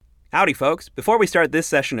Howdy, folks. Before we start this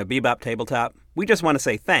session of Bebop Tabletop, we just want to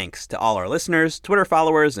say thanks to all our listeners, Twitter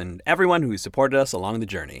followers, and everyone who's supported us along the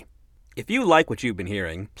journey. If you like what you've been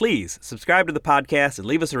hearing, please subscribe to the podcast and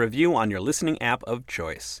leave us a review on your listening app of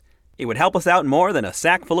choice. It would help us out more than a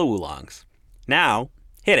sack full of oolongs. Now,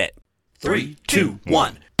 hit it. 3, 2,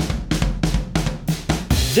 1.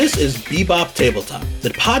 This is Bebop Tabletop, the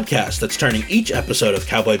podcast that's turning each episode of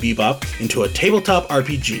Cowboy Bebop into a tabletop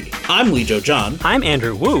RPG. I'm Leejo John. I'm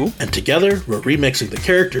Andrew Wu. And together, we're remixing the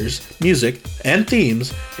characters, music, and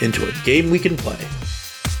themes into a game we can play.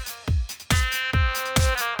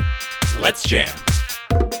 Let's jam.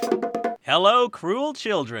 Hello, cruel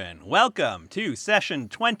children. Welcome to session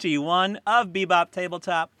 21 of Bebop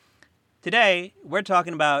Tabletop. Today, we're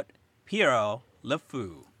talking about Pierrot Le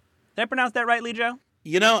Fou. Did I pronounce that right, Leejo?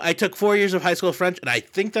 You know, I took 4 years of high school French, and I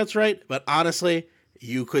think that's right, but honestly,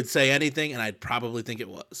 you could say anything, and I'd probably think it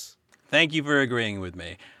was. Thank you for agreeing with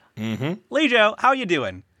me. Leejo, how you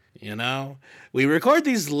doing? You know, we record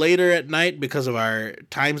these later at night because of our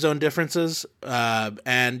time zone differences,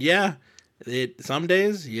 and yeah, some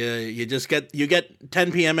days you get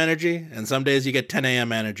 10 p.m. energy, and some days you get 10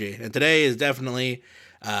 a.m. energy, and today is definitely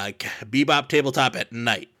Bebop Tabletop at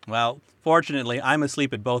night. Well, fortunately, I'm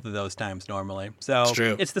asleep at both of those times normally, so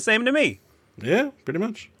it's the same to me. Yeah, pretty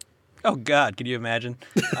much. Oh, God, can you imagine?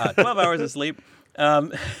 12 hours of sleep.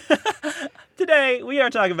 Today, we are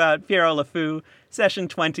talking about Pierrot Le Fou, Session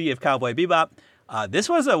 20 of Cowboy Bebop. This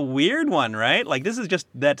was a weird one, right? Like, this is just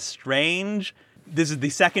that strange. This is the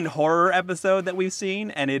second horror episode that we've seen,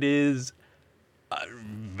 and it is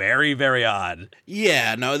very, very odd.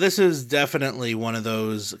 Yeah, no, this is definitely one of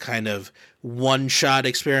those kind of one-shot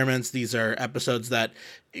experiments. These are episodes that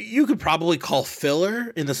you could probably call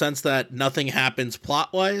filler in the sense that nothing happens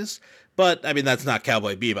plot-wise. But, I mean, that's not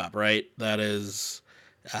Cowboy Bebop, right? That is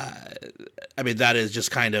just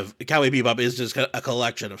kind of... Cowboy Bebop is just a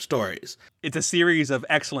collection of stories. It's a series of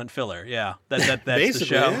excellent filler, yeah. That's the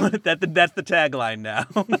show. Yeah. That's the tagline now.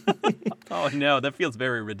 Oh, no, that feels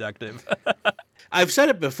very reductive. I've said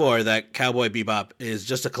it before that Cowboy Bebop is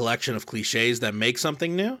just a collection of cliches that make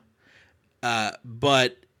something new.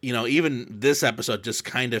 But, you know, even this episode just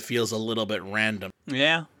kind of feels a little bit random.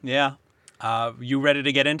 Yeah. You ready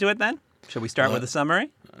to get into it then? Shall we start with a summary?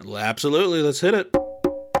 Absolutely, let's hit it.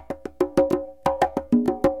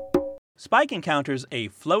 Spike encounters a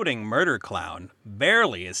floating murder clown,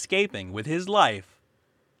 barely escaping with his life.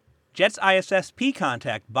 Jet's ISSP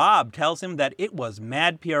contact Bob tells him that it was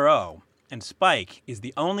Mad Pierrot, and Spike is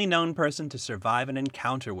the only known person to survive an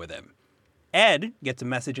encounter with him. Ed gets a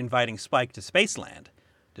message inviting Spike to Spaceland.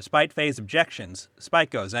 Despite Faye's objections,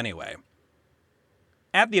 Spike goes anyway.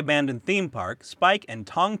 At the abandoned theme park, Spike and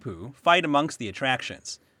Tongpu fight amongst the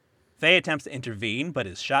attractions. Faye attempts to intervene, but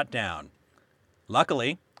is shot down.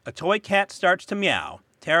 Luckily, a toy cat starts to meow,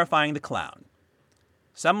 terrifying the clown.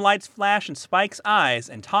 Some lights flash in Spike's eyes,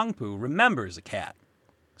 and Tongpu remembers a cat.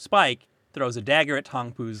 Spike throws a dagger at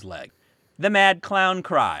Tongpu's leg. The mad clown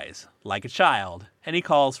cries, like a child, and he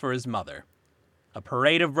calls for his mother. A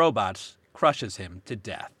parade of robots crushes him to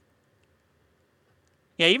death.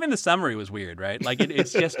 Yeah, even the summary was weird, right? Like,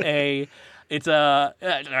 it's just I've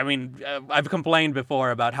complained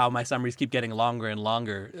before about how my summaries keep getting longer and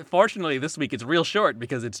longer. Fortunately, this week it's real short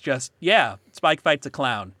because it's just, Spike fights a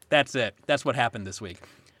clown. That's it. That's what happened this week.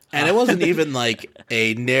 And it wasn't even like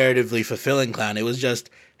a narratively fulfilling clown. It was just,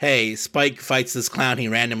 hey, Spike fights this clown he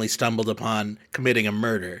randomly stumbled upon committing a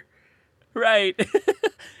murder. Right.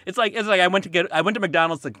 It's like I went to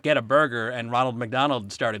McDonald's to get a burger, and Ronald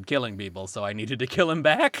McDonald started killing people, so I needed to kill him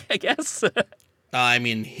back, I guess. I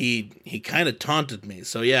mean, he kind of taunted me,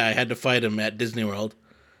 so yeah, I had to fight him at Disney World.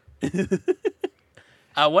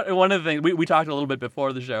 One of the things we talked a little bit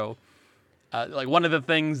before the show, like one of the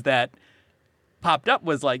things that popped up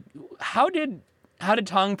was like, how did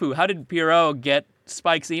Pierrot get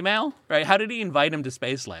Spike's email? Right? How did he invite him to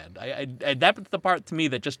Spaceland? That's the part to me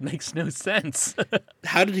that just makes no sense.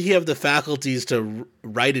 How did he have the faculties to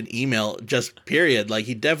write an email? Just period. Like,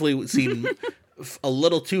 he definitely seemed a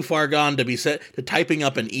little too far gone to be set to typing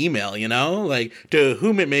up an email. You know, like, to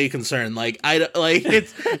whom it may concern. Like,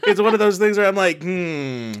 it's one of those things where I'm like,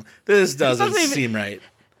 this doesn't seem right.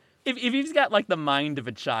 If he's got, like, the mind of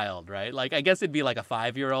a child, right? Like, I guess it'd be like a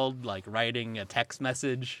 5-year-old, like, writing a text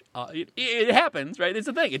message. It happens, right? It's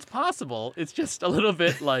a thing. It's possible. It's just a little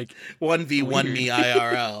bit, like... 1v1 me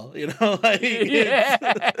IRL, you know? Like, yeah.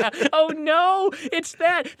 Oh, no! It's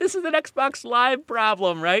that! This is an Xbox Live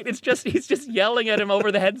problem, right? It's just... He's just yelling at him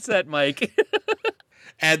over the headset mic.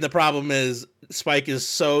 And the problem is, Spike is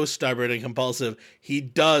so stubborn and compulsive, he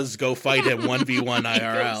does go fight him 1v1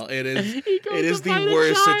 IRL. It is the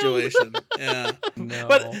worst situation. Yeah. No.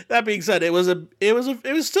 But that being said, it was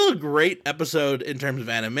still a great episode in terms of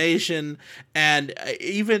animation, and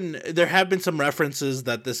even there have been some references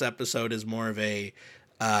that this episode is more of a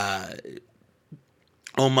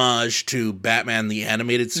homage to Batman the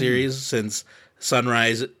Animated Series, since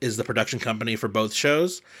Sunrise is the production company for both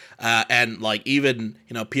shows, and like even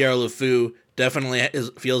Pierre LeFou definitely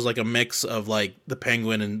feels like a mix of like the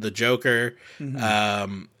Penguin and the Joker,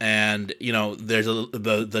 and there's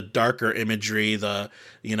the darker imagery.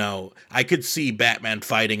 I could see Batman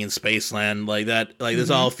fighting in Spaceland like that. Like this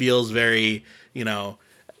all feels very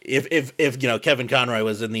If Kevin Conroy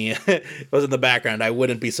was in the background, I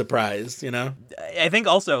wouldn't be surprised. I think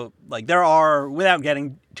also like there are, without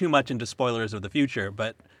getting too much into spoilers of the future,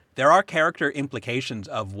 but there are character implications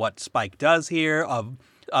of what Spike does here, of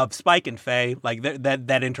Spike and Faye, like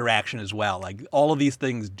that interaction as well. Like all of these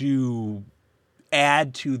things do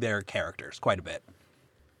add to their characters quite a bit,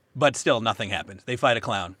 but still nothing happens. They fight a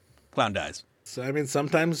clown. Clown dies. So I mean,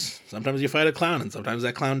 sometimes you fight a clown, and sometimes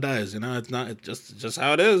that clown dies. It's just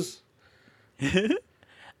how it is.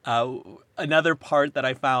 Another part that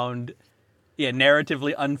I found,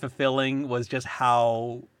 narratively unfulfilling was just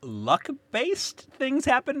how luck-based things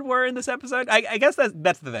were in this episode. I guess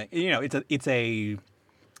that's the thing.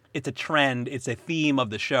 It's a trend. It's a theme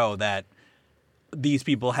of the show that these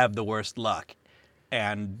people have the worst luck,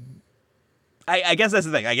 and I guess that's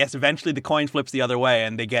the thing. I guess eventually the coin flips the other way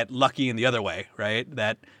and they get lucky in the other way, right?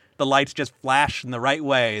 That the lights just flash in the right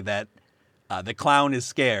way, that the clown is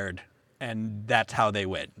scared, and that's how they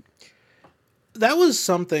win. That was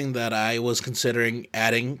something that I was considering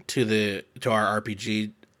adding to our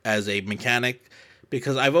RPG as a mechanic,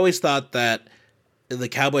 because I've always thought that the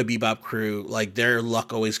Cowboy Bebop crew, like their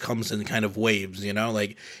luck always comes in kind of waves,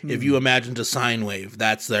 like if you imagined a sine wave,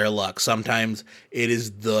 that's their luck. Sometimes it is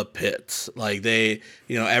the pits, like they,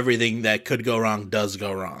 everything that could go wrong does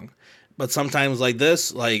go wrong. But sometimes like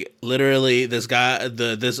this, like literally this guy,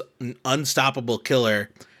 this unstoppable killer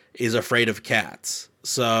is afraid of cats.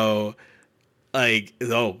 So like,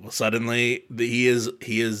 suddenly he is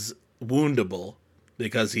woundable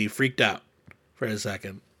because he freaked out for a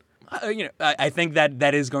second. I think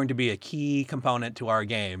that is going to be a key component to our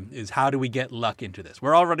game, is how do we get luck into this?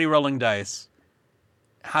 We're already rolling dice.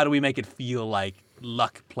 How do we make it feel like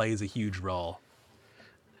luck plays a huge role?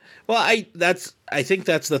 Well, I think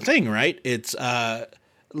that's the thing, right? It's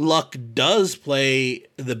luck does play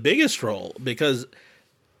the biggest role, because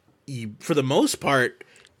for the most part,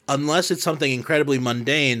 unless it's something incredibly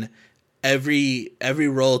mundane, every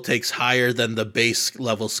roll takes higher than the base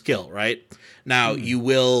level skill, right? Now you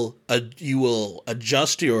will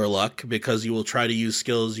adjust your luck, because you will try to use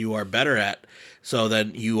skills you are better at, so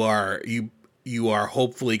that you are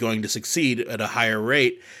hopefully going to succeed at a higher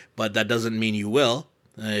rate. But that doesn't mean you will.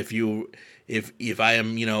 If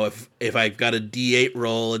I've got a D8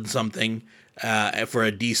 roll in something for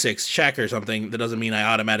a D6 check or something, that doesn't mean I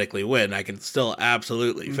automatically win. I can still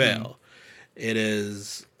absolutely fail. It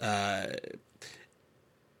is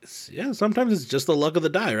sometimes it's just the luck of the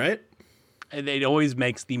die, right? It always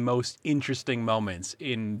makes the most interesting moments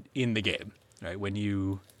in the game, right?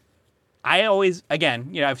 I always,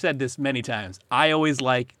 again, I've said this many times, I always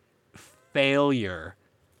like failure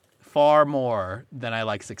far more than I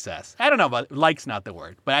like success. I don't know, but like's not the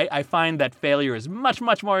word, but I find that failure is much,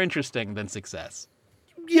 much more interesting than success.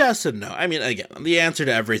 Yes and no. I mean, again, the answer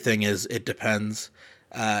to everything is it depends.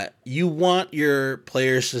 You want your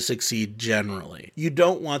players to succeed generally. You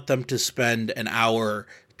don't want them to spend an hour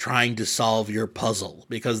trying to solve your puzzle,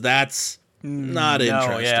 because that's not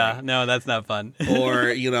interesting. Yeah, no, that's not fun.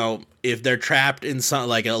 Or, if they're trapped in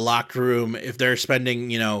like a locked room, if they're spending,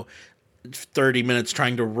 30 minutes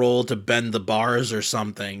trying to roll to bend the bars or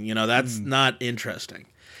something, that's not interesting.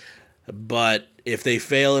 But if they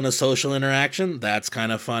fail in a social interaction, that's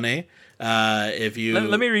kind of funny. Let me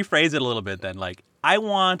rephrase it a little bit then. Like, I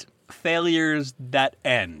want failures that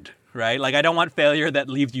end, right? Like, I don't want failure that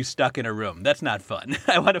leaves you stuck in a room. That's not fun.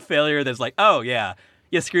 I want a failure that's like, oh, yeah,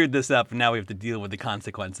 you screwed this up, and now we have to deal with the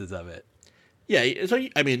consequences of it. Yeah, so,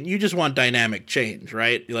 I mean, you just want dynamic change,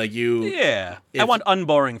 right? Like, I want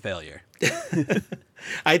unboring failure.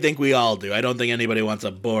 I think we all do. I don't think anybody wants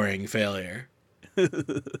a boring failure.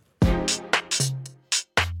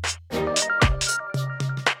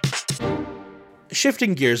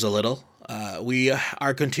 Shifting gears a little, we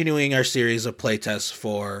are continuing our series of playtests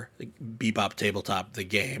for Bebop Tabletop, the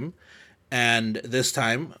game, and this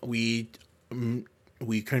time we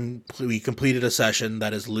completed a session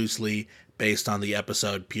that is loosely based on the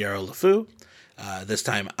episode Pierre LeFou. This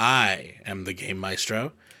time I am the game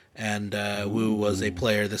maestro, and Wu was a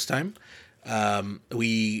player this time.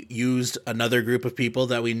 We used another group of people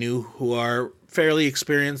that we knew who are fairly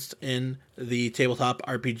experienced in the tabletop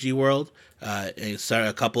RPG world. So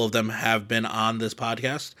a couple of them have been on this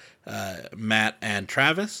podcast, Matt and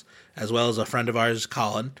Travis, as well as a friend of ours,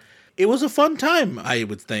 Colin. It was a fun time, I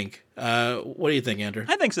would think. What do you think, Andrew?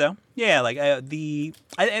 I think so. Yeah, like I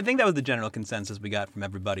think that was the general consensus we got from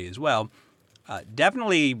everybody as well.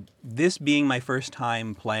 Definitely, this being my first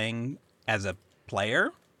time playing as a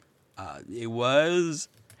player, it was.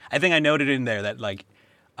 I think I noted in there that like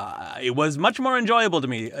it was much more enjoyable to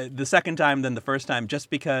me the second time than the first time, just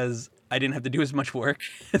because I didn't have to do as much work.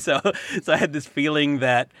 so I had this feeling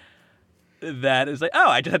that is like, oh,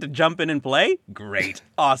 I just had to jump in and play. Great,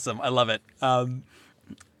 awesome, I love it.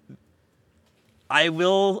 I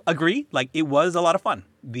will agree. Like, it was a lot of fun.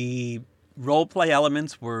 The role play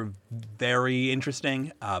elements were very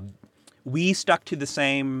interesting. We stuck to the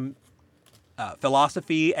same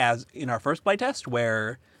philosophy as in our first playtest,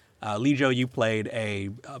 where Lijo, you played a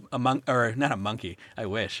monk, or not a monkey. I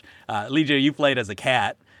wish. Lijo, you played as a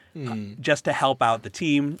cat, just to help out the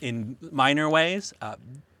team in minor ways.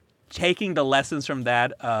 Taking the lessons from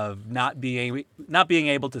that of not being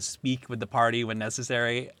able to speak with the party when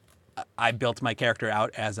necessary, I built my character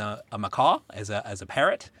out as a macaw, as a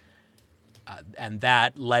parrot, and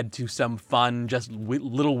that led to some fun, just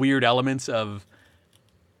little weird elements of,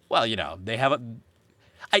 well, you know, they have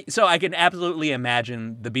so I can absolutely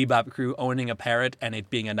imagine the Bebop crew owning a parrot and it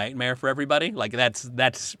being a nightmare for everybody. Like that's.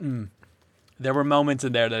 There were moments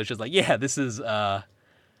in there that was just like, yeah, this is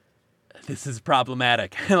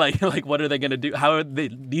problematic. like what are they going to do? How are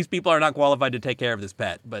these people are not qualified to take care of this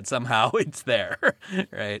pet, but somehow it's there,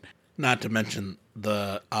 right? Not to mention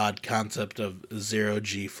the odd concept of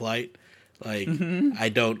zero-G flight. Like, I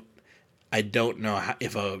don't know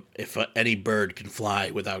if any bird can fly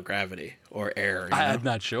without gravity or air. I'm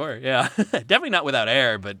not sure. Yeah, definitely not without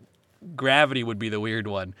air, but gravity would be the weird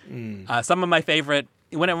one. Some of my favorite.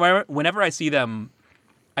 Whenever I see them,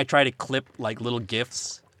 I try to clip like little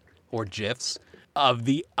GIFs or GIFs of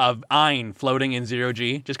Ein floating in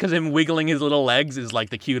zero-G, just because him wiggling his little legs is like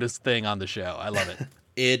the cutest thing on the show. I love it.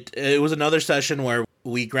 It was another session where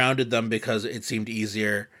we grounded them because it seemed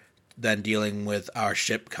easier than dealing with our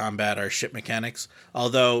ship combat, our ship mechanics.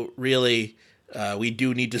 Although, really, we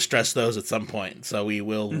do need to stress those at some point, so we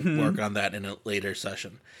will work on that in a later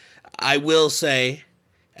session. I will say,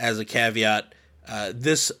 as a caveat,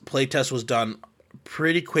 this playtest was done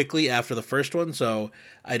pretty quickly after the first one, so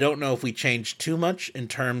I don't know if we changed too much in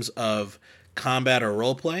terms of combat or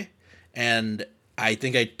roleplay, and I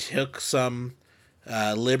think I took some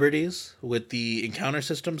liberties with the encounter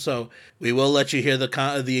system, so we will let you hear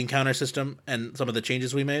the encounter system and some of the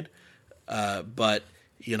changes we made, but,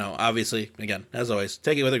 you know, obviously, again, as always,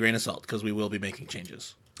 take it with a grain of salt, because we will be making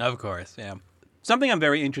changes. Of course, yeah. Something I'm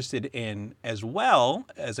very interested in as well,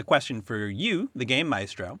 as a question for you, the Game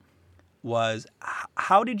Maestro, was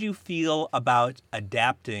how did you feel about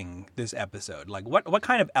adapting this episode? Like, what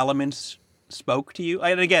kind of elements spoke to you?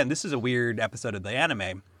 And again, this is a weird episode of the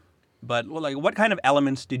anime, but like, what kind of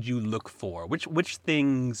elements did you look for? Which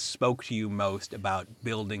things spoke to you most about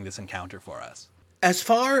building this encounter for us? As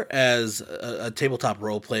far as a tabletop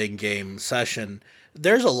role-playing game session,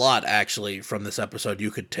 there's a lot, actually, from this episode you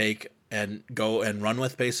could take and go and run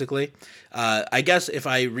with, basically. I guess if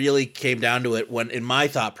I really came down to it, when in my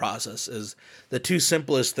thought process, is the two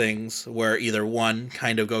simplest things were either one,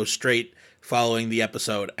 kind of go straight following the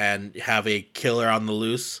episode and have a killer on the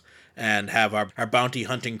loose and have our bounty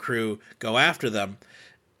hunting crew go after them,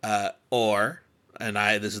 or, and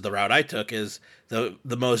this is the route I took, is the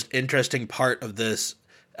most interesting part of this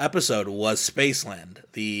episode was Spaceland,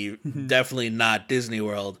 the definitely not Disney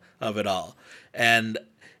World of it all. And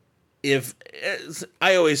if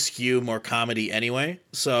I always skew more comedy anyway,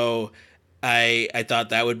 so I thought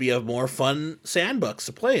that would be a more fun sandbox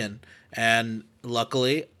to play in, and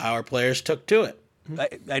luckily our players took to it.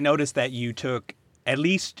 I noticed that you took at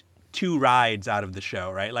least 2 rides out of the show,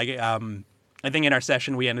 right? Like, I think in our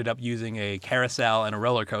session we ended up using a carousel and a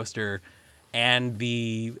roller coaster, and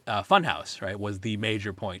the funhouse, right, was the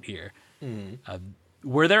major point here.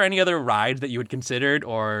 Were there any other rides that you had considered,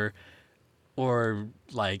 or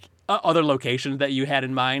like other locations that you had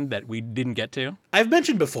in mind that we didn't get to? I've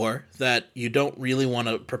mentioned before that you don't really want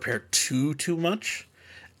to prepare too much.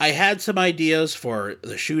 I had some ideas for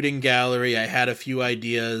the shooting gallery. I had a few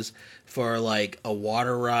ideas for like a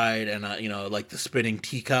water ride and like the spinning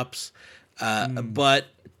teacups. But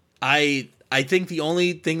I think the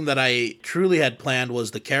only thing that I truly had planned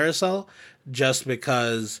was the carousel, just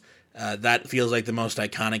because that feels like the most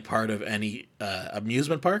iconic part of any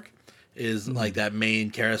amusement park is like that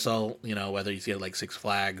main carousel, whether you see it like Six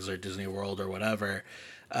Flags or Disney World or whatever.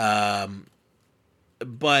 But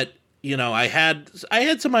I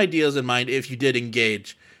had some ideas in mind if you did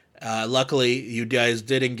engage. Luckily, you guys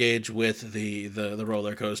did engage with the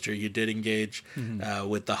roller coaster. You did engage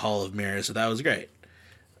with the Hall of Mirrors, so that was great.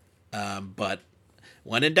 But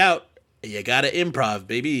when in doubt, you gotta improv,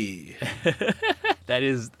 baby. That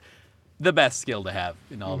is the best skill to have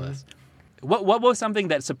in all this. What was something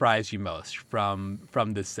that surprised you most from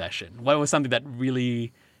this session? What was something that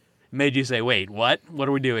really made you say, "Wait, what? What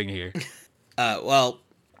are we doing here?" Well,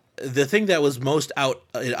 the thing that was most out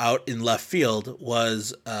in left field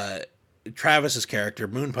was Travis's character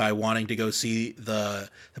Moonpie wanting to go see the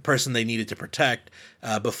person they needed to protect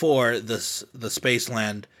before the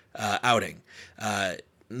Spaceland outing.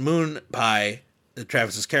 Moonpie,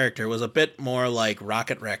 Travis's character, was a bit more like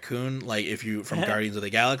Rocket Raccoon, like if you from Guardians of the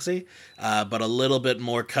Galaxy, but a little bit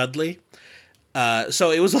more cuddly.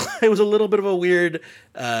 So it was a little bit of a weird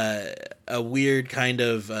kind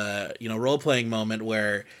of role playing moment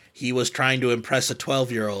where he was trying to impress a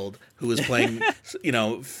 12-year-old who was playing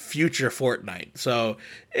future Fortnite. So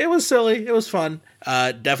it was silly, it was fun.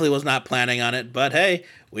 Definitely was not planning on it, but hey,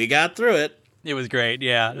 we got through it. It was great.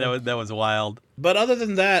 Yeah, that was wild. But other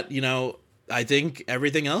than that, I think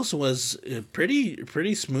everything else was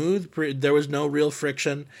pretty smooth. There was no real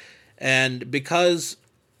friction, and because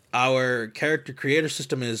our character creator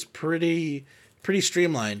system is pretty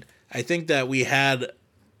streamlined, I think that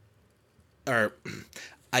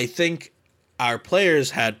I think our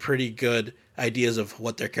players had pretty good ideas of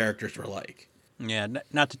what their characters were like. Yeah,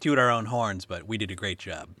 not to toot our own horns, but we did a great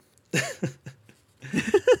job.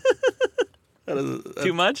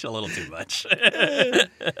 Too much? A little too much.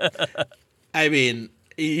 I mean,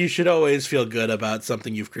 you should always feel good about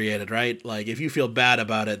something you've created, right? Like, if you feel bad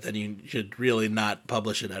about it, then you should really not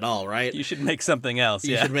publish it at all, right? You should make something else,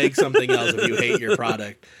 You should make something else if you hate your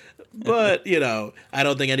product. But, I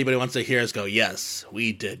don't think anybody wants to hear us go, yes,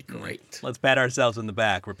 we did great. Let's pat ourselves in the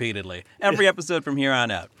back repeatedly. Every episode from here on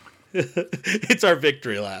out. It's our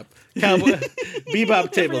victory lap. Cowboy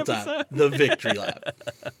Bebop Tabletop, the victory lap.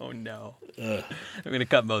 Oh, no. Ugh. I'm going to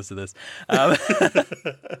cut most of this.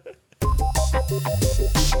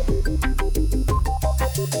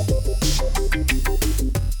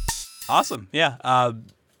 Awesome. Yeah.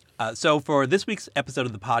 So for this week's episode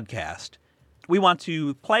of the podcast, we want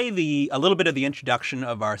to play a little bit of the introduction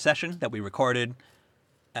of our session that we recorded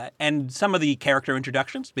and some of the character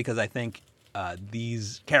introductions, because I think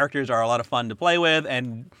these characters are a lot of fun to play with,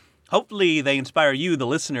 and hopefully they inspire you, the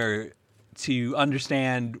listener, to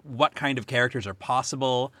understand what kind of characters are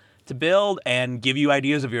possible to build and give you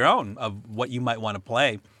ideas of your own of what you might want to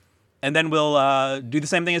play. And then we'll do the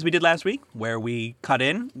same thing as we did last week, where we cut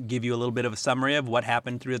in, give you a little bit of a summary of what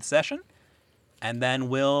happened through the session, and then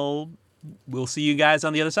we'll see you guys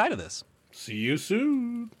on the other side of this. See you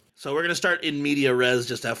soon. So we're going to start in media res,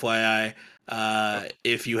 just FYI.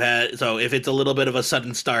 If it's a little bit of a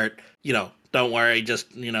sudden start, don't worry,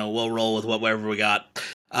 just, we'll roll with whatever we got.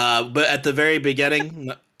 But at the very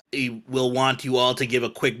beginning, we'll want you all to give a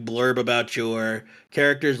quick blurb about your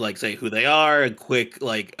characters, like say who they are, a quick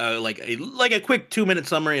a quick 2-minute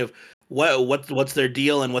summary of what's their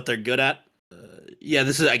deal and what they're good at.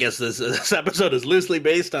 This episode is loosely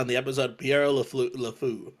based on the episode Pierre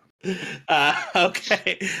LeFou.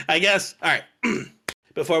 Okay, I guess. All right.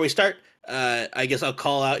 Before we start, I guess I'll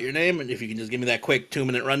call out your name, and if you can just give me that quick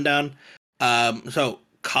 2-minute rundown. So,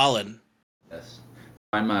 Colin. Yes.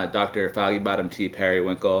 I'm Dr. Foggy Bottom T.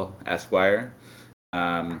 Periwinkle, Esquire.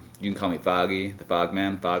 You can call me Foggy, the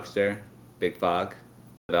Fogman, Fogster, Big Fog,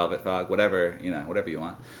 the Velvet Fog, whatever you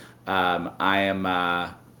want.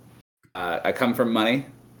 I come from money.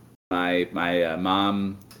 My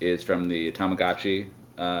mom is from the Tamagotchi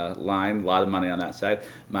line, a lot of money on that side.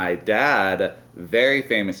 My dad, very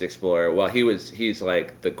famous explorer. Well, he's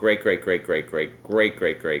like the great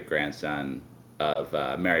grandson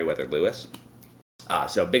of Meriwether Lewis.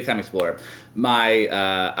 So big time explorer.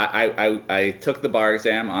 I took the bar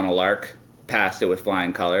exam on a lark, passed it with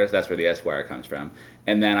flying colors. That's where the Esquire comes from.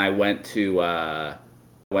 And then I went to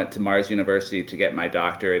Mars University to get my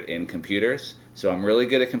doctorate in computers. So I'm really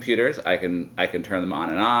good at computers. I can turn them on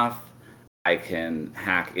and off. I can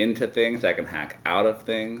hack into things. I can hack out of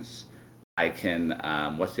things. I can,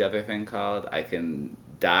 what's the other thing called? I can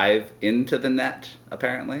dive into the net,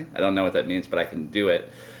 apparently. I don't know what that means, but I can do it.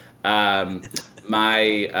 At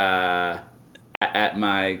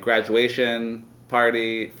my graduation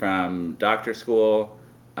party from doctor school,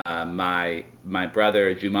 my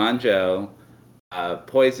brother Jumanjo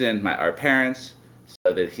poisoned our parents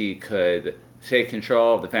so that he could take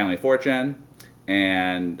control of the family fortune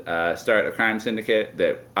and start a crime syndicate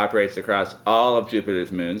that operates across all of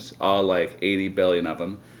Jupiter's moons, all like 80 billion of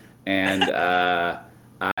them. And I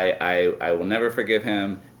will never forgive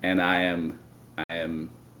him, and I am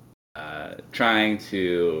trying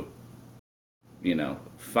to,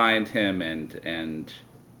 find him and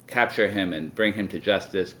capture him and bring him to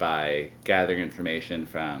justice by gathering information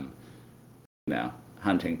from,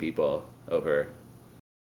 hunting people over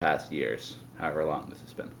past years, however long this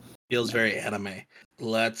has been. Feels very anime.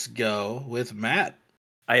 Let's go with Matt.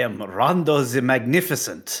 I am Rondo the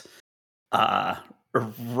Magnificent.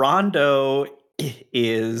 Rondo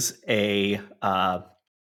is a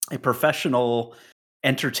professional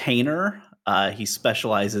entertainer. He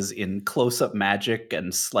specializes in close-up magic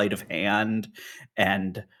and sleight of hand,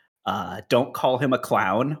 and don't call him a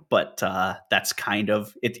clown, but that's kind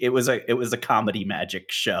of it. It was a comedy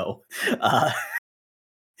magic show,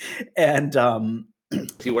 and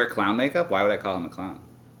Does he wear clown makeup? Why would I call him a clown?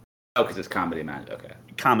 Oh, because it's comedy magic. Okay.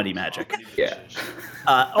 Comedy magic. Yeah.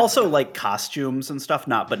 Also, like costumes and stuff,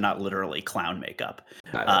 but not literally clown makeup.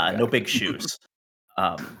 No big shoes.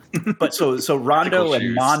 But so Rondo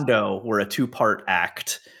and Mondo were a 2-part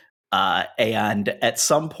act, and at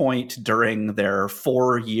some point during their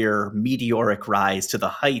 4-year meteoric rise to the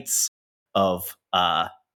heights of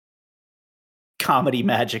comedy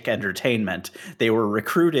magic entertainment, they were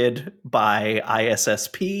recruited by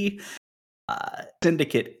ISSP.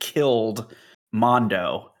 Syndicate killed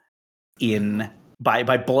Mondo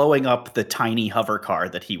by blowing up the tiny hover car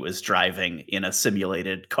that he was driving in a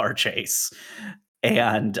simulated car chase.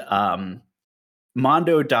 And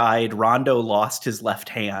Mondo died. Rondo lost his left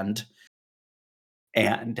hand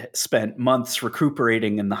and spent months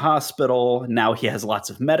recuperating in the hospital. Now he has lots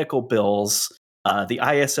of medical bills. The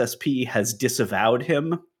ISSP has disavowed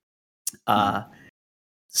him.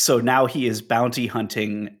 So now he is bounty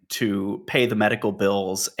hunting to pay the medical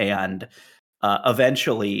bills and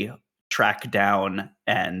eventually track down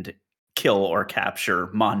and kill or capture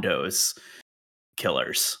Mondo's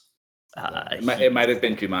killers. It might have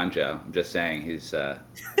been Jumanjo. I'm just saying he's a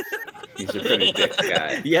pretty dick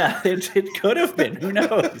guy. Yeah, it could have been. Who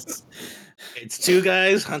knows? It's 2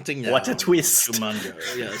 guys hunting down. What a twist. Jumanjo,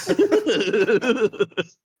 yes.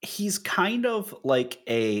 He's kind of like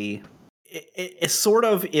it's sort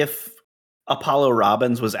of if Apollo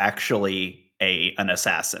Robbins was actually an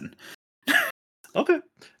assassin. Okay.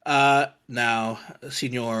 Now,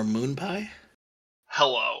 Senor Moonpie.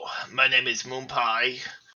 Hello, my name is Moonpie.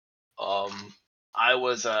 I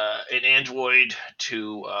was an android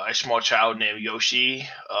to a small child named Yoshi.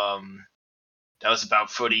 That was about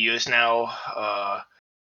 30 years now.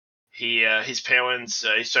 His parents,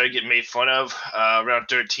 he started getting made fun of around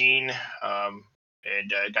 13, and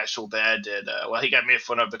it got so bad that, he got made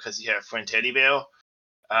fun of because he had a friend teddy bear.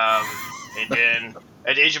 And then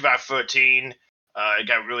at the age of about 13, it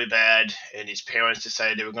got really bad, and his parents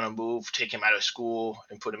decided they were going to take him out of school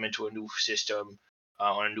and put him into a new system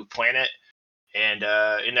on a new planet. And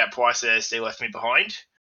in that process, they left me behind.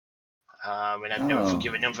 And I've never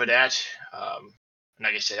forgiven them for that. And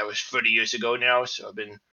like I said, that was 30 years ago now, so I've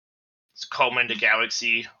been combing the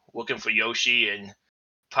galaxy looking for Yoshi and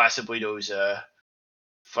possibly those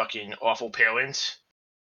fucking awful parents.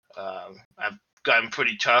 I've gotten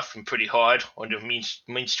pretty tough and pretty hard on the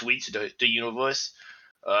mean streets of the universe.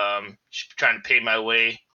 Just trying to pay my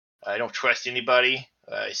way. I don't trust anybody.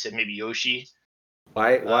 I said maybe Yoshi.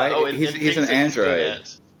 Why? He's an android.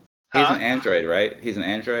 He's an android, right? He's an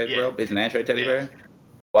android, Yeah. bro. He's an android teddy bear.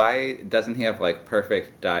 Why doesn't he have like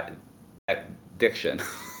perfect diction?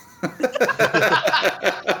 Well,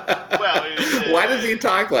 why does he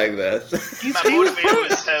talk like this? My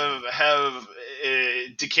motivators have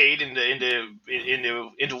decayed in the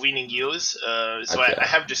intervening years. So I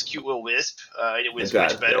have this cute little lisp. It was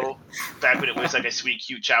much better back when it was like a sweet,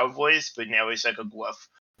 cute child voice, but now it's like a gruff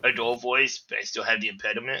adult voice. But I still have the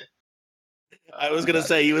impediment. I was gonna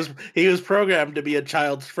say he was programmed to be a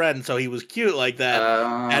child's friend, so he was cute like that,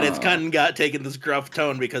 and it's kind of got taken this gruff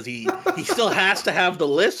tone because he still has to have the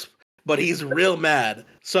lisp, but he's real mad.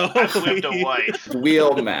 So I flipped a wife.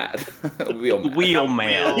 Wheel mad. Wheel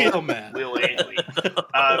man. Real angry.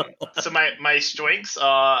 So my strengths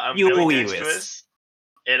are I'm really dexterous,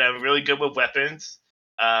 and I'm really good with weapons.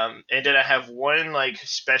 And then I have one like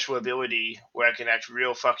special ability where I can act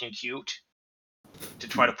real fucking cute to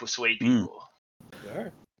try to persuade people.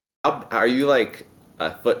 Sure. Are you like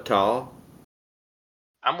a foot tall?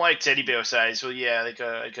 I'm like teddy bear size, so yeah, like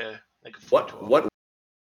a foot tall. What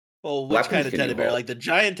Well, which Weapons kind of can teddy you bear? hold? Like the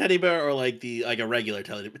giant teddy bear, or like a regular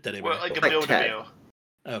teddy bear? Well, like a Like Build-A-Bear.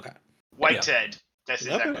 Okay. White Yeah. Ted. That's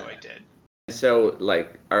exactly Okay. White Ted. So,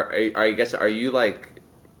 like, are you like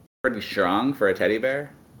pretty strong for a teddy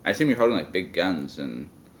bear? I assume you're holding like big guns and,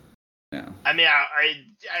 you know. I mean, I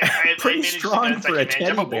Pretty managed to strong guns for I a can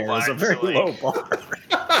manage. I'm teddy bear is a Bovine, very so, like, low bar.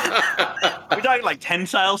 We're talking like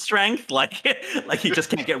tensile strength, like he just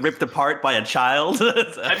can't get ripped apart by a child.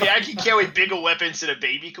 I mean, I can carry bigger weapons than a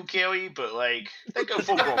baby could carry, but like a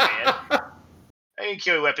full-grown man. I can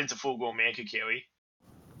carry weapons a full-grown man could carry.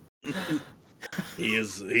 He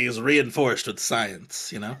is reinforced with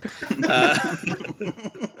science, you know. Uh,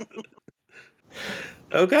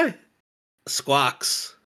 okay.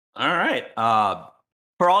 Squawks. All right.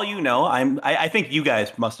 For all you know, I think you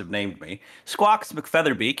guys must have named me. Squawks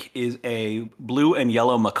McFeatherbeak is a blue and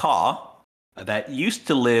yellow macaw that used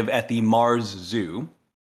to live at the Mars Zoo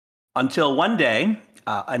until one day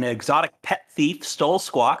an exotic pet thief stole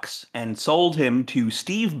Squawks and sold him to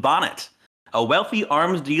Steve Bonnet, a wealthy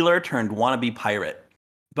arms dealer turned wannabe pirate.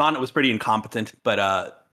 Bonnet was pretty incompetent, but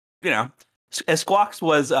as Squawks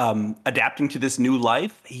was adapting to this new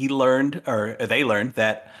life, they learned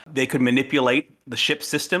that they could manipulate the ship's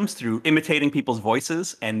systems through imitating people's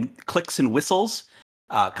voices and clicks and whistles,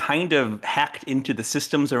 kind of hacked into the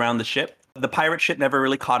systems around the ship. The pirate ship never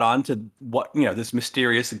really caught on to this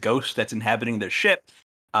mysterious ghost that's inhabiting their ship.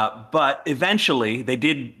 But eventually, they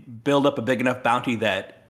did build up a big enough bounty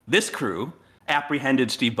that this crew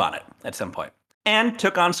apprehended Steve Bonnet at some point and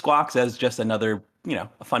took on Squawks as just another,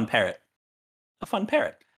 a fun parrot. A fun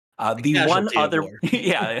parrot. The one casualty of other, war.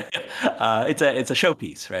 yeah, it's a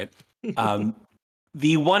showpiece, right?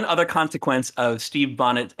 The one other consequence of Steve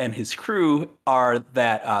Bonnet and his crew are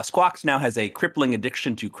that Squawks now has a crippling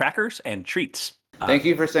addiction to crackers and treats. Thank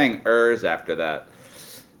you for saying "ers" after that.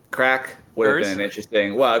 Crack would have been an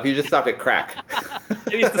interesting. Well, if you just stopped at crack.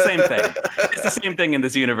 Maybe it's the same thing. It's the same thing in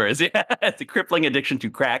this universe. Yeah, it's a crippling addiction to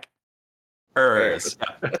crack. I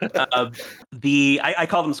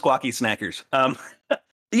call them Squawky Snackers.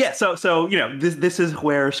 Yeah, so this is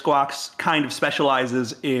where Squawks kind of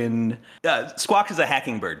specializes in. Squawks is a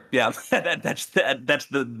hacking bird. Yeah, that's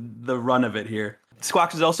the run of it here.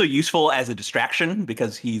 Squawks is also useful as a distraction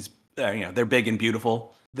because he's they're big and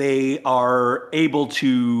beautiful. They are able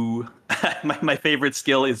to. My favorite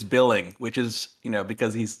skill is billing, which is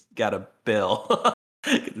because he's got a bill.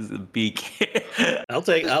 It's a beak. I'll work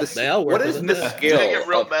What with is it. the Take skill it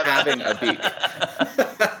real of meta. having a beak?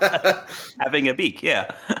 Having a beak, yeah.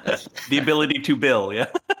 The ability to bill, yeah.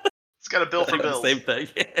 It's got a bill for bills. Same thing.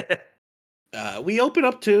 We open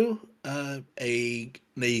up to a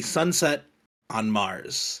sunset on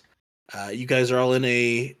Mars. You guys are all in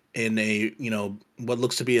a what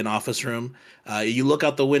looks to be an office room. You look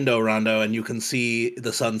out the window, Rondo, and you can see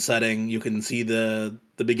the sun setting. You can see the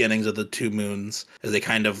beginnings of the two moons as they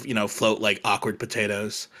kind of float like awkward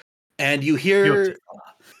potatoes. And you hear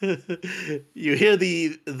you hear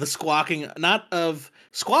the squawking, not of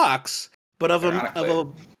Squawks, but of a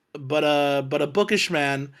bookish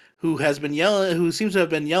man who seems to have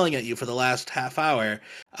been yelling at you for the last half hour.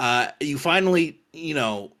 You finally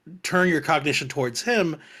turn your cognition towards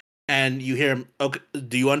him, and you hear him. Okay,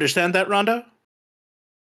 do you understand that, Rondo?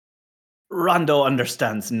 Rondo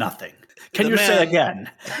understands nothing. Can The you say man- again?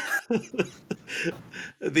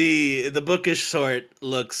 The bookish sort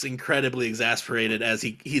looks incredibly exasperated as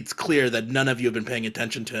it's clear that none of you have been paying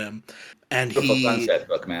attention to him, and Beautiful he sunset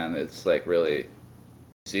book, man. It's like really.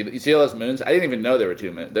 You see all those moons? I didn't even know there were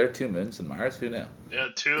two moons. There are two moons in Mars. Who knew? Yeah,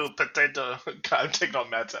 two potato. God, I'm taking on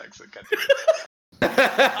Matt's accent. God.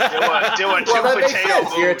 Well, There were two that makes potato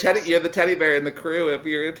sense. You're moons. You're the teddy bear in the crew. If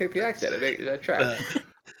you're gonna take the accent, that tracks. I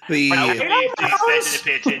the believe they expected to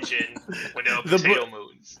pay attention when there were The potato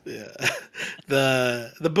moons. Yeah.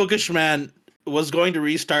 The bookish man was going to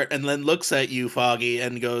restart and then looks at you, Foggy,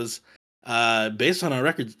 and goes, based on our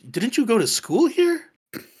records, didn't you go to school here?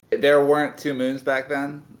 There weren't two moons back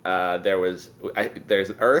then. There's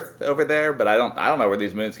Earth over there, but I don't know where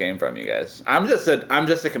these moons came from, you guys. I'm just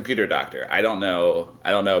a computer doctor. I don't know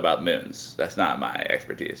about moons. That's not my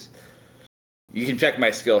expertise. You can check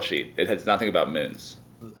my skill sheet. It has nothing about moons.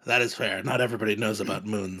 That is fair. Not everybody knows about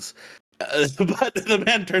moons. But the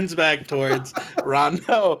man turns back towards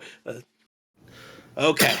Rondo.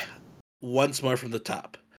 Okay. Once more from the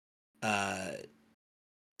top.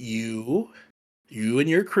 You and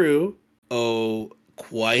your crew owe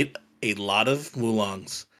quite a lot of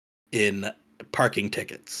Mulongs in parking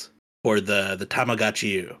tickets for the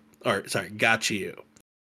Tamagotchi-U. Or, sorry, Gotchi-U.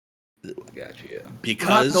 Got you.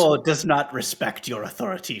 Because... Rondo does not respect your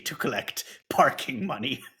authority to collect parking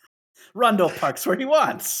money. Rondo parks where he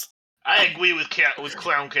wants. I agree with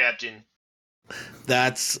Clown Captain.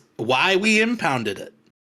 That's why we impounded it.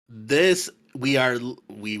 We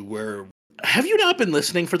were. Have you not been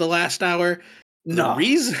listening for the last hour? No. The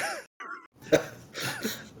reason.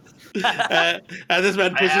 And this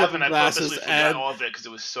man I pushes up haven't. his I glasses purposely forgot and all of it because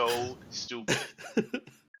it was so stupid.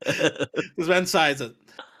 this man sighs.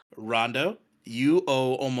 Rondo, you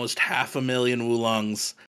owe almost 500,000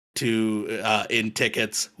 wulongs to in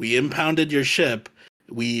tickets. We impounded your ship.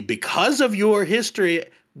 Because of your history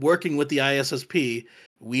working with the ISSP,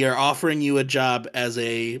 we are offering you a job as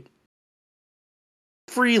a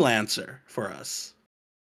freelancer for us.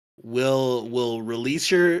 We'll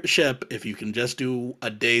release your ship if you can just do a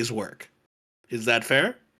day's work. Is that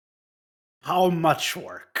fair? How much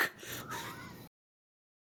work?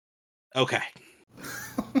 Okay.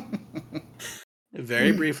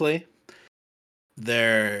 Very briefly,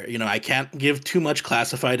 I can't give too much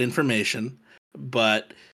classified information,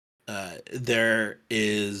 but there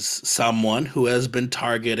is someone who has been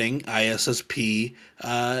targeting ISSP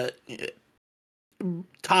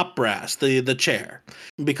top brass, the chair.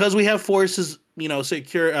 Because we have forces,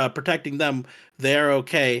 secure protecting them, they're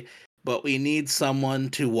okay, but we need someone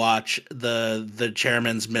to watch the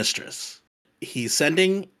chairman's mistress. He's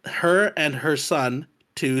sending her and her son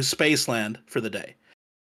to Spaceland for the day.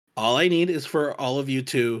 All I need is for all of you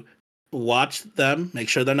to watch them, make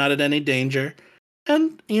sure they're not in any danger,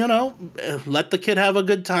 and, let the kid have a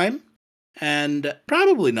good time, and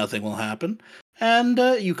probably nothing will happen. And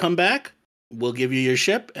you come back, we'll give you your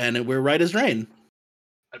ship, and we're right as rain.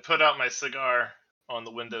 I put out my cigar on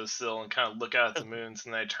the windowsill and kind of look out at the moons,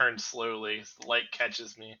 and then I turn slowly. The light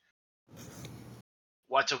catches me.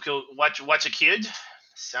 Watch a kid?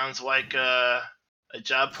 Sounds like a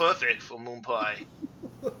job perfect for Moon Pie.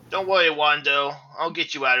 Don't worry, Wando. I'll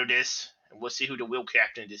get you out of this, and we'll see who the real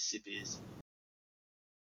captain of this ship is.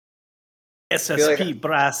 SSP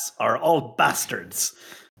brass are all bastards.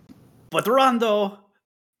 But Rondo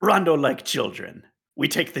like children. We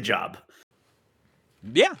take the job.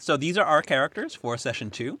 Yeah, so these are our characters for session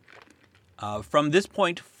 2. From this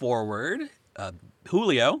point forward,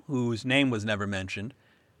 Julio, whose name was never mentioned,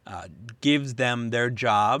 gives them their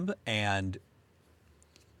job and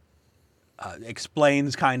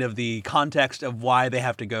explains kind of the context of why they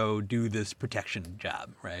have to go do this protection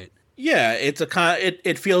job, right? Yeah,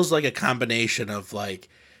 it feels like a combination of like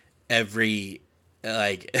every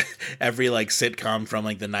sitcom from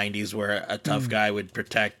like the 90s where a tough guy would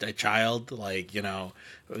protect a child, like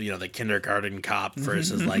the kindergarten cop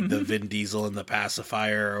versus like the Vin Diesel and the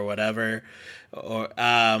pacifier or whatever, or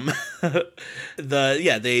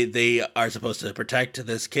they are supposed to protect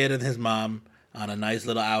this kid and his mom on a nice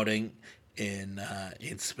little outing in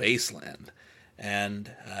Spaceland. And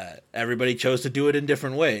everybody chose to do it in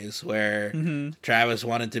different ways, where Travis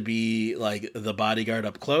wanted to be like the bodyguard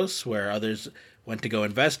up close, where others went to go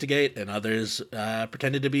investigate, and others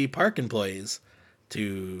pretended to be park employees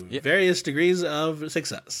to various degrees of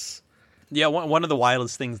success. Yeah, one of the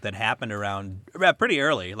wildest things that happened around pretty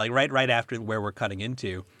early, like right after where we're cutting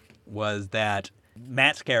into, was that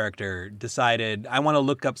Matt's character decided, I want to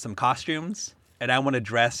look up some costumes, and I want to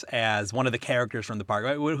dress as one of the characters from the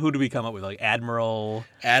park. Who do we come up with? Like Admiral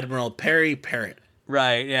Perry Parrot.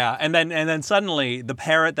 Right, yeah. And then suddenly the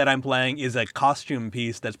parrot that I'm playing is a costume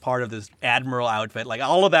piece that's part of this Admiral outfit. Like,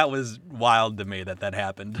 all of that was wild to me that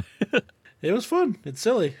happened. It was fun. It's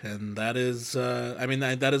silly. And that is,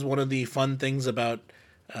 that is one of the fun things about,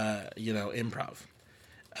 improv.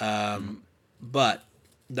 But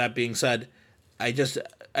that being said, I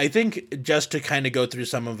think just to kind of go through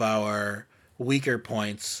some of our weaker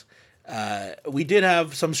points, we did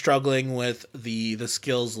have some struggling with the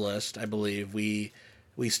skills list. I believe we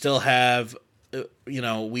still have,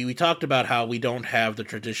 we talked about how we don't have the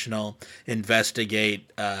traditional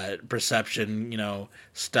investigate, perception,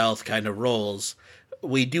 stealth kind of roles.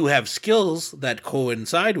 We do have skills that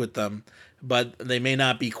coincide with them, but they may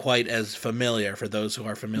not be quite as familiar for those who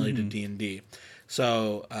are familiar to D&D.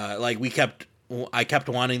 So, I kept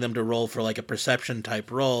wanting them to roll for like a perception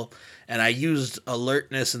type roll, and I used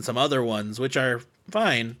alertness and some other ones, which are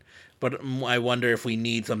fine, but I wonder if we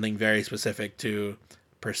need something very specific to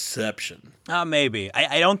perception. Maybe.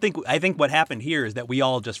 I think what happened here is that we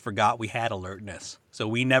all just forgot we had alertness. So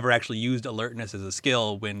we never actually used alertness as a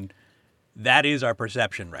skill when that is our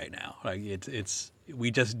perception right now. Like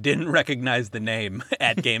we just didn't recognize the name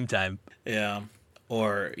at game time. Yeah.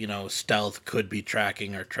 Or, stealth could be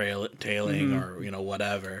tracking or tailing or,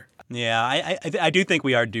 whatever. Yeah, I do think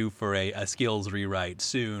we are due for a skills rewrite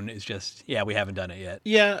soon. It's just, yeah, we haven't done it yet.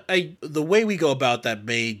 Yeah, the way we go about that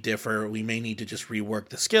may differ. We may need to just rework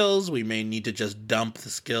the skills. We may need to just dump the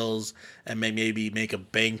skills and maybe make a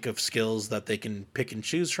bank of skills that they can pick and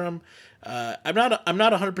choose from. I'm not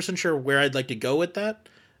 100% sure where I'd like to go with that,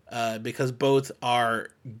 because both are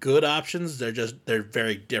good options. They're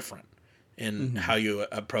very different in how you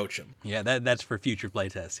approach them. Yeah, that's for future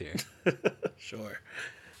playtests here. Sure.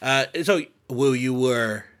 So, Wu, you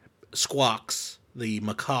were Squawks, the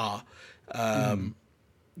macaw.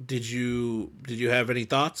 Did you have any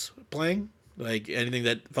thoughts playing? Like anything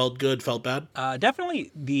that felt good, felt bad?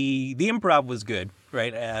 Definitely, the improv was good,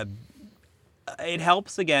 right? It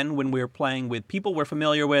helps again when we're playing with people we're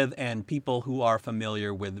familiar with and people who are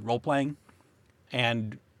familiar with role playing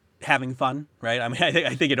and having fun, right? I mean,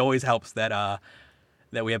 I think it always helps that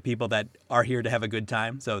we have people that are here to have a good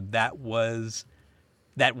time. So that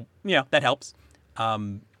helps.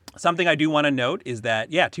 Something I do want to note is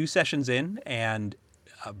that, 2 sessions in, and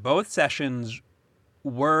both sessions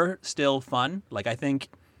were still fun. Like, I think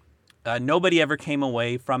nobody ever came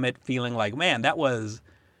away from it feeling like, man, that was...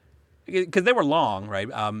 Because they were long, right?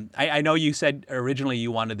 I know you said originally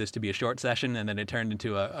you wanted this to be a short session, and then it turned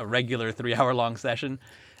into a regular 3-hour-long session.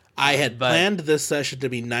 I had planned this session to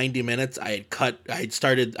be 90 minutes. I'd cut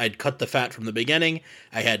the fat from the beginning.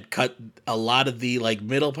 I had cut a lot of the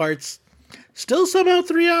middle parts. Still somehow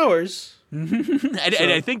 3 hours. And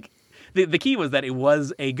I think the key was that it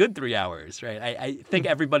was a good 3 hours, right? I think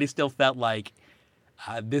everybody still felt like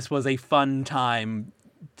this was a fun time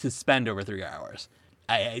to spend over 3 hours.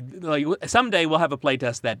 Someday we'll have a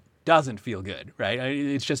playtest that doesn't feel good, right?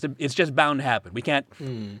 It's just bound to happen. We can't.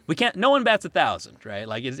 No one bats 1,000, right?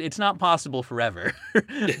 Like it's not possible forever.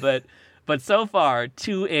 but so far,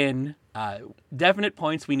 2 in, definite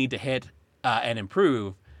points we need to hit and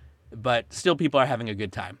improve, but still people are having a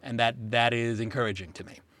good time, and that is encouraging to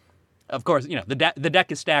me. Of course, the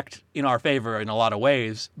deck is stacked in our favor in a lot of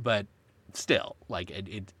ways, but still,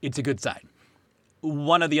 it's a good sign.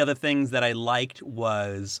 One of the other things that I liked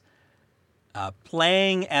was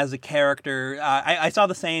playing as a character. I saw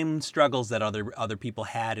the same struggles that other people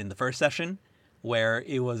had in the first session, where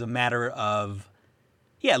it was a matter of,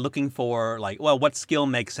 looking for what skill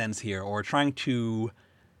makes sense here, or trying to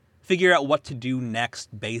figure out what to do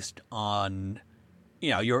next based on,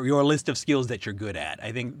 your list of skills that you're good at.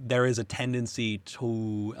 I think there is a tendency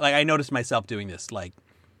to, I noticed myself doing this,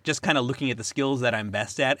 just kind of looking at the skills that I'm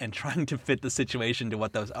best at and trying to fit the situation to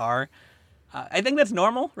what those are. I think that's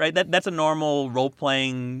normal, right? That's a normal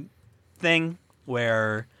role-playing thing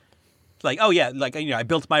where it's I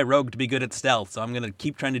built my rogue to be good at stealth, so I'm going to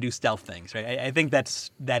keep trying to do stealth things, right? I think that's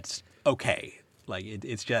okay.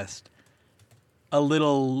 It's just a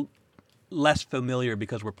little less familiar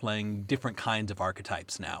because we're playing different kinds of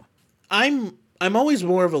archetypes now. I'm always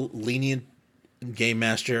more of a lenient game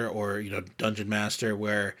master or dungeon master,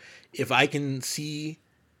 where if I can see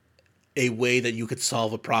a way that you could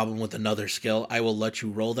solve a problem with another skill, I will let you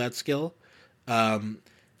roll that skill. And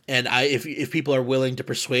if people are willing to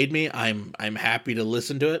persuade me, I'm happy to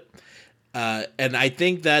listen to it. And I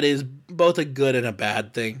think that is both a good and a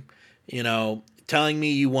bad thing. Telling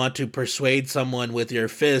me you want to persuade someone with your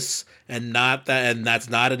fists and that's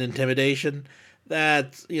not an intimidation,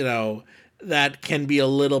 that can be a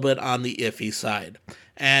little bit on the iffy side.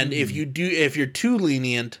 And if you're too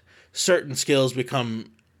lenient, certain skills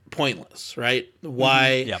become pointless, right?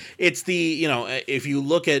 Why? Yep. It's the, if you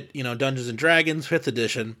look at, Dungeons and Dragons 5th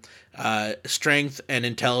edition, strength and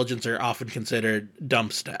intelligence are often considered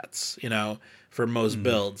dump stats, for most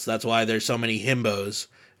builds. That's why there's so many himbos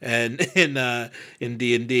and in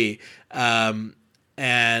D&D.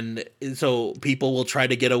 And so people will try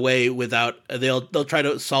to get away without, they'll try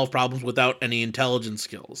to solve problems without any intelligence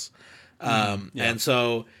skills. And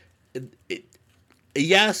so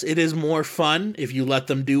yes, it is more fun if you let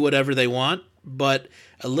them do whatever they want, but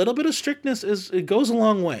a little bit of strictness it goes a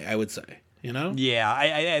long way, I would say, Yeah,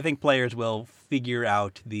 I think players will figure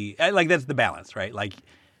out that's the balance, right?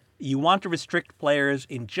 You want to restrict players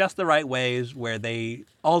in just the right ways where they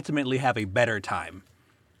ultimately have a better time,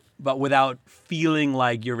 but without feeling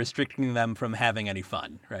like you're restricting them from having any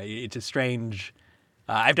fun, right? It's a strange...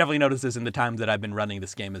 I've definitely noticed this in the times that I've been running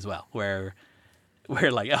this game as well, where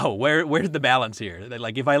where's the balance here?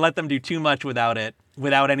 If I let them do too much without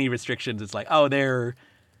any restrictions, it's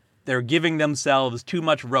they're giving themselves too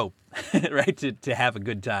much rope, right? To have a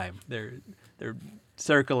good time. They're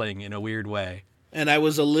circling in a weird way. And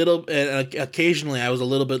occasionally I was a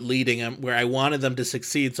little bit leading where I wanted them to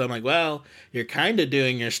succeed. So I'm you're kind of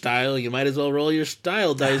doing your style. You might as well roll your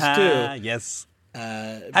style dice too. Yes.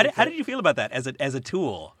 How did you feel about that as a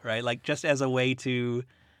tool, right? Like just as a way to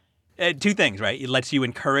two things, right? It lets you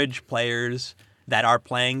encourage players that are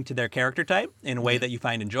playing to their character type in a way that you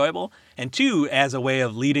find enjoyable, and two, as a way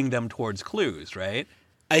of leading them towards clues, right?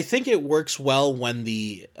 I think it works well when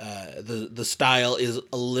the style is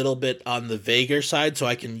a little bit on the vaguer side, so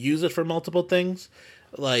I can use it for multiple things.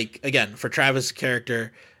 Like, again, for Travis'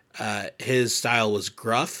 character, his style was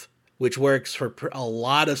gruff, which works for a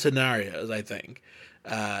lot of scenarios, I think.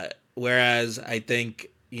 Whereas I think,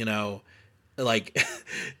 like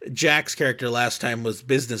Jack's character last time was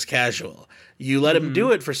business casual. You let him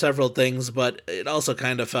do it for several things, but it also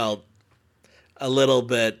kind of felt a little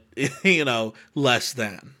bit, less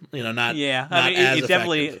than, not. Yeah, not I mean, as it's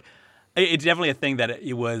definitely a thing that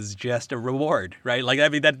it was just a reward, right? Like, I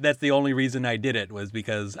mean, that's the only reason I did it, was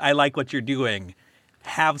because I like what you're doing.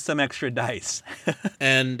 Have some extra dice.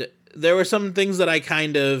 And there were some things that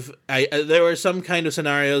there were some kind of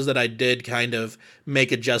scenarios that I did kind of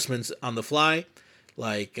make adjustments on the fly.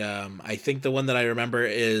 Like, I think the one that I remember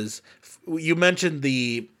is, you mentioned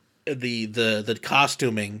the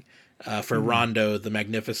costuming for Rondo the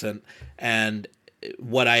Magnificent, and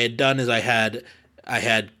what I had done is I had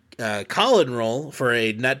Colin roll for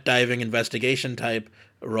a net diving investigation type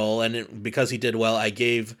role, and because he did well, I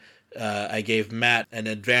gave Matt an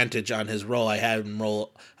advantage on his roll. I had him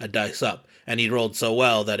roll a dice up, and he rolled so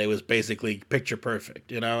well that it was basically picture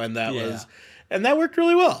perfect, and that worked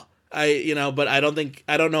really well. But I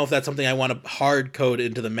don't know if that's something I want to hard code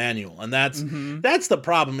into the manual. And that's the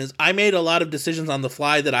problem, is I made a lot of decisions on the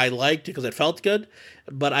fly that I liked because it felt good,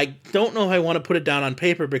 but I don't know if I want to put it down on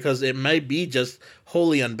paper because it might be just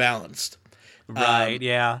wholly unbalanced. Right.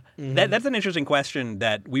 Yeah. That's an interesting question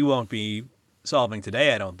that we won't be solving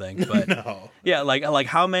today, I don't think. But No. Yeah. Like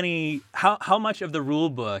how much of the rule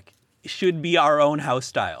book should be our own house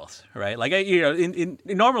styles, right? Like,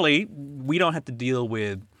 normally we don't have to deal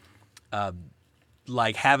with,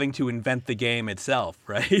 like having to invent the game itself,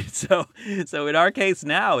 right? So in our case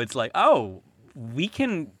now, it's like, oh, we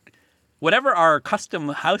can, whatever our custom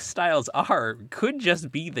house styles are, could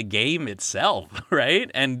just be the game itself,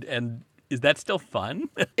 right? And is that still fun?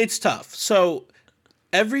 It's tough. So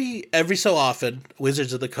every so often,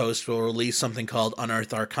 Wizards of the Coast will release something called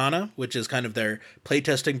Unearthed Arcana, which is kind of their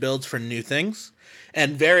playtesting builds for new things.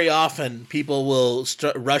 And very often, people will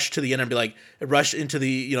rush to the internet and be like, rush into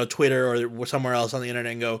the Twitter or somewhere else on the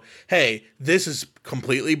internet and go, "Hey, this is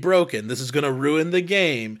completely broken. This is going to ruin the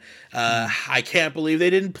game. I can't believe they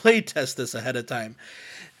didn't play test this ahead of time."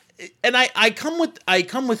 And I come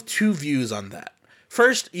with two views on that.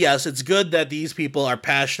 First, yes, it's good that these people are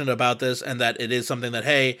passionate about this and that it is something that,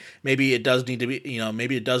 hey, maybe it does need to be,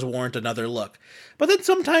 maybe it does warrant another look. But then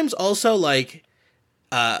sometimes also, like,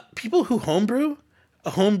 people who homebrew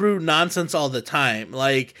nonsense all the time.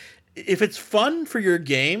 Like, if it's fun for your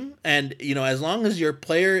game and, as long as your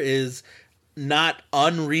player is not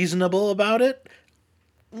unreasonable about it,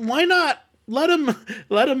 why not let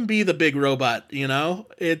him be the big robot,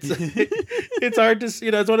 It's it's hard to,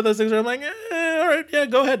 it's one of those things where I'm like, all right, yeah,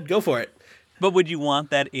 go ahead, go for it. But would you want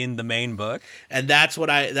that in the main book? And that's where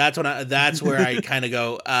I kind of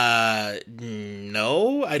go,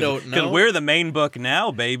 no, I don't know. Because we're the main book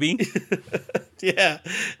now, baby. Yeah,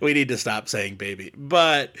 we need to stop saying baby.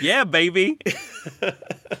 But yeah, baby.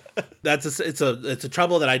 It's a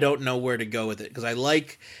trouble that I don't know where to go with it, because I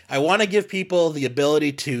want to give people the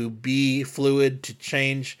ability to be fluid, to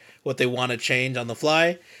change what they want to change on the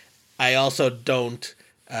fly. I also don't.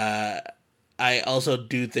 I also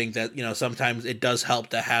do think that sometimes it does help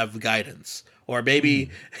to have guidance, or maybe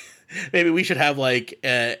we should have like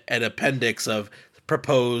an appendix of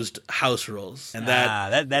proposed house rules, and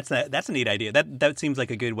that's a neat idea. That seems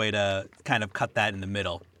like a good way to kind of cut that in the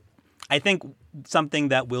middle. I think something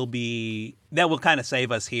that will kind of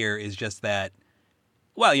save us here is just that,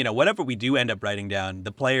 well, whatever we do end up writing down,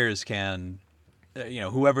 the players can,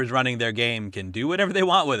 whoever's running their game can do whatever they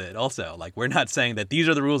want with it. Also, like, we're not saying that these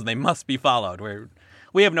are the rules and they must be followed.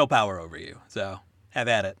 We have no power over you, so have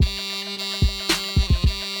at it.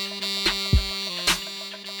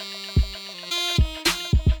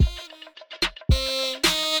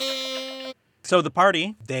 So the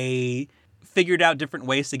party, they figured out different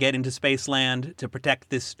ways to get into Spaceland to protect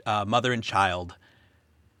this mother and child.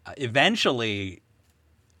 Eventually,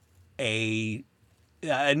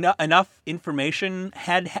 enough information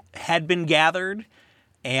had been gathered,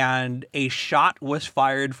 and a shot was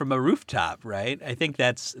fired from a rooftop. Right? I think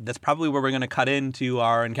that's probably where we're going to cut into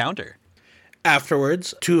our encounter.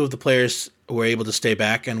 Afterwards, two of the players were able to stay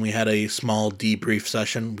back, and we had a small debrief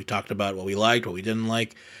session. We talked about what we liked, what we didn't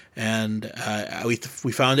like, and we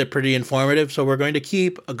found it pretty informative. So we're going to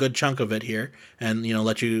keep a good chunk of it here, and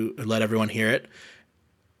let everyone hear it,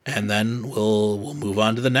 and then we'll move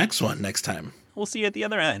on to the next one next time. We'll see you at the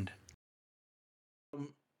other end.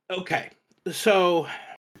 Okay, so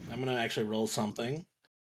I'm gonna actually roll something.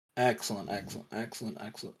 Excellent.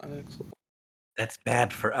 That's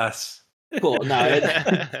bad for us. Cool. No,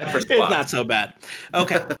 it's not so bad.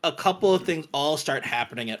 Okay, a couple of things all start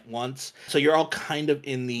happening at once. So you're all kind of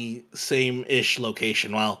in the same-ish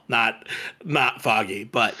location. Well, not Foggy,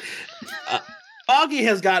 but Foggy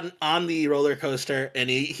has gotten on the roller coaster, and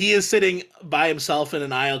he is sitting by himself in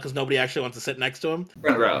an aisle because nobody actually wants to sit next to him.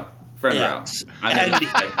 Front row. I'm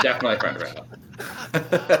definitely front row.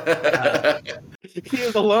 He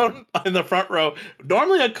is alone in the front row.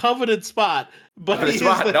 Normally a coveted spot, but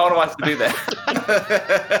no one wants to do that.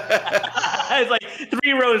 It's like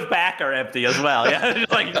 3 rows back are empty as well. Yeah,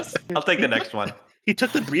 I'll take the next one. He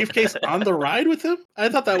took the briefcase on the ride with him? I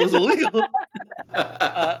thought that was illegal.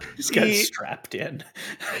 Just got strapped in.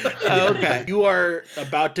 Okay. You are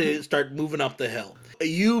about to start moving up the hill.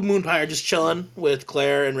 You, Moonpie, are just chilling with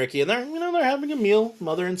Claire and Ricky, and they're having a meal,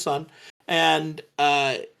 mother and son. And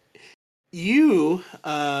you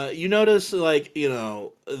notice, like, they're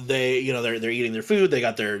eating their food. They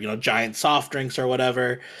got their giant soft drinks or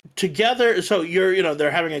whatever together. So they're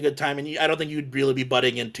having a good time, and I don't think you'd really be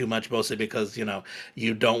butting in too much, mostly because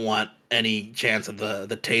you don't want any chance of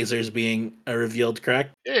the tasers being revealed.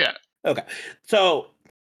 Correct? Yeah. Okay. So,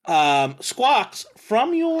 Squawks,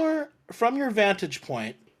 from your vantage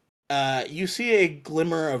point, you see a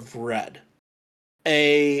glimmer of red.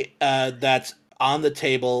 That's on the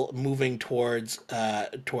table, moving towards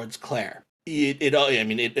Claire.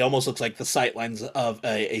 It almost looks like the sightlines of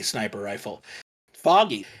a sniper rifle.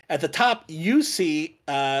 Foggy, at the top, you see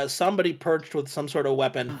somebody perched with some sort of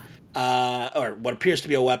weapon, or what appears to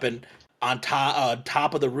be a weapon, on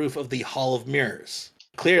top of the roof of the Hall of Mirrors.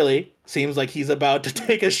 Clearly, seems like he's about to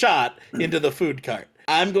take a shot into the food cart.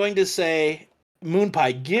 I'm going to say,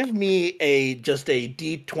 Moonpie, give me just a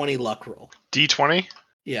D20 luck roll. D20?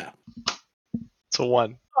 Yeah. It's a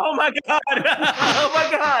 1. Oh my god! Oh my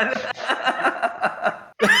god!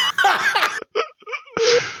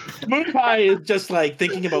 Moonpie is just like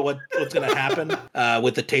thinking about what's gonna happen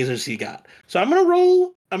with the tasers he got. So I'm gonna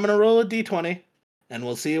roll a D20, and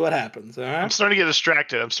we'll see what happens. All right. I'm starting to get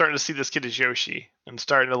distracted. I'm starting to see this kid as Yoshi. I'm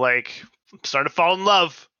starting to fall in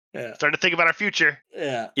love. Yeah. Starting to think about our future.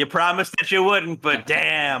 Yeah. You promised that you wouldn't, but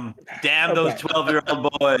damn those 12-year-old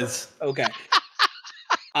boys. Okay.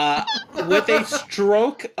 With a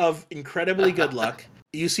stroke of incredibly good luck,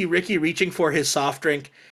 you see Ricky reaching for his soft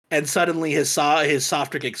drink, and suddenly his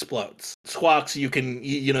soft drink explodes. Squawks, you can,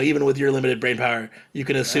 even with your limited brain power, you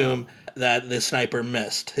can assume that the sniper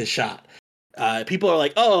missed his shot. People are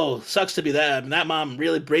like, "Oh, sucks to be that. That mom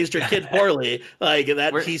really raised her kid poorly. Like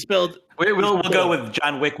that, he spilled." We'll go with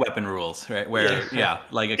John Wick weapon rules, right? Where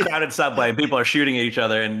like a crowded subway, people are shooting at each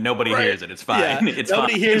other and nobody hears it. It's fine. Yeah,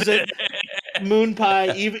 nobody hears it.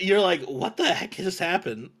 Moonpie, even you're like, "What the heck just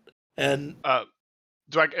happened?" And I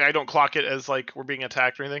don't clock it as like we're being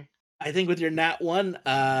attacked or anything? I think with your nat 1,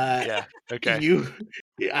 yeah, okay.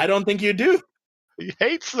 I don't think you do. He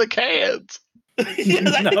hates the cans.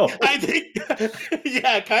 No. I think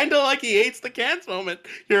kind of like he hates the cans moment.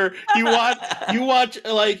 You watch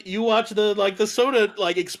the soda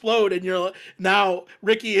like explode, and you're now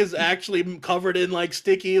Ricky is actually covered in like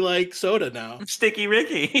sticky like soda now. Sticky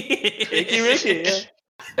Ricky. Sticky Ricky.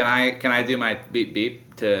 Yeah. Can I do my beep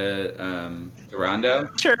beep to Rondo?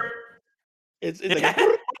 Sure. It's like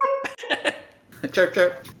chirp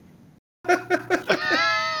chirp.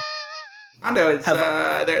 Rondo, it's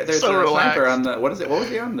there's so a relaxed. sniper on the what is it? What was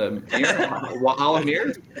he on the mirror? Hall of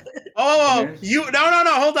Mirrors? Oh,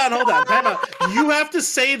 no, hold on. Time out. You have to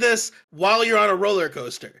say this while you're on a roller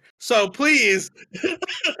coaster. So please.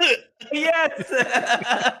 Yes.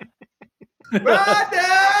 Rondo!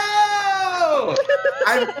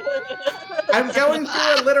 I'm going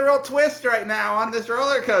through a literal twist right now on this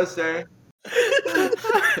roller coaster.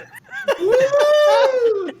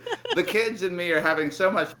 Woo! The kids and me are having so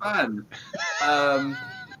much fun.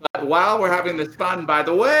 But while we're having this fun, by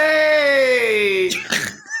the way,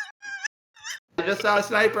 I just saw a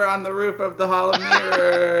sniper on the roof of the Hall of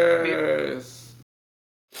Mirrors.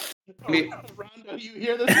 Rondo, you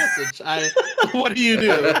hear this message? What do you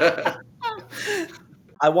do?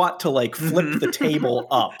 I want to like flip the table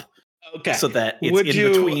up, Okay. so that it's Would in you,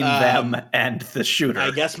 between them and the shooter.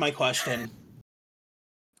 I guess my question: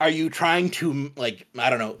 are you trying to, like, I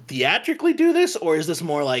don't know, theatrically do this, or is this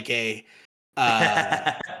more like a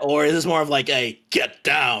Or is this more of like a get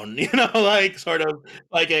down, like sort of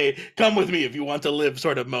like a come with me if you want to live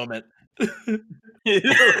sort of moment? Come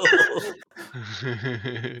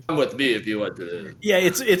with me if you want to. Yeah,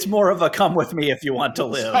 it's more of a come with me if you want to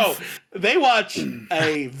live. So they watch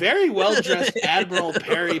a very well-dressed Admiral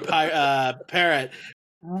Parrot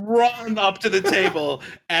run up to the table,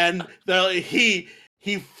 and he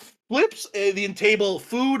flips the table,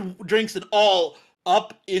 food, drinks, and all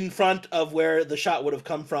up in front of where the shot would have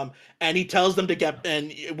come from, and he tells them to get.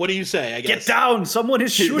 And what do you say? I guess Get down! Someone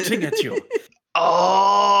is shooting at you.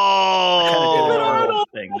 Oh, Kind of did a normal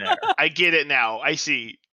thing there. I get it now. I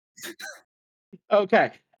see.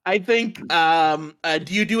 Okay. I think. Do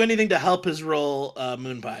you do anything to help his roll,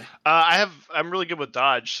 Moon Pie? I'm really good with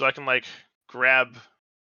dodge, so I can like grab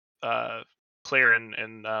Claire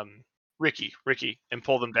and Ricky, and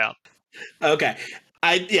pull them down. Okay.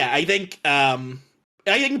 I think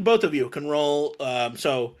both of you can roll.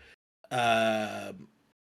 So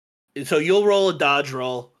you'll roll a dodge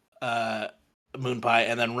roll, Moon Pie,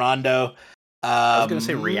 and then Rondo. I was going to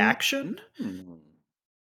say reaction.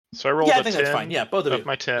 So I rolled Yeah, I a think 10 that's fine. Yeah, both of you.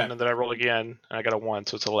 my 10, Okay. and then I rolled again, and I got a 1,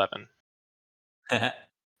 so it's 11.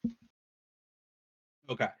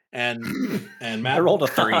 Okay. And Matt I rolled a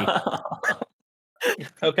 3.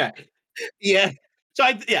 Okay. Yeah. So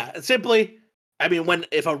simply, I mean,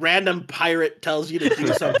 if a random pirate tells you to do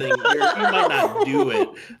something, you might not do it,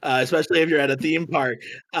 especially if you're at a theme park.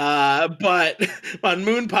 But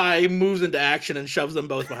Moon Pie moves into action and shoves them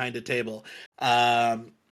both behind a table.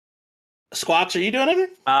 Squawks, are you doing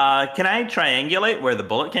anything? Can I triangulate where the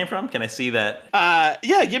bullet came from? Can I see that?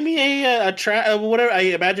 Yeah. Give me a whatever. I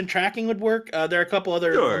imagine tracking would work. There are a couple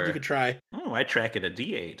other ones you could try. Oh, I track it a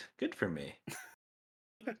D8. Good for me.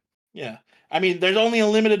 Yeah. I mean, there's only a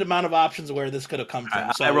limited amount of options where this could have come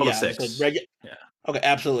from. So I rolled a yeah, 6. So Yeah. Okay,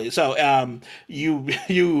 absolutely. So you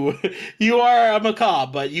are a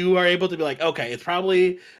macabre, but you are able to be like, okay, it's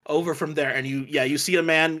probably over from there. And you see a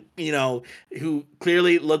man, who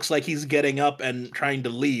clearly looks like he's getting up and trying to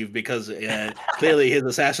leave because clearly his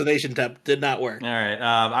assassination attempt did not work. All right.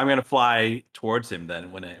 I'm gonna fly towards him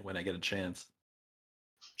then when I get a chance.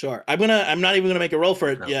 Sure. I'm not even gonna make a roll for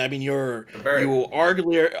it. No. Yeah, I mean you bird.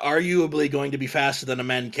 arguably going to be faster than a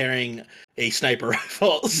man carrying a sniper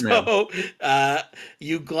rifle. So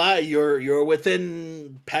you're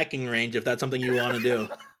within pecking range if that's something you want to do.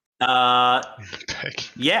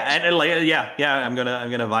 Yeah, and I'm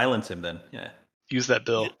gonna violence him then. Yeah. Use that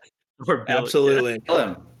bill. Or Bill, Absolutely. Kill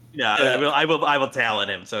him. Yeah, I will talon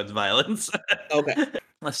him, so it's violence. Okay.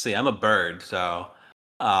 Let's see. I'm a bird, so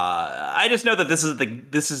I just know that this is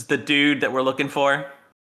the dude that we're looking for.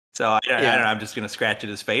 So I don't know. I'm just gonna scratch at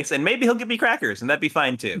his face, and maybe he'll give me crackers, and that'd be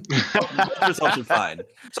fine too. Both results are fine.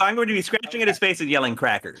 So I'm going to be scratching at his face and yelling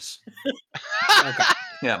crackers. Okay.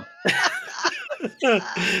 Yeah.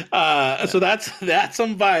 So that's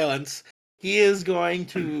some violence. He is going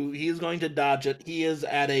to dodge it. He is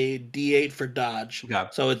at a D8 for dodge. Okay.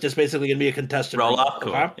 So it's just basically gonna be a contested Roll up.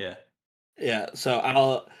 Cool. Okay? Yeah. Yeah. So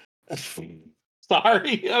I'll.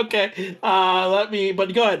 Sorry. Okay.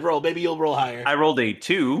 But go ahead. Roll. Maybe you'll roll higher. I rolled a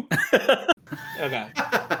 2. Okay.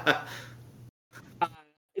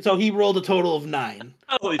 So he rolled a total of 9.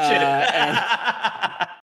 Holy shit.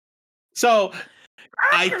 So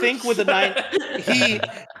I think with the 9,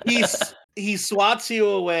 he swats you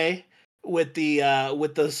away with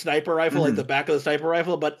the sniper rifle, like the back of the sniper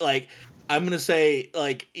rifle. But like, I'm gonna say,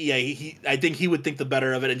 like, yeah, I think he would think the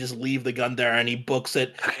better of it and just leave the gun there, and he books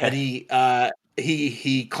it, and he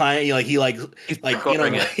climb,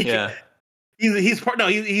 Yeah. He's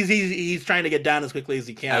trying to get down as quickly as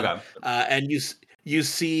he can. Okay. And you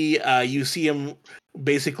see him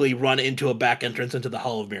basically run into a back entrance into the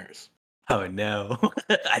Hall of Mirrors. Oh no.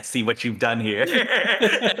 I see what you've done here.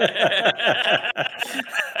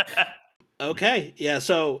 Okay, yeah.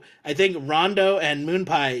 So I think Rondo and Moon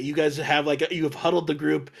Pie, you guys have you have huddled the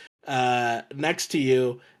group next to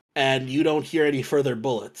you, and you don't hear any further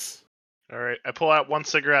bullets. All right. I pull out one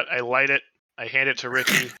cigarette. I light it. I hand it to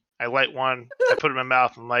Ricky. I light one. I put it in my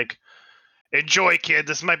mouth. I'm like, enjoy, kid.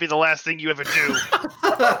 This might be the last thing you ever do.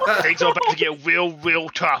 Things are about to get real, real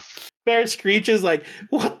tough. Bear screeches like,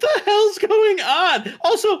 what the hell's going on?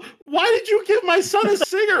 Also, why did you give my son a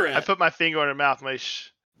cigarette? I put my finger in her mouth. I'm like,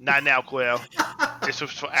 not now, Claire. This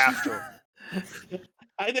was for after.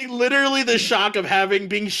 I think literally the shock of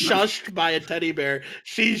being shushed by a teddy bear.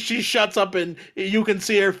 She shuts up and you can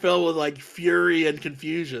see her fill with like fury and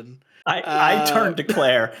confusion. I turned to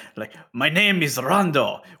Claire like, my name is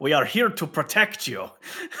Rondo. We are here to protect you.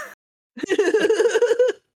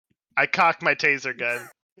 I cocked my taser gun.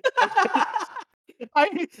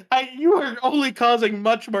 You are only causing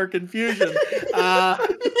much more confusion.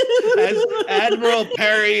 As Admiral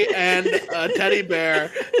Perry and Teddy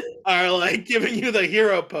Bear are like giving you the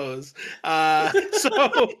hero pose. I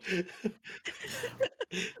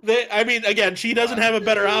mean, again, she doesn't have a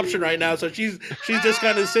better option right now, so she's just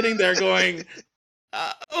kind of sitting there going,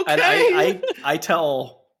 okay. And I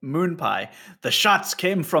tell Moonpie, the shots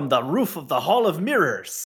came from the roof of the Hall of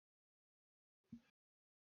Mirrors.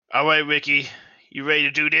 All right, Ricky, you ready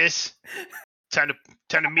to do this? Time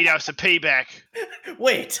to meet out some payback.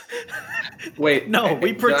 Wait, no,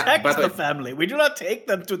 we protect the family. We do not take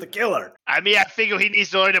them to the killer. I mean, I figure he needs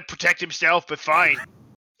to learn to protect himself, but fine.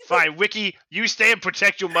 Fine, Ricky, you stay and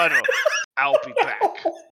protect your mother. I'll be back.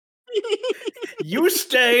 You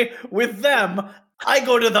stay with them. I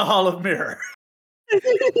go to the Hall of Mirror.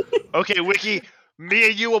 Okay, Ricky, me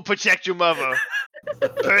and you will protect your mother.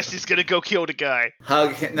 Percy's gonna go kill the guy.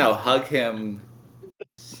 Hug him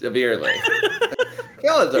severely.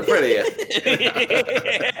 Killers are pretty.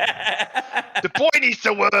 The boy needs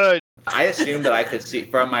the word. I assumed that I could see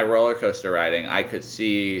from my roller coaster riding. I could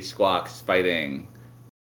see Squawks fighting,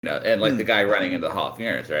 and like the guy running into the Hall of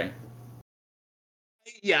Mirrors, right?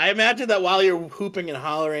 Yeah, I imagine that while you're hooping and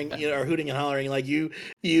hollering, or hooting and hollering, like you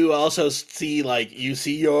also see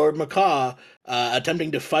your macaw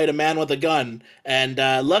attempting to fight a man with a gun, and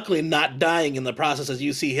luckily not dying in the process as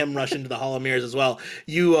you see him rush into the Hall of Mirrors as well.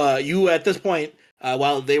 You at this point,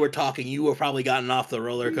 while they were talking, you were probably gotten off the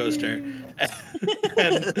roller coaster,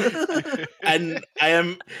 and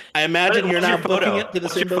I imagine you're now booking it to the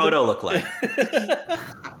same building. Photo look like?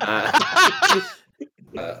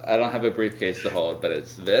 I don't have a briefcase to hold, but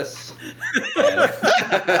it's this.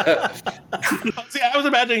 See, I was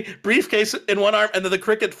imagining briefcase in one arm and then the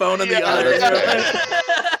cricket phone in the other.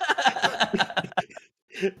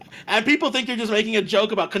 And people think you're just making a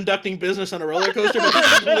joke about conducting business on a roller coaster, but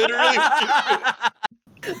this is literally.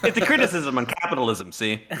 It's a criticism on capitalism,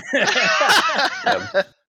 see? And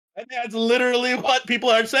that's literally what people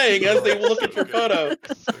are saying as they look at your photo.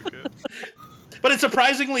 So good. But it's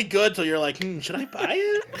surprisingly good, so you're like, should I buy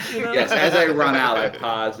it? Yes, as I run out, I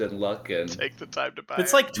pause and look and Take the time to buy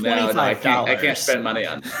It's it. like $25. I can't spend money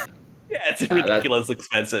on. Yeah, it's ridiculous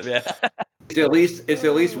expensive, yeah. It's at least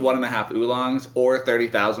 1.5 oolongs or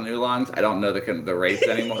 30,000 oolongs. I don't know the rates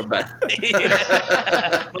anymore, but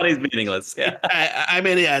Money's meaningless. Yeah. I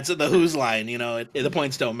mean, yeah, it's the Who's line. The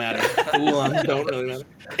points don't matter. The oolongs don't really matter.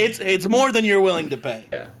 It's more than you're willing to pay.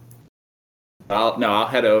 Yeah. I'll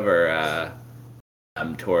head over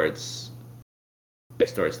towards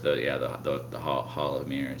the Hall of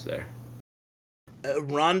Mirrors there.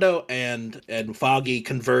 Rondo and Foggy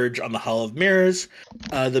converge on the Hall of Mirrors,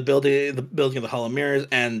 the building of the Hall of Mirrors,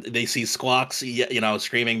 and they see Squawks,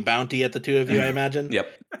 screaming bounty at the two of you. I imagine.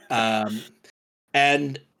 Yep.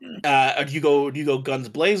 And do you go guns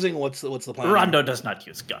blazing? What's the plan? Rondo does not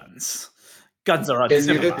use guns. Guns are And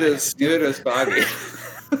uncivilized. neither does Foggy.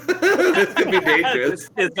 This could be dangerous.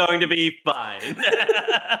 It's going to be fine.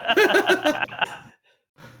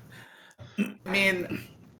 I mean,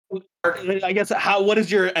 I guess what is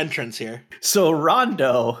your entrance here? So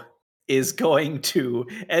Rondo is going to,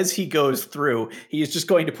 as he goes through, he is just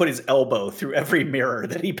going to put his elbow through every mirror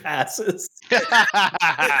that he passes. Okay.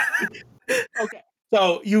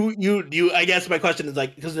 So you I guess my question is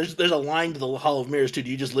because there's a line to the Hall of Mirrors too. Do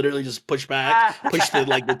you just literally just push the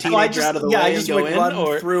the teenager out of the way I and just go would in, run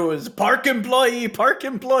or through as park employee.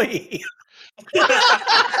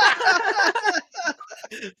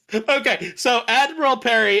 Okay, so Admiral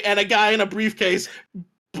Perry and a guy in a briefcase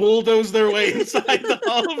bulldoze their way inside the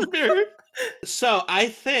Hall of Mirrors. So I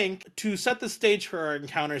think to set the stage for our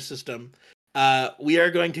encounter system, we are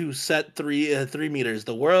going to set three meters: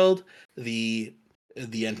 the world, the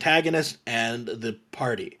antagonist, and the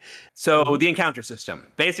party. So the encounter system.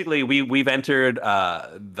 Basically, we've entered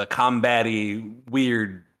the combat-y,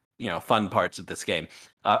 weird, fun parts of this game,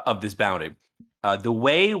 of this bounty. The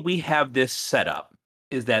way we have this set up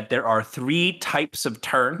is that there are 3 types of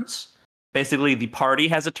turns. Basically, the party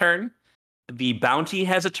has a turn, the bounty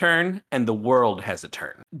has a turn, and the world has a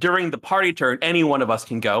turn. During the party turn, any one of us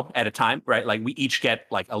can go at a time, right? Like we each get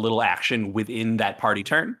like a little action within that party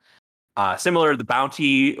turn. Similar to the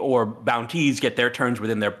bounty or bounties get their turns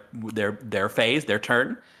within their phase, their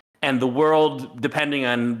turn. And the world, depending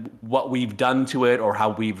on what we've done to it or how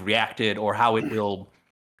we've reacted or how it will,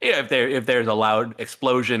 if there's a loud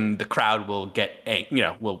explosion, the crowd will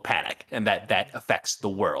will panic, and that affects the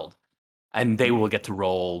world, and they will get to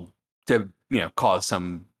roll to cause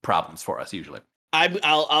some problems for us usually. I'm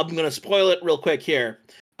going to spoil it real quick here.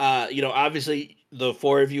 Obviously the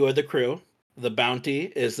 4 of you are the crew. the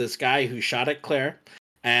bounty is this guy who shot at Claire,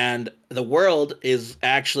 and the world is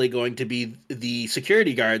actually going to be the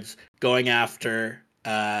security guards going after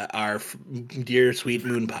our dear sweet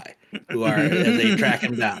Moon Pie, who are as they track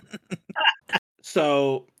him down.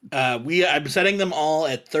 So I'm setting them all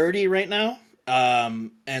at 30 right now.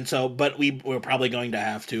 And so, but we're probably going to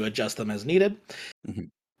have to adjust them as needed.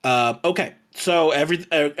 Okay, so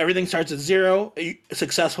everything starts at 0.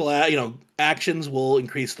 Successful, actions will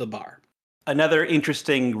increase the bar. Another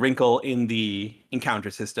interesting wrinkle in the encounter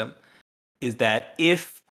system is that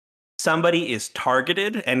if somebody is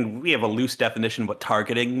targeted, and we have a loose definition of what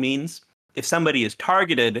targeting means, if somebody is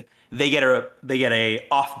targeted, they get a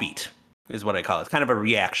offbeat, is what I call it. It's kind of a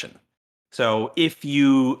reaction. So if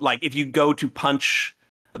you go to punch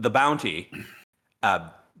the bounty,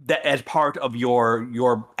 that as part of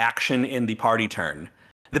your action in the party turn,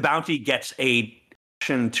 the bounty gets a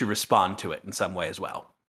action to respond to it in some way as well.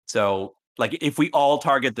 So like if we all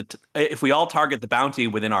target the bounty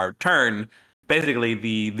within our turn, basically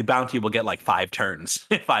the bounty will get like 5 turns,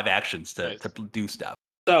 5 actions to do stuff.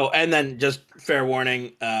 So, and then just fair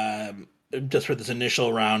warning, just for this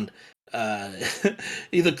initial round,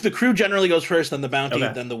 the crew generally goes first, then the bounty,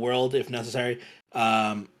 then the world if necessary.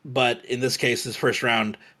 But in this case, this first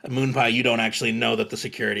round, Moon Pie, you don't actually know that the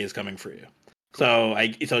security is coming for you. So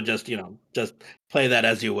just play that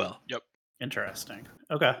as you will. Yep. Interesting.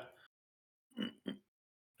 Okay.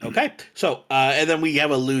 Okay. So and then we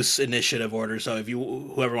have a loose initiative order. So if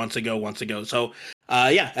whoever wants to go. So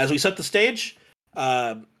as we set the stage,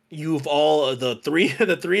 you've all the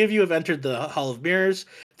three of you have entered the Hall of Mirrors.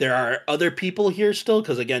 There are other people here still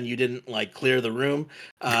because again you didn't clear the room.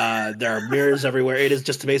 There are mirrors everywhere. It is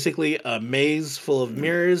just basically a maze full of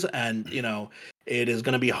mirrors, and it is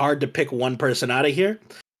going to be hard to pick one person out of here.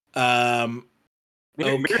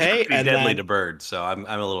 Okay, and deadly to birds, so I'm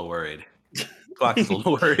a little worried. Clock's a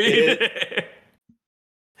little worried.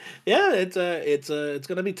 Yeah, it's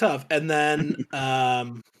going to be tough, and then.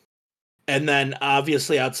 And then,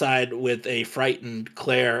 obviously, outside with a frightened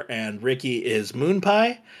Claire and Ricky is Moon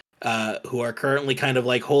Pie, who are currently kind of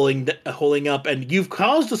holding up. And you've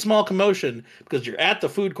caused a small commotion because you're at the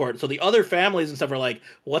food court. So the other families and stuff are like,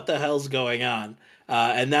 what the hell's going on?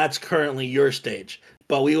 And that's currently your stage.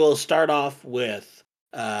 But we will start off with,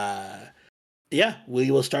 the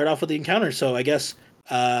encounter. So I guess,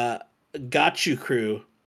 got you, crew.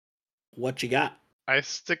 What you got? I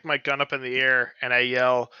stick my gun up in the air and I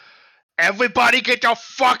yell, "Everybody get the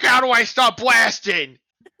fuck out or I start blasting!"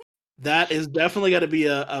 That is definitely got to be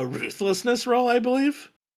a ruthlessness roll, I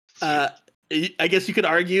believe. I guess you could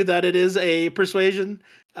argue that it is a persuasion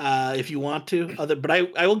if you want to. But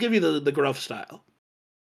I will give you the gruff style.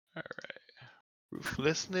 All right.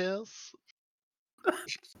 Ruthlessness?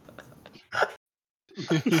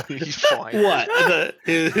 He's fine. What?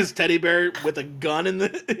 His teddy bear with a gun in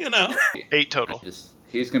the, 8 total. He's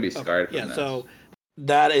going to be scarred from this. So...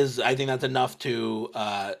 I think that's enough to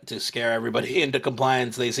scare everybody into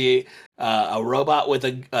compliance. They see a robot with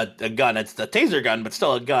a gun. It's the taser gun, but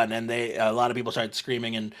still a gun, and a lot of people start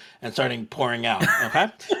screaming and starting pouring out. Okay,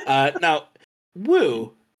 now,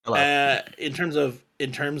 Woo. In terms of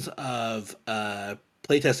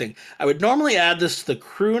playtesting, I would normally add this to the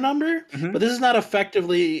crew number, but this is not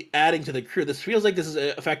effectively adding to the crew. This feels like this is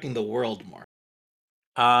affecting the world more.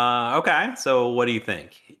 Okay. So, what do you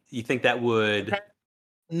think? You think that would?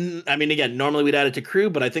 I mean, again, normally we'd add it to crew,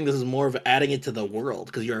 but I think this is more of adding it to the world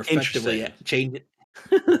because you're effectively changing it.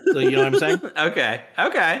 So you know what I'm saying? Okay.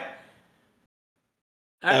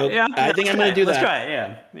 Yeah, I think I'm going to do that. Let's try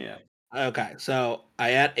it. Yeah. Okay, so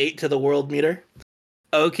I add 8 to the world meter.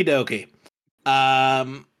 Okie dokie.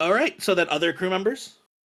 All right. So then, other crew members.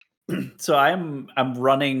 So I'm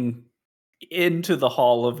running into the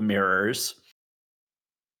Hall of Mirrors,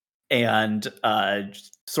 and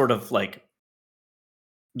sort of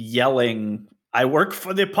yelling, "I work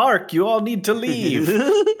for the park. You all need to leave."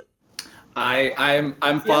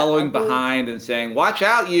 I'm following behind and saying, "Watch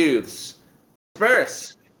out, youths!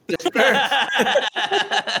 Disperse!"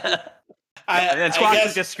 And Squawk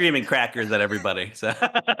is just screaming crackers at everybody. So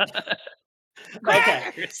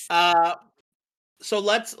okay. So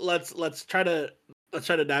let's try to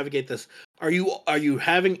navigate this. Are you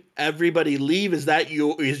having everybody leave? Is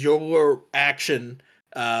your action?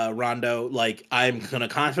 Rondo, I'm gonna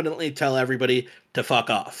confidently tell everybody to fuck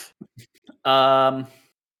off.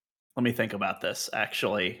 Let me think about this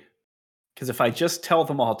actually, because if I just tell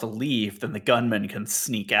them all to leave, then the gunman can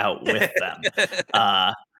sneak out with them.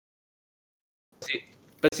 I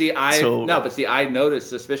notice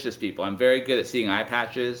suspicious people. I'm very good at seeing eye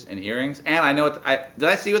patches and earrings, and I know did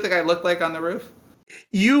I see what the guy looked like on the roof?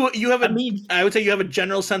 you have a. I mean, I would say you have a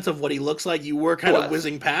general sense of what he looks like. You were kind of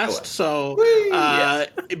whizzing past, so.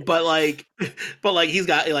 But like he's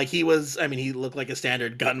got like he was. I mean, he looked like a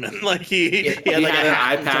standard gunman. Like he had like had a an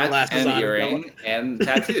hat eye patch sunglasses and on. earring and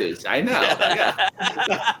tattoos. I know.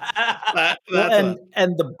 Yeah.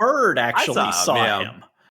 And the bird actually saw him.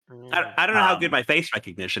 I don't know how good my face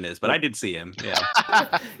recognition is, but I did see him.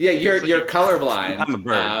 Yeah. Yeah, you're colorblind. I'm a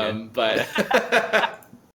bird. But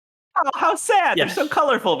Oh, how sad! Yeah. They're so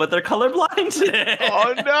colorful, but they're colorblind.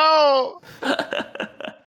 Oh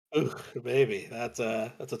no! Ooh, baby, that's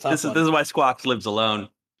a tough This one. is why Squawks lives alone.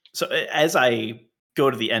 So as I go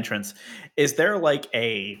to the entrance, is there like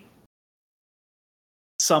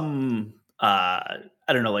some I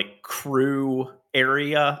don't know, like crew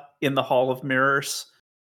area in the Hall of Mirrors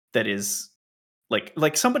that is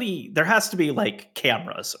like somebody, there has to be like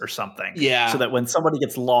cameras or something. Yeah. So that when somebody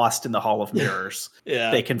gets lost in the Hall of Mirrors,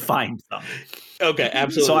 Yeah. they can find them. Okay,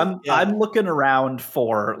 absolutely. So I'm looking around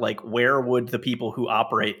for like where would the people who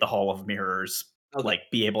operate the Hall of Mirrors like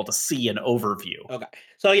be able to see an overview. Okay.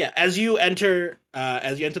 So yeah, as you enter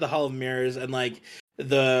the Hall of Mirrors, and like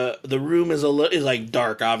the room is is like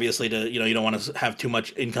dark, obviously, to you don't want to have too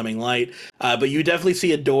much incoming light, but you definitely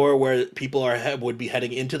see a door where people would be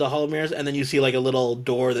heading into the Hall of Mirrors, and then you see like a little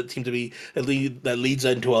door that seems to be that leads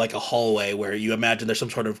into like a hallway where you imagine there's some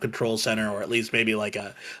sort of control center, or at least maybe like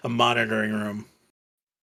a monitoring room.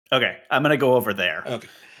 Okay, I'm gonna go over there. Okay.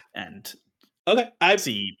 And I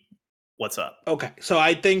see what's up. Okay, so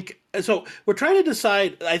I think we're trying to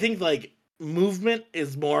decide. I think like movement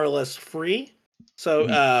is more or less free. So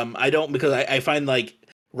I don't, because I find like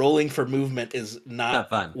rolling for movement is not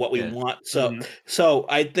fun. What we want. So so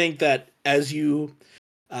I think that as you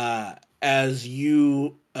go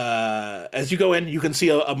in, you can see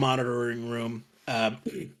a monitoring room,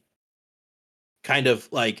 kind of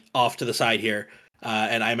like off to the side here.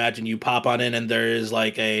 And I imagine you pop on in, and there is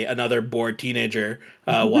like another bored teenager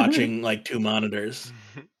watching like two monitors.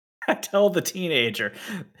 I tell the teenager,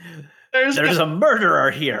 there's a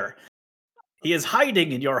murderer here. He is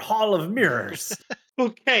hiding in your Hall of Mirrors.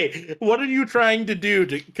 Okay, what are you trying to do?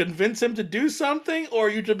 To convince him to do something,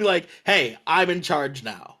 or you to be like, "Hey, I'm in charge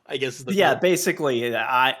now"? I guess. Basically,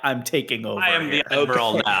 I'm taking over. I am the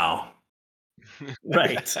admiral now.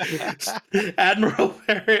 Right, Admiral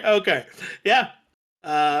Perry. Okay, yeah.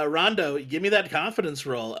 Rondo, give me that confidence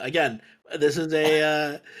roll again. This is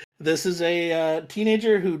a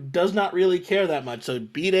teenager who does not really care that much. So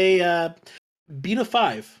beat a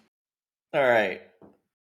 5. All right.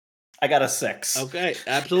 I got a 6. Okay,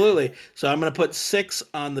 absolutely. So I'm gonna put 6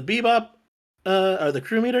 on the Bebop, or the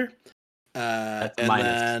crew meter. That's and minus.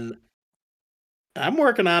 then I'm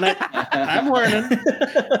working on it. I'm learning.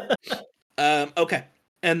 Okay,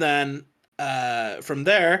 and then from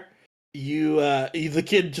there, the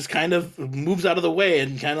kid just kind of moves out of the way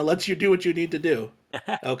and kind of lets you do what you need to do.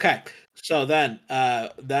 Okay, so then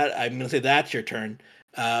that I'm gonna say that's your turn.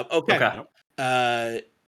 Okay.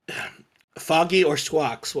 Foggy or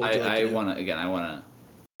Squawks? What would you like to do? I want to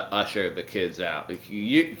usher the kids out. Like,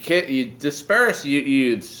 you disperse.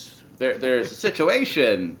 There's a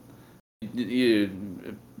situation. You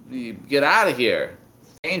get out of here.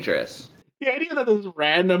 It's dangerous. The idea that those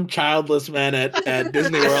random childless men at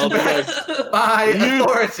Disney World are like, by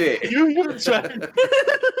authority. You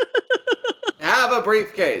have a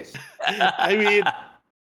briefcase. I mean,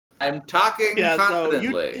 I'm talking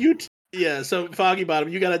confidently. So Foggy Bottom,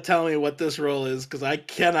 you got to tell me what this role is, because I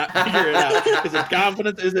cannot figure it out. Is it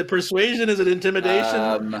confidence? Is it persuasion? Is it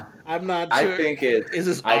intimidation? I'm not sure. I think it is.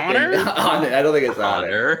 This honor? I don't think it's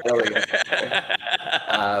Honor.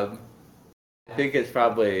 I think it's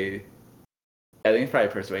probably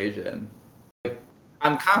persuasion.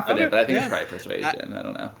 I'm confident, but I think it's probably persuasion. I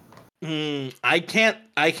don't know. I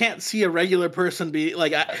can't see a regular person be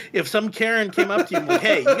like, if some Karen came up to you and like,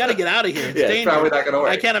 hey, you got to get out of here. It's probably not gonna work.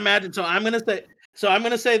 I can't imagine. So I'm gonna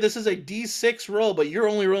say this is a D6 roll, but you're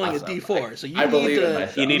only rolling a D4. So I believe in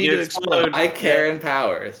myself. You need to explode. I Karen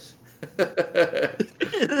powers. I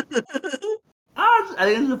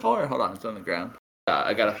think it's a 4. Hold on, it's on the ground.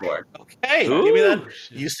 I got a 4. Okay, give me that.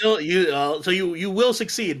 So you will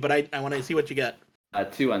succeed, but I want to see what you get.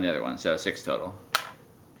 2 on the other one, so 6 total.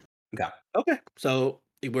 Okay, so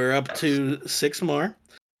we're up to 6 more.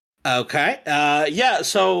 Okay,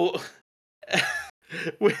 so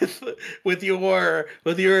with your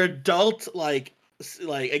adult like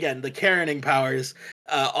again the Karening powers,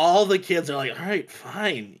 all the kids are like, all right,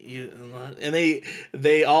 fine, and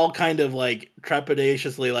they all kind of like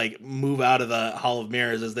trepidatiously like move out of the Hall of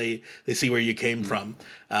Mirrors as they see where you came from,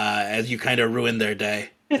 as you kind of ruined their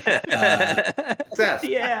day. Success.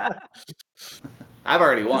 Yeah. I've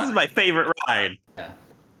already This is won. my favorite ride.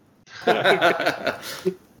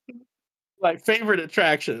 My favorite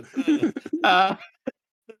attraction.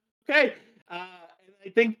 Okay. And I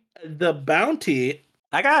think the bounty.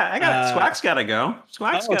 I got Squawk's got to go.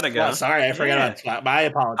 Squawk's got to go. Sorry, I forgot about Squawk. My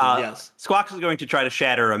apologies. Yes. Squawks is going to try to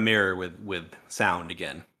shatter a mirror with sound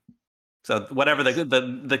again. So whatever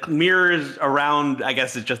the mirrors around, I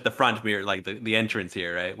guess it's just the front mirror, like the entrance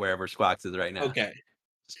here, right? Wherever Squawks is right now. Okay.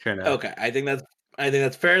 Kinda, Okay. I think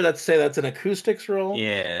that's fair. Let's say that's an acoustics roll.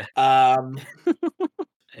 Yeah. A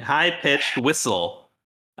high pitched whistle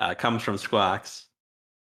comes from Squawks.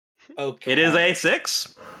 Okay. It is a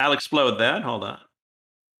 6. I'll explode that. Hold on.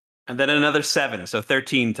 And then another 7, so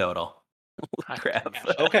 13 total. Crap.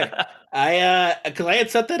 Okay. Because I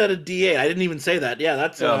had set that at a D8. I didn't even say that. Yeah,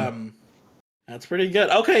 that's pretty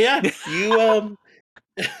good. Okay, yeah.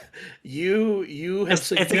 You have It's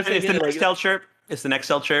the Nextel chirp. It's the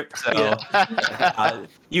Nextel chirp. So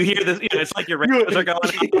you hear this. It's like your radios are going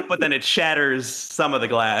up, but then it shatters some of the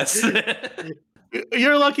glass.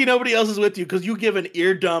 You're lucky nobody else is with you because you give an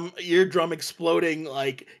eardrum exploding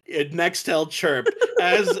like Nextel chirp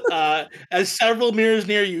as several mirrors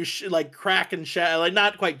near you crack and shatter, like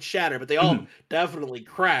not quite shatter, but they all definitely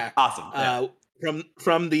crack. Awesome.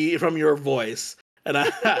 From your voice. And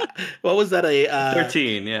what was that?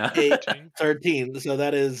 13, yeah. 13. So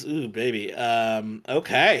that is, ooh, baby.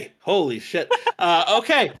 Okay. Holy shit.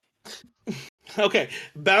 Okay. Okay.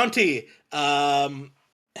 Bounty.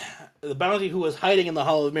 The bounty who was hiding in the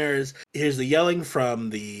Hall of Mirrors hears the yelling from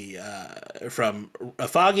Foggy.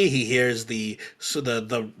 He hears the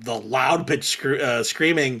loud pitch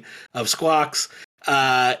screaming of Squawks,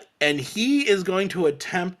 and he is going to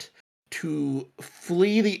attempt to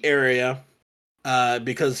flee the area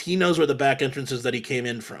because he knows where the back entrance is that he came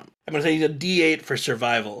in from. I'm going to say he's a D8 for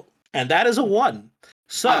survival, and that is a 1.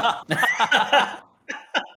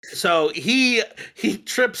 So he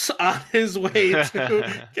trips on his way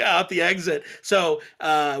to get out the exit. So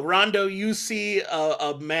Rondo, you see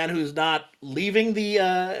a man who's not leaving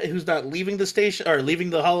the station or leaving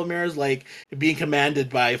the Hall of Mirrors, like being commanded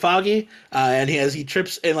by Foggy, and he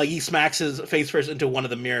trips and he smacks his face first into one of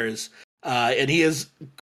the mirrors, and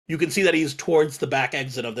you can see that he's towards the back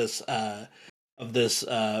exit of this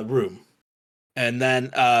room. And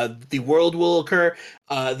then the world will occur.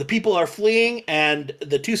 The people are fleeing, and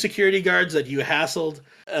the 2 security guards that you hassled,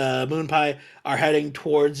 Moonpie, are heading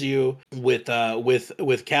towards you with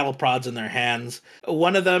cattle prods in their hands.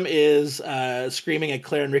 One of them is screaming at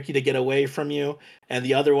Claire and Ricky to get away from you, and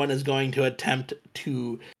the other one is going to attempt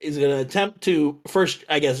to first,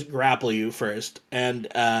 I guess, grapple you first. And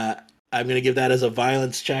I'm going to give that as a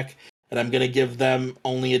violence check, and I'm going to give them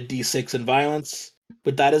only a D6 in violence,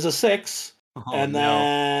 but that is a 6. Oh, and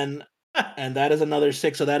then and that is another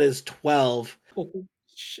 6, so that is 12. Oh,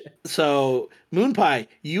 shit. So Moonpie,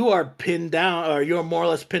 you are pinned down, or you're more or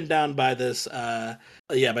less pinned down by this by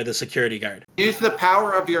the security guard. Use the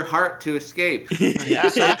power of your heart to escape.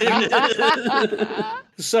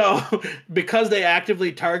 So because they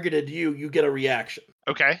actively targeted you, you get a reaction.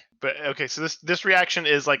 Okay, so this reaction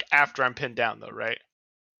is like after I'm pinned down, though, right?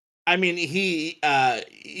 I mean, he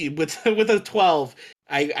with a 12,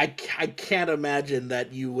 I can't imagine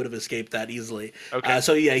that you would have escaped that easily. Okay.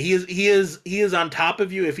 So yeah, he is on top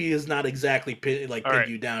of you if he is not exactly pinned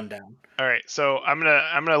you down. All right. So I'm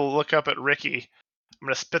gonna look up at Ricky. I'm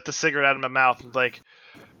gonna spit the cigarette out of my mouth and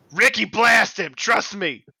Ricky, blast him. Trust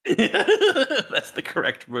me. That's the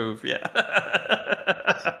correct move. Yeah.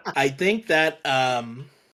 I think that I'm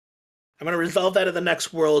going to resolve that in the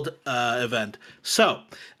next world event. So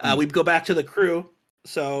we go back to the crew.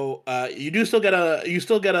 So you still get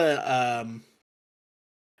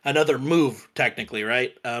another move technically,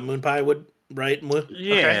 right? Moonpie would, right?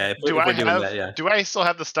 Yeah. Okay. Do I still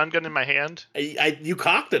have the stun gun in my hand? You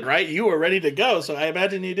cocked it, right? You were ready to go, so I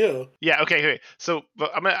imagine you do. Yeah. Okay. So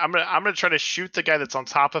I'm gonna try to shoot the guy that's on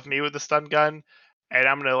top of me with the stun gun, and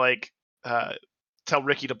I'm gonna tell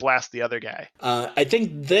Ricky to blast the other guy. I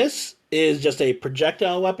think this is just a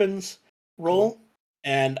projectile weapons roll,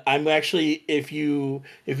 and I'm actually, if you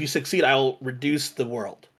succeed, I'll reduce the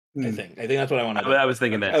world. I think that's what I want to do. I was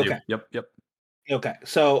thinking that too. Yep. Okay,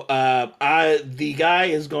 so the guy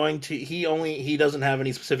is going to. He doesn't have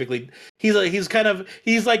any specifically. He's like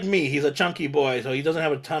me. He's a chunky boy, so he doesn't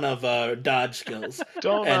have a ton of dodge skills.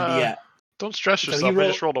 Don't stress yourself. I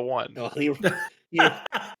just rolled a 1. Oh, he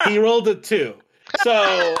rolled a 2.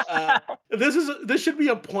 So this should be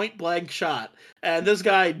a point blank shot, and this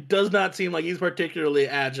guy does not seem like he's particularly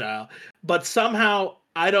agile. But somehow,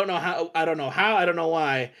 I don't know how. I don't know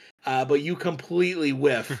why. But you completely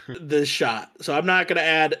whiff this shot. So I'm not gonna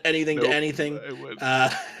add anything to anything.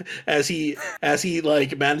 As he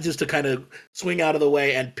like manages to kind of swing out of the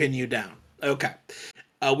way and pin you down. Okay.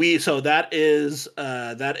 That is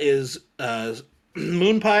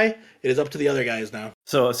Moon Pie. It is up to the other guys now.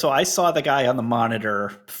 So I saw the guy on the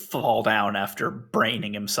monitor fall down after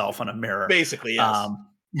braining himself on a mirror. Basically, yes.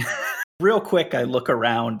 Real quick, I look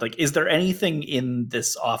around. Like, is there anything in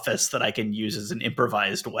this office that I can use as an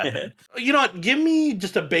improvised weapon? You know what? Give me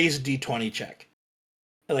just a base D20 check,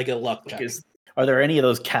 like a luck check. Are there any of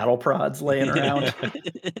those cattle prods laying around?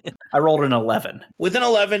 I rolled an 11. With an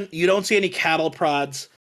 11, you don't see any cattle prods,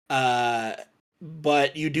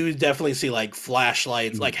 but you do definitely see like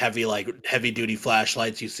flashlights, like heavy duty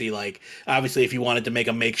flashlights. You see like, obviously if you wanted to make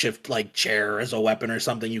a makeshift like chair as a weapon or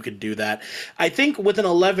something, you could do that. I think with an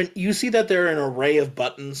 11, you see that there are an array of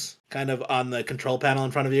buttons kind of on the control panel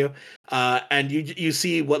in front of you. And you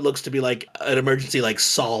see what looks to be like an emergency like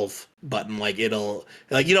solve button. Like it'll,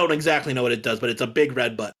 like you don't exactly know what it does, but it's a big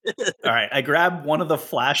red button. All right, I grab one of the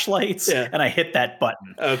flashlights and I hit that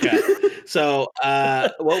button. Okay. So,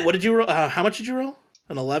 what did you roll? How much did you roll?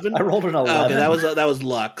 An 11? I rolled an 11. Okay, that was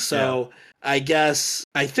luck. So, I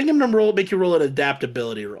think I'm gonna make you roll an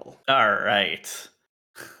adaptability roll. All right.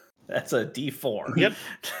 That's a D4. Yep.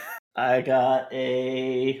 I got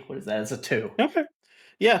what is that? It's a 2. Okay.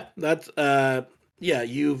 Yeah, that's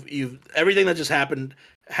you've everything that just happened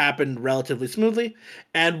relatively smoothly,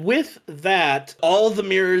 and with that, all of the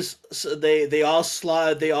mirrors they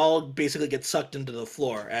all basically get sucked into the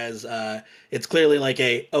floor as it's clearly like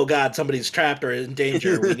oh god, somebody's trapped or in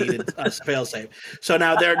danger. We needed a failsafe. So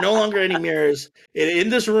now there are no longer any mirrors in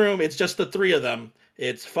this room. It's just the three of them.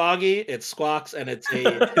 It's Foggy, it's Squawks, and it's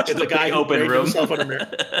a guy who open room. Himself on a mirror.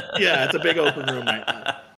 Yeah, it's a big open room right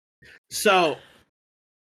now. So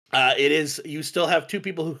it is. You still have two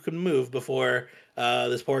people who can move before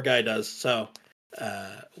this poor guy does. So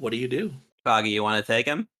what do you do? Foggy, you want to take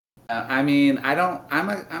him? I mean, I don't.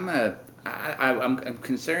 I'm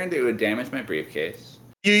concerned it would damage my briefcase.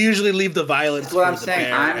 You usually leave the violence. That's what I'm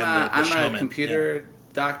saying. I'm a computer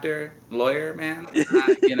doctor, lawyer, man.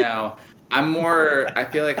 You know. I'm more. I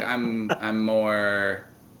feel like I'm more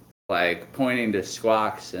like pointing to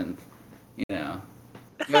Squawks and get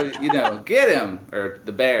him, or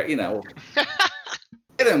the bear.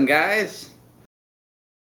 Get him, guys.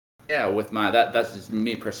 Yeah, with my that's just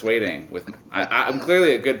me persuading. I'm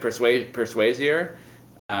clearly a good persuasier.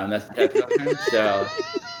 That's so.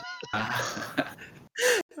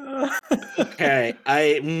 Okay,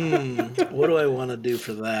 what do I want to do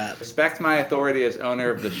for that? Respect my authority as owner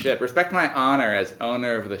of the ship. Respect my honor as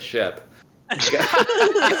owner of the ship.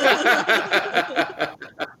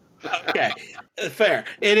 Okay, fair.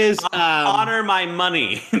 It is honor my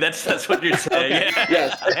money. That's what you're saying. Okay.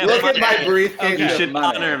 Yeah. Yes. Look at my briefcase. You should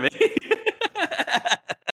money. honor me.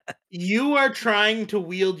 You are trying to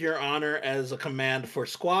wield your honor as a command for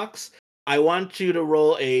Squawks. I want you to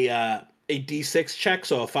roll a D6 check,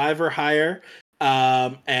 so a 5 or higher,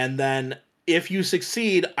 and then if you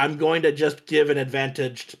succeed, I'm going to just give an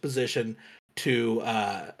advantaged position to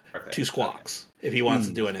Squawks if he wants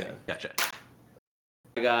to do anything. Gotcha.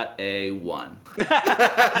 I got a 1.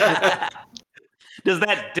 Does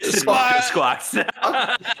that disadvantage Squawks?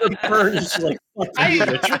 I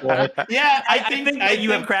think that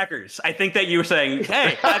you have crackers. I think that you were saying,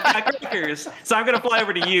 "Hey, I've got crackers, so I'm gonna fly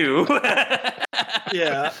over to you."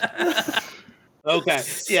 Yeah. Okay.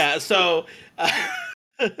 Yeah. So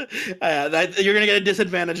you're gonna get a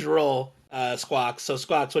disadvantaged roll, Squawks. So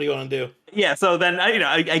Squawks, what do you want to do? Yeah. So then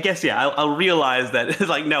I guess I'll realize that it's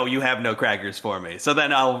like, no, you have no crackers for me. So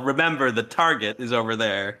then I'll remember the target is over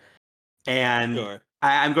there, and Sure.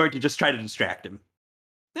 I'm going to just try to distract him.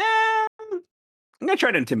 I'm gonna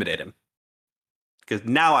try to intimidate him because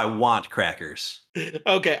now I want crackers.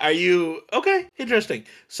 Okay. Are you okay? Interesting.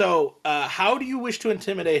 So, how do you wish to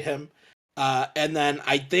intimidate him? And then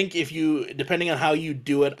I think depending on how you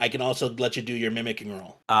do it, I can also let you do your mimicking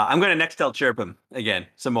roll. I'm going to Nextel chirp him again,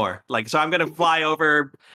 some more. So I'm going to fly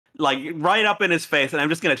over, right up in his face, and I'm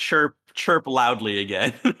just going to chirp loudly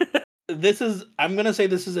again. I'm going to say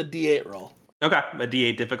this is a D8 roll. Okay, a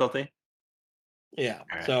D8 difficulty. Yeah.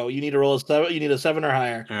 Right. So you need to roll a 7. You need a 7 or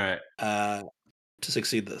higher. All right. To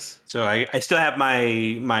succeed this. So I still have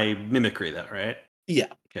my mimicry though, right? Yeah.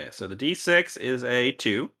 Okay, so the D6 is a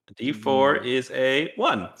 2, the D4 is a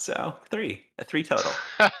 1, so 3, a 3 total.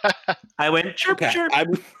 I went chirp, Okay. chirp.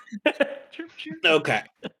 Chirp, chirp. Okay.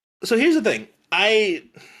 So here's the thing.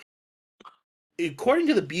 According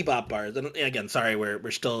to the Bebop bars, and again, sorry,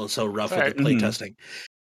 we're still so rough with the Alright. playtesting.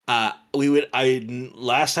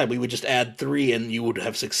 last time we would just add 3 and you would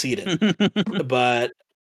have succeeded. But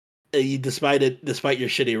despite your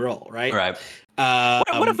shitty roll, right? Right.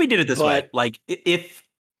 What if we did it this way? Like if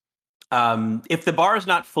the bar is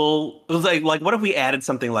not full, it was like what if we added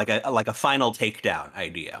something like a final takedown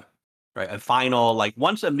idea, right? A final, like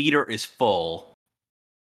once a meter is full,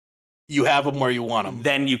 you have them where you want them.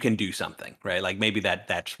 Then you can do something, right? Like maybe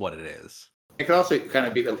that's what it is. It could also kind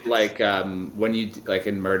of be like when you like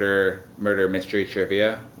in murder mystery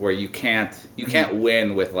trivia, where you can't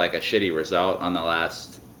win with like a shitty result on the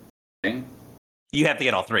last thing. You have to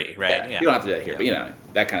get all 3, right? Yeah. You don't have to do that here,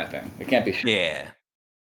 but that kind of thing. It can't be shitty. Yeah.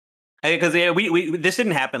 Because we this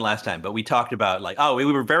didn't happen last time, but we talked about like we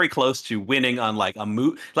were very close to winning on like a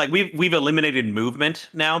move. Like we've eliminated movement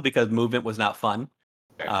now because movement was not fun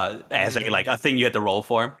as a thing you had to roll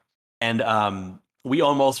for, and we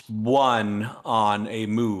almost won on a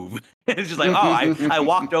move. It's just like I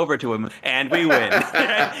walked over to him and we win.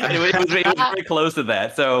 it was very close to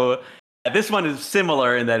that. So this one is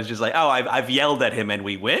similar in that it's just like I've yelled at him and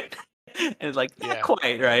we win, and it's like not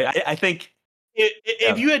quite right. I think.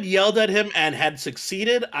 If you had yelled at him and had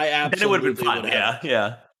succeeded, I absolutely then it would have been fun.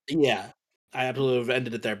 Yeah. I absolutely would have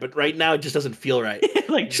ended it there. But right now, it just doesn't feel right.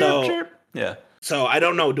 Like chirp. Yeah. So I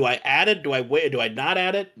don't know. Do I add it? Do I wait? Do I not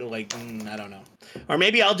add it? Like I don't know. Or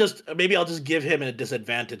maybe I'll just give him a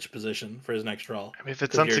disadvantaged position for his next roll. I mean, if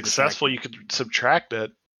it's unsuccessful, you could subtract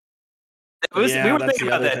it. We were thinking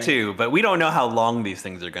about that too, but we don't know how long these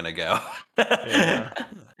things are going to go. Yeah,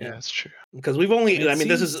 that's true. Because we've only,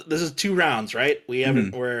 this is 2 rounds, right? We haven't,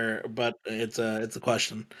 but it's a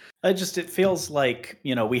question. It feels like,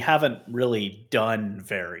 we haven't really done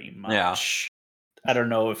very much. Yeah. I don't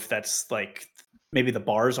know if that's like, maybe the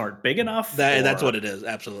bars aren't big enough. That's what it is,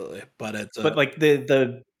 absolutely. But it's but like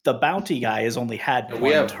the bounty guy has only had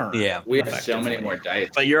one turn. Yeah, we have so many more dice.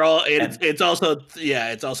 But you're all. It's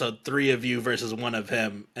also 3 of you versus 1 of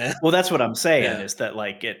him. Well, that's what I'm saying is that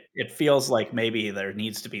like it feels like maybe there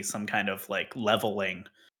needs to be some kind of like leveling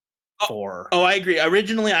for. Oh, I agree.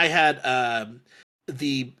 Originally, I had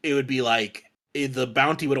it would be like the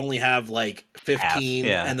bounty would only have like 15,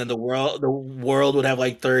 and then the world would have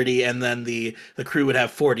like 30, and then the crew would have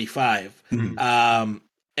 45.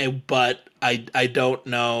 But I don't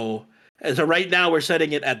know. And so right now we're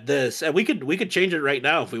setting it at this, and we could change it right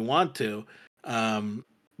now if we want to.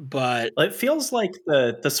 But it feels like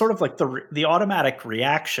the sort of like the automatic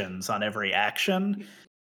reactions on every action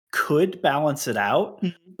could balance it out,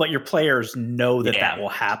 but your players know that will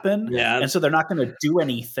happen, and so they're not going to do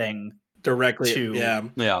anything directly.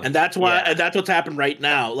 And that's why and that's what's happened right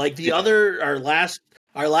now. Like our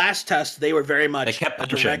last test, they were very much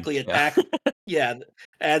directly attacked.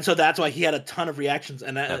 And so that's why he had a ton of reactions.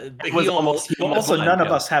 And also none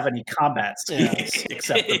of us have any combat skills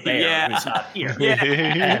except the bear who's not here.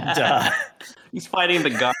 And he's fighting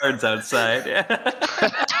the guards outside.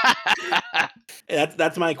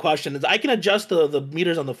 That's my question. Is I can adjust the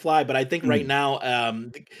meters on the fly, but I think right now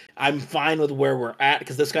I'm fine with where we're at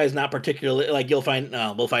because this guy's not particularly like we'll find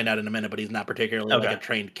out in a minute, but he's not particularly like a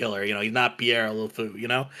trained killer. He's not Pierre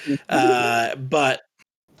LeFou.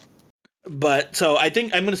 But so I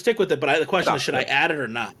think I'm going to stick with it. But the question is, should I add it or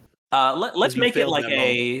not? Let's make it like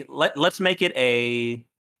let's make it a.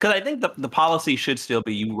 Because I think the policy should still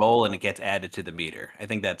be you roll and it gets added to the meter. I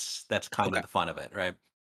think that's kind of the fun of it, right?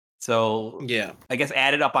 So I guess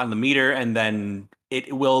add it up on the meter, and then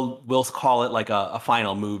we'll call it like a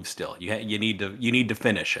final move. Still, you need to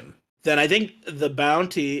finish him. Then I think the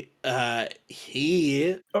bounty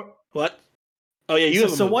what? Oh yeah, you.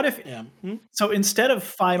 So what if? So instead of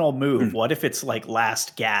final move, what if it's like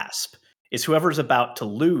last gasp? Is whoever's about to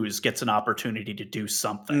lose gets an opportunity to do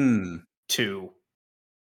something to,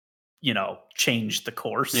 change the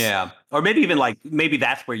course. Yeah, or maybe even maybe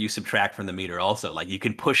that's where you subtract from the meter. Also, like you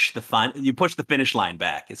can push the finish line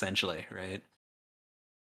back essentially, right?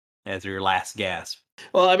 As your last gasp.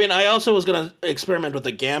 Well, I mean, I also was going to experiment with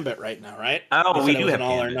the gambit right now, right? Oh, we do have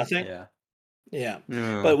all gambit. Or nothing. Yeah,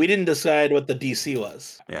 but we didn't decide what the DC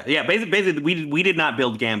was. Yeah. Basically, we did not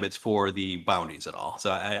build gambits for the bounties at all.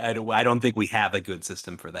 So I don't think we have a good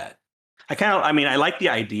system for that. I like the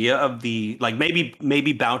idea of the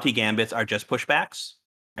maybe bounty gambits are just pushbacks.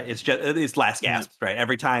 It's last gasps, right?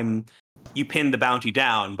 Every time you pin the bounty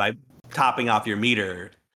down by topping off your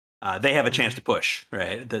meter, they have a chance to push,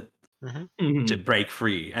 right? to break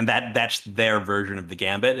free, and that's their version of the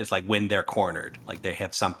gambit. It's like when they're cornered, like they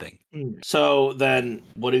have something. So then,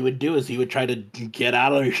 what he would do is he would try to get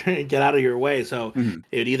out of your way. So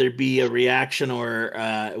it would either be a reaction or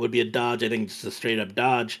it would be a dodge. I think just a straight up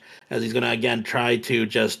dodge, as he's going to again try to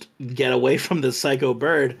just get away from this psycho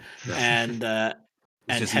bird and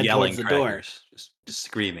Just head yelling towards the door. crackers, just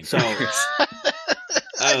screaming. So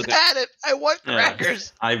I've had it. I want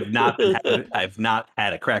crackers. I've not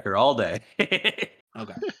had a cracker all day. okay.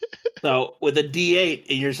 So with a D8,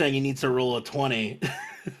 you're saying he needs to roll a 20,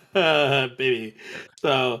 baby.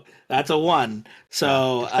 So that's a 1.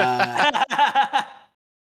 So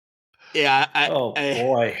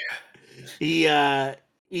boy.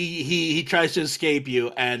 He tries to escape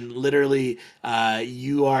you, and literally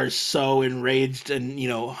you are so enraged and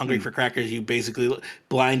hungry for crackers, you basically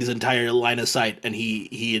blind his entire line of sight, and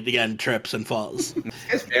he again trips and falls.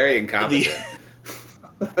 It's very incompetent.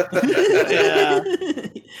 Yeah.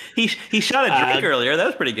 He shot a drink earlier. That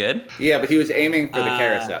was pretty good. Yeah, but he was aiming for the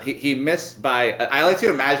carousel. He missed by. I like to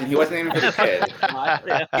imagine he wasn't aiming for the kid.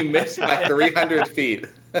 He missed by 300 feet.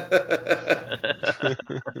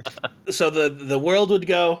 So the world would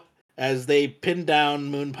go as they pin down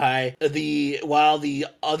Moon Pie. While the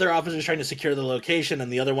other officer is trying to secure the location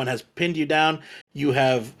and the other one has pinned you down, you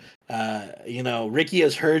have Ricky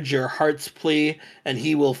has heard your heart's plea, and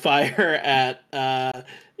he will fire at the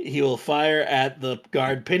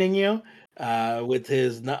guard pinning you with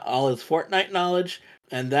all his Fortnite knowledge,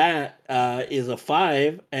 and that is a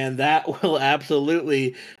 5, and that will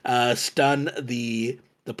absolutely stun the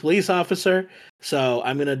police officer. So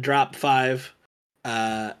I'm gonna drop 5,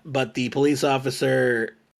 but the police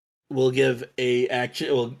officer will give a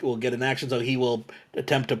action. Will get an action, so he will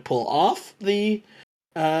attempt to pull off the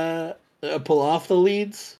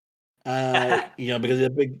leads. Because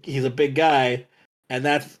he's a big guy, and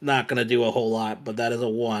that's not gonna do a whole lot. But that is a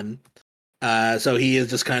 1. So he is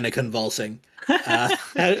just kind of convulsing. Ride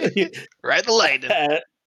the lightning.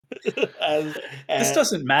 This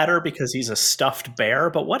doesn't matter because he's a stuffed bear,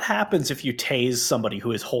 but what happens if you tase somebody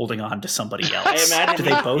who is holding on to somebody else? Do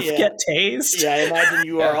they both get tased? Yeah, I imagine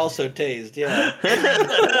you are also tased, yeah.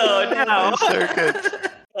 Oh,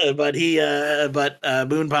 no. But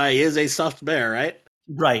Moon Pie is a stuffed bear, right?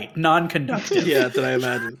 Right, non-conductive. Yeah, that's what I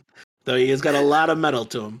imagine. So he has got a lot of metal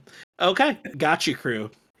to him. Okay, got you,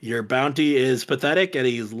 crew. Your bounty is pathetic, and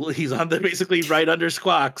he's on basically right under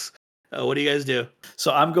Squawks. What do you guys do?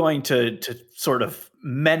 So I'm going to sort of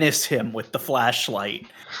menace him with the flashlight.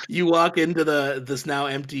 You walk into this now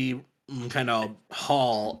empty kind of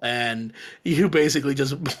hall, and you basically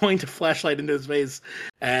just point a flashlight into his face.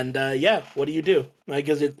 And what do you do? I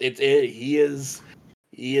guess he is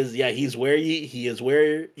where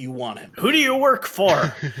you want him. Who do you work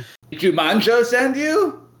for? Did Jumanjo send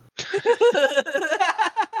you?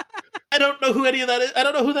 I don't know who any of that is. I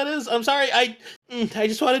don't know who that is. I'm sorry. I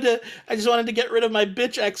just wanted to get rid of my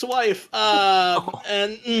bitch ex-wife.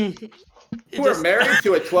 And You were married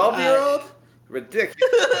to a 12-year-old? Ridiculous.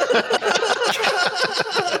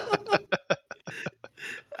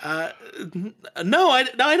 No,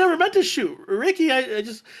 I never meant to shoot Ricky. I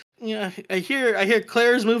just I hear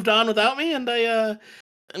Claire's moved on without me, and I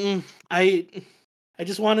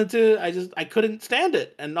just wanted to. I couldn't stand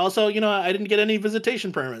it, and also I didn't get any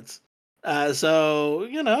visitation permits. So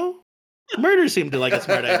murder seemed like a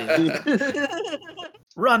smart idea.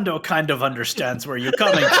 Rondo kind of understands where you're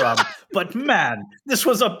coming from, but man, this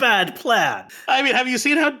was a bad plan. I mean, have you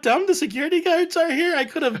seen how dumb the security guards are here? I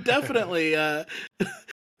could have definitely,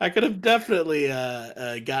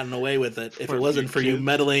 gotten away with it if it wasn't for you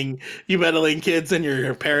meddling kids and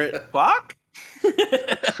your parrot. Fuck.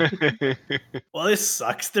 Well, this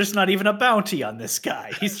sucks. There's not even a bounty on this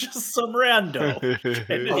guy. He's just some rando.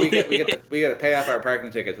 Well, we get to pay off our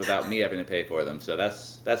parking tickets without me having to pay for them, so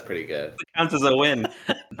that's pretty good. It counts as a win.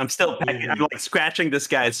 I'm like scratching this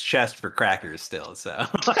guy's chest for crackers still. So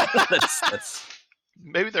that's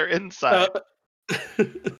Maybe they're inside.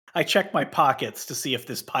 I check my pockets to see if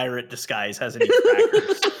this pirate disguise has any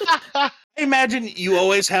crackers. I imagine you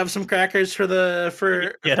always have some crackers for I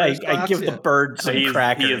give the bird some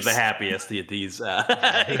crackers. He is the happiest. He's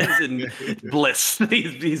in bliss.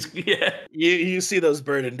 You see those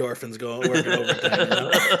bird endorphins working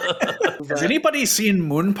overtime. Has anybody seen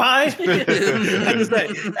Moon Pie?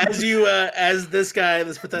 As this guy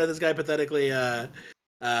pathetically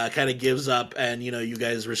kind of gives up, and you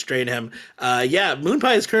guys restrain him.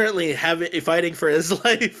 Moonpie is currently fighting for his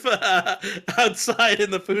life outside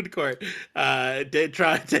in the food court.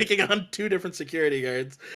 Taking on 2 different security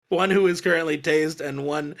guards. One who is currently tased, and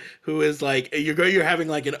one who is like you're having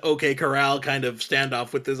like an OK Corral kind of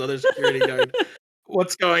standoff with this other security guard.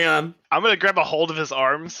 What's going on? I'm gonna grab a hold of his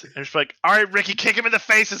arms and just be like, "All right, Ricky, kick him in the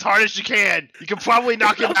face as hard as you can. You can probably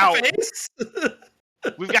knock him out.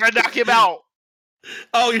 We've got to knock him out."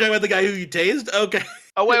 Oh, you're talking about the guy who you tased? Okay.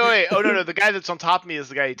 Oh wait. Oh no, the guy that's on top of me is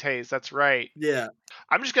the guy he tased. That's right. Yeah.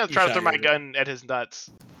 I'm just gonna try to throw my gun at his nuts.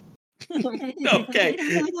 Okay.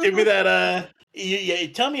 Give me that.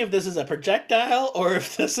 Tell me if this is a projectile or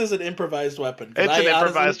if this is an improvised weapon. It's an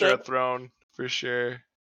improvised or a thrown for sure.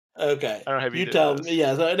 Okay. I don't have you tell me.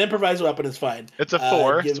 Yeah, so an improvised weapon is fine. It's a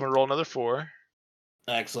 4. So I'm gonna roll another 4.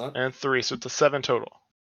 Excellent. And 3, so it's a 7 total.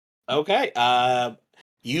 Okay.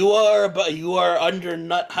 You are under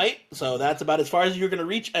nut height, so that's about as far as you're gonna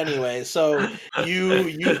reach anyway. So you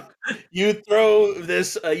throw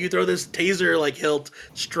this taser like hilt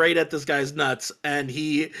straight at this guy's nuts, and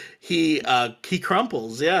he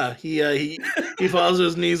crumples. Yeah, he falls to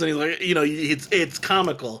his knees, and he's like, it's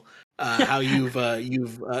comical. How you've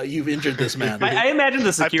injured this man. I imagine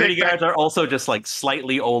the security guards are also just like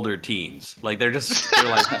slightly older teens. Like they're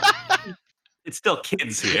like it's still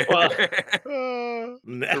kids here. Well,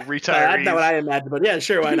 retirees. That's not what I imagined, but yeah,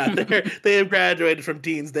 sure, why not? They have graduated from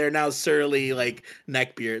teens. They're now surly, like,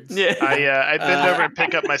 neckbeards. Yeah. I bend over and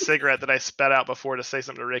pick up my cigarette that I spat out before to say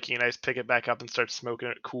something to Ricky, and I just pick it back up and start smoking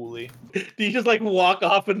it coolly. Do you just, like, walk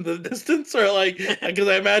off in the distance? Or, like, because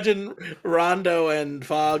I imagine Rondo and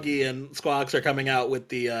Foggy and Squawks are coming out with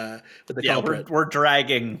the culprit. We're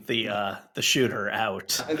dragging the shooter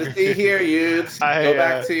out. And to see here, youths, go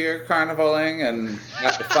back to your carnivaling and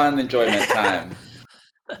have a fun enjoyment time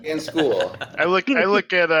in school. I look at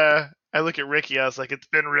Ricky. I was like, "It's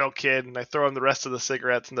been real, kid," and I throw him the rest of the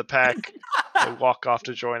cigarettes in the pack. I walk off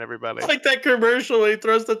to join everybody. It's like that commercial where he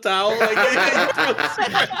throws the towel. Like,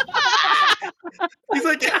 he's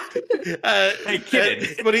like, "Hey,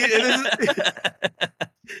 kid," but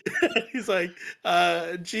he's like,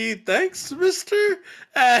 "Gee, thanks, Mister."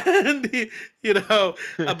 And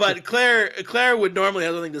but Claire would normally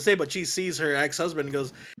have nothing to say, but she sees her ex-husband and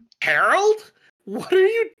goes, "Harold, what are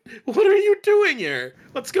you doing here?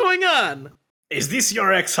 What's going on?" Is this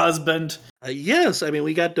your ex-husband? Yes, I mean,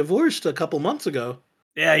 we got divorced a couple months ago.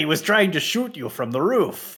 Yeah, he was trying to shoot you from the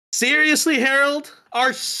roof. Seriously, Harold?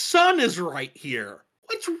 Our son is right here.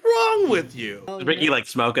 What's wrong with you? Is Ricky like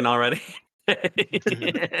smoking already?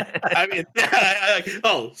 I mean,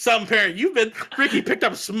 some parent. Ricky picked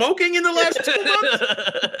up smoking in the last 2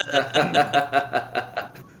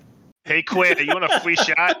 months? Hey, Claire, you want a free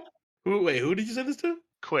shot? Who did you say this to?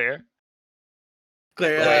 Claire.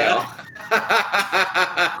 Claire.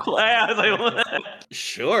 Claire, I was like, what?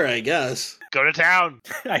 Sure, I guess. Go to town.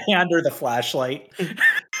 I hand her the flashlight.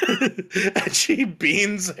 And she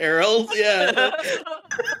beans Harold. Yeah.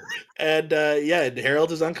 And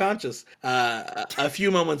Harold is unconscious. A few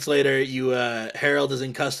moments later, Harold is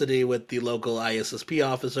in custody with the local ISSP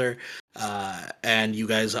officer, and you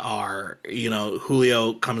guys are,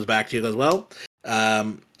 Julio comes back to you and goes, well,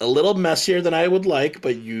 a little messier than I would like,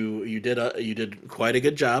 but you did quite a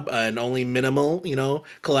good job, and only minimal,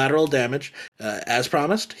 collateral damage. As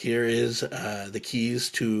promised, here is the keys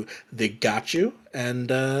to the Got You, and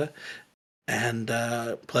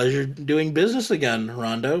pleasure doing business again,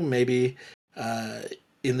 Rondo. Maybe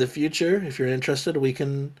in the future, if you're interested, we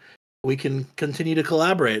can continue to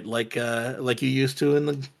collaborate like you used to in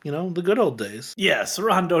the good old days. Yes,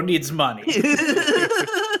 Rondo needs money.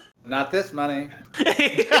 Not this money.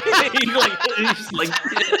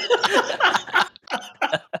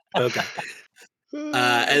 Okay.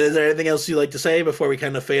 And is there anything else you'd like to say before we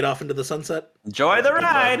kind of fade off into the sunset? Enjoy the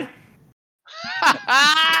ride.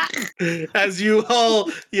 As you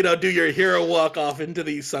all, do your hero walk off into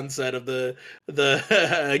the sunset of the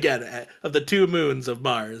again of the 2 moons of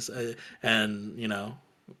Mars, and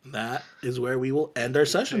that is where we will end our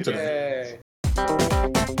session today.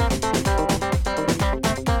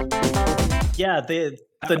 Yeah, the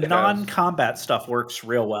non-combat stuff works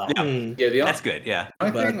real well. Yeah, That's good. Yeah. The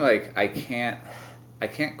only thing, like, I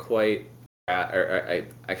can't quite, or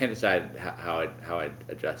I can't decide how I'd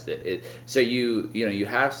adjust it. So you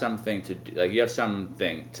have something to do, like you have some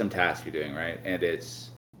task you're doing, right? And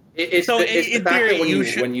it's the fact that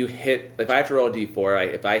when you hit, if I have to roll a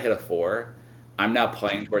d4, if I hit a 4, I'm now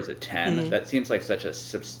playing towards a 10. Mm-hmm. That seems like such a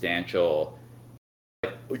substantial.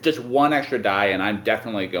 Just one extra die, and I'm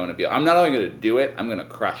definitely going to be. I'm not only going to do it; I'm going to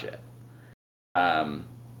crush it. And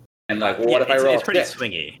And like, well, what if I roll it's pretty 6?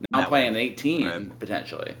 swingy. Now I'm that playing way. 18 Right.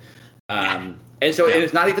 potentially. And so and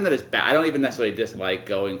it's not even that it's bad. I don't even necessarily dislike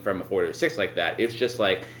going from a 4 to a 6 like that. It's just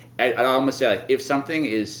like I'd almost say like if something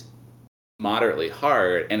is moderately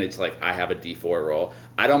hard and it's like I have a D4 roll,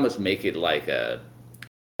 I'd almost make it like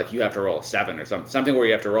you have to roll a 7 or something where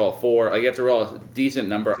you have to roll a 4. Like you have to roll a decent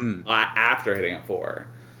number after hitting a 4.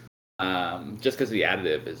 Just because the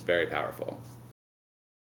additive is very powerful.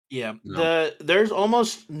 Yeah, No. there's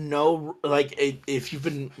almost no like if you've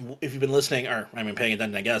been listening or I mean paying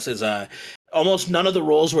attention, I guess is almost none of the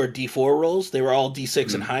rolls were D4 rolls. They were all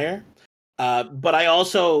D6 and higher. But I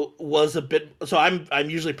also was a bit so I'm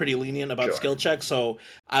usually pretty lenient about skill checks, so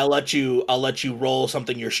I'll let you roll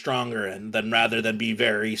something you're stronger in, than rather than be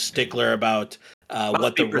very stickler about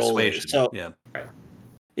what the role is. So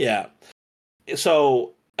yeah.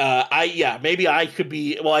 So maybe I could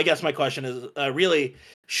be. Well, I guess my question is really,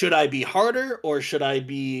 should I be harder or should I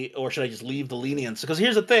just leave the lenience? Because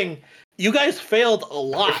here's the thing, you guys failed a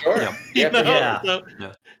lot. Sure. So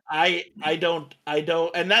I don't,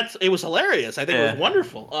 and it was hilarious. I think it was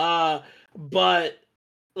wonderful. But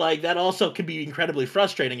like that also can be incredibly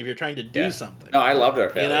frustrating if you're trying to do something. No, I loved our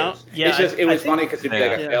failures. You know? It's just it was funny because it'd be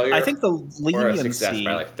like a failure. I think the or a success leniency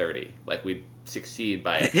by like 30. Like we'd succeed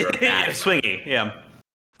by a dramatic. Swingy, yeah.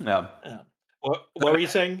 What were you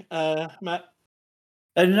saying, Matt?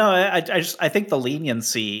 No, I think the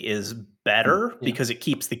leniency is better because it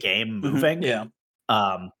keeps the game moving. Yeah.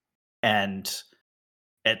 And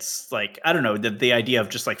it's like, I don't know, the idea of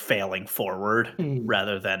just like failing forward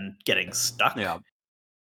rather than getting stuck. Yeah.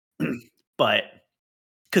 But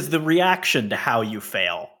because the reaction to how you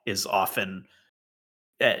fail is often,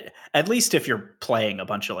 at least if you're playing a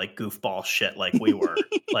bunch of like goofball shit like we were,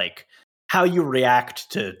 like how you react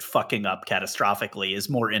to fucking up catastrophically is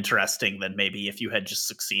more interesting than maybe if you had just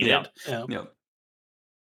succeeded. Yeah.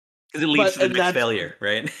 Because it leads to the next failure,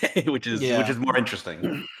 right? which is more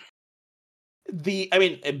interesting.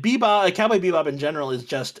 Bebop, Cowboy Bebop in general is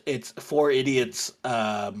just it's 4 idiots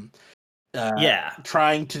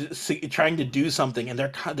trying to do something, and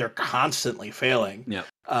they're constantly failing. Yeah.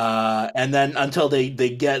 And then until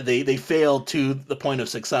they fail to the point of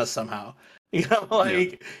success somehow.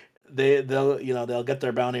 They'll get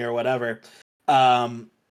their bounty or whatever.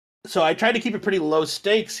 So I tried to keep it pretty low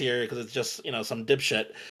stakes here because it's just some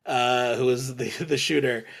dipshit who is the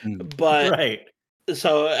shooter. But right.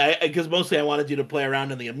 So because mostly I wanted you to play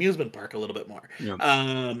around in the amusement park a little bit more. Yeah.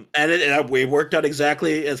 And it worked out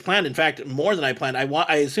exactly as planned. In fact, more than I planned.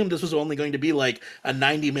 I assumed this was only going to be like a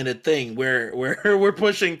 90-minute thing where we're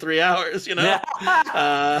pushing 3 hours.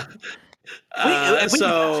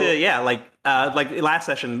 Like last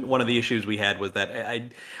session, one of the issues we had was that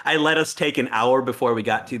I let us take an hour before we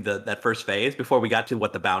got to that first phase, before we got to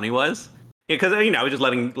what the bounty was. Because I was just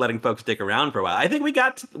letting folks stick around for a while. I think we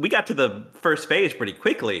got to the first phase pretty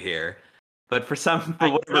quickly here, but for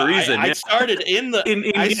whatever reason, I started in the.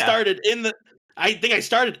 I think I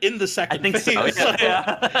started in the second phase. So.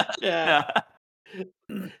 Yeah.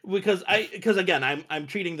 Because again I'm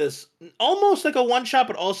treating this almost like a one shot,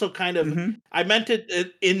 but also kind of I meant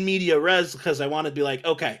it in media res because I wanted to be like,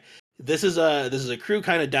 okay, this is a crew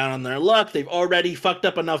kind of down on their luck. They've already fucked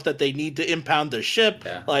up enough that they need to impound the ship.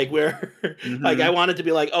 Yeah. Like where like I wanted to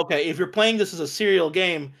be like, okay, if you're playing this as a serial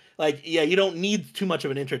game, like you don't need too much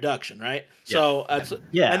of an introduction, right? Yeah. So that's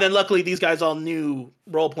and then luckily these guys all knew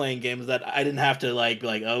role playing games that I didn't have to be like,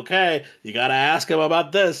 okay, you gotta ask him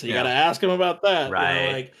about this, you gotta ask him about that.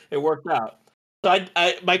 Right. It worked out. So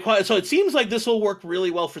so it seems like this will work really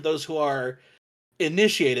well for those who are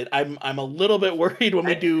initiated. I'm a little bit worried when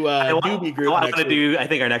we do newbie group. I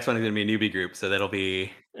think our next one is going to be a newbie group, so that'll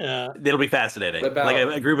be fascinating. Like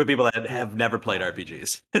a group of people that have never played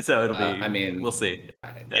RPGs, so it'll be. We'll see.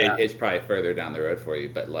 It's probably further down the road for you,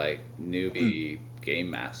 but like newbie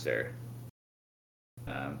game master.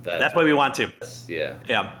 That's what we want to.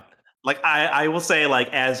 Yeah. Like I will say, like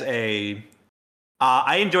as a.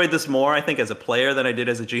 I enjoyed this more, I think, as a player than I did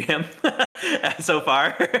as a GM so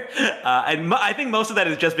far. And I think most of that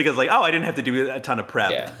is just because, I didn't have to do a ton of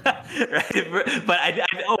prep. Yeah. Right? But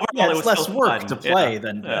overall, it was less so work fun. to play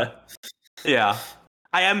than. Yeah.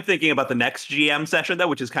 I am thinking about the next GM session, though,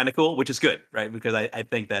 which is kind of cool, which is good, right? Because I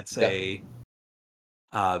think that's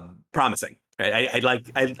promising, right?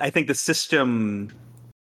 I think the system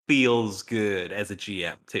feels good as a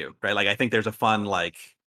GM, too, right? Like, I think there's a fun,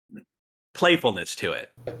 playfulness to it,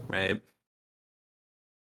 right?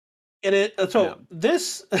 And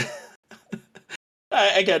this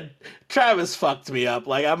Again, Travis fucked me up.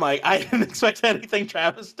 Like I'm like, I didn't expect anything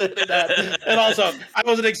Travis did in that, and also I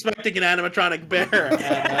wasn't expecting an animatronic bear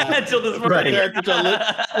until this morning.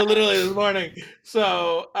 Literally this morning.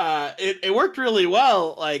 So it worked really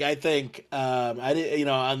well. Like I think I did,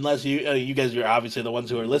 unless you guys are obviously the ones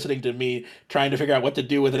who are listening to me trying to figure out what to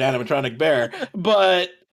do with an animatronic bear,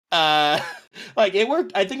 but like it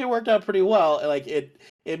worked. I think it worked out pretty well. Like it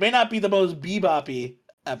may not be the most beboppy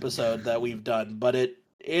episode that we've done, but it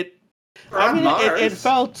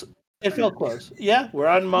felt close. Yeah, we're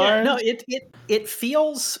on Mars. Yeah, no, it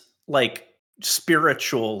feels like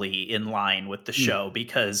spiritually in line with the show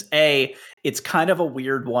because it's kind of a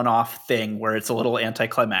weird one-off thing where it's a little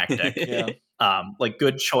anticlimactic. Yeah. Like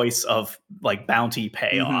good choice of like bounty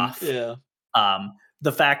payoff. Yeah.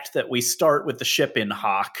 The fact that we start with the ship in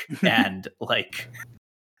Hawk and like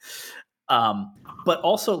but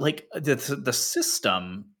also like the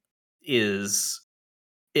system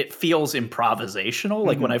it feels improvisational.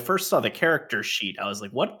 Like when I first saw the character sheet, I was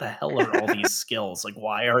like, what the hell are all these skills? Like,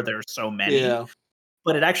 why are there so many? Yeah.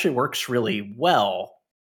 But it actually works really well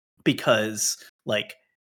because like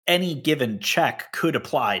any given check could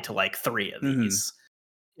apply to like 3 of these.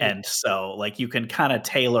 And so like you can kind of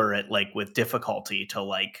tailor it like with difficulty to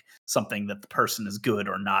like something that the person is good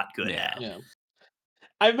or not good at. Yeah.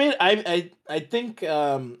 I think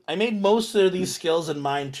I made most of these skills in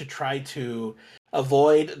mind to try to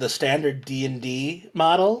avoid the standard D&D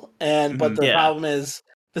model, but the problem is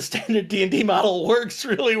the standard D&D model works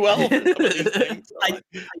really well for some of these things.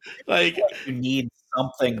 Like you need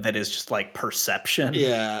something that is just like perception.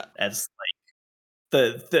 Yeah, as like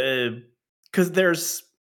the because there's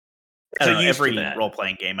every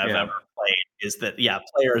role-playing game I've ever played is that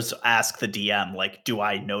players ask the DM like, do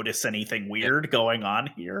I notice anything weird going on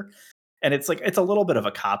here? And it's like it's a little bit of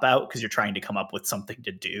a cop-out because you're trying to come up with something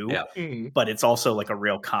to do, but it's also like a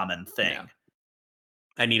real common thing.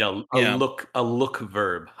 I need a look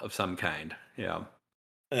verb of some kind. Yeah.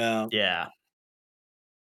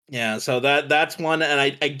 So that's one,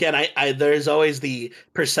 and I there's always the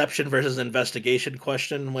perception versus investigation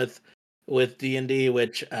question with D&D,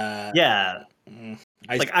 which I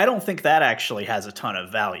don't think that actually has a ton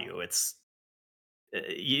of value. It's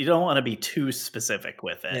you don't want to be too specific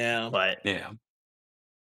with it.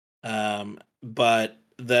 But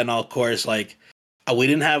then of course like we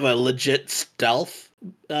didn't have a legit stealth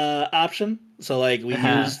option, so like we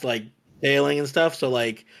used like tailing and stuff, so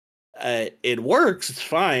like it works, it's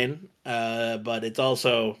fine, but it's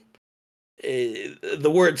also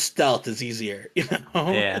the word stealth is easier, it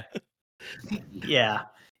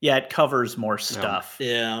covers more stuff.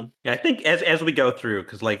 I think as we go through,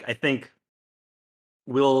 because like I think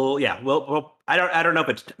we'll I don't know if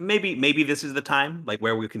it's maybe this is the time like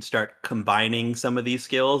where we can start combining some of these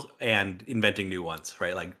skills and inventing new ones,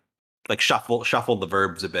 right? Like shuffle the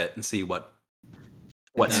verbs a bit and see what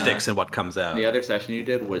sticks and what comes out. The other session you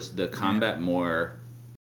did was the combat more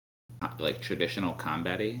like traditional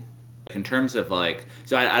combat-y in terms of like,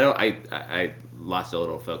 so I lost a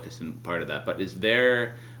little focus in part of that, but is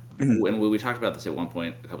there when we talked about this at one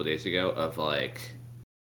point a couple of days ago of like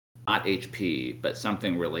not HP but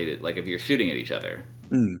something related, like if you're shooting at each other,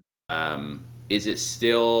 is it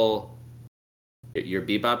still your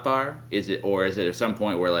bebop bar? Is it at some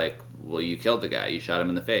point where like, well, you killed the guy, you shot him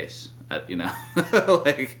in the face, like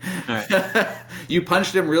you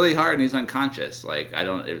punched him really hard and he's unconscious, like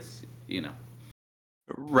right,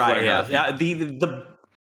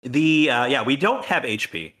 we don't have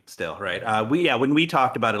HP still, right? When we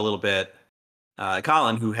talked about it a little bit,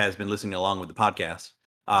 Colin, who has been listening along with the podcast,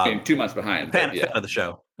 2 months behind, fan of the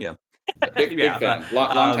show, big fan,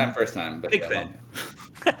 long time, first time, but big fan.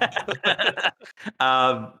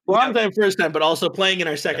 Long time, first time, but also playing in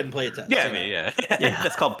our second playtest.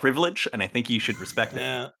 That's called privilege, and I think you should respect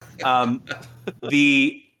it.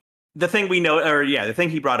 The thing we know, the thing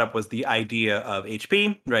he brought up was the idea of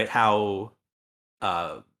HP, right? How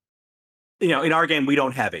in our game we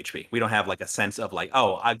don't have HP. We don't have like a sense of like,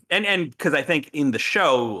 and because I think in the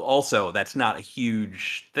show also that's not a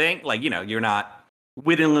huge thing. Like you're not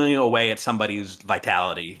whittling away at somebody's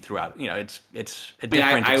vitality throughout. It's a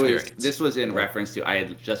different experience. This was in reference to I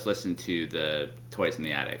had just listened to the Toys in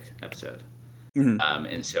the Attic episode,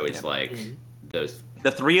 and so it's like those.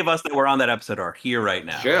 The 3 of us that were on that episode are here right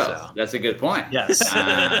now. Sure, so. That's a good point. Yes.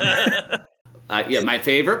 My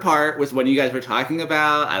favorite part was when you guys were talking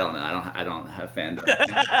about. I don't have fandom.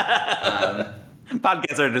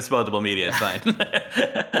 Podcasts are disposable media. It's fine.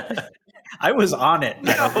 I was on it.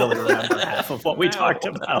 I don't really remember half of what we talked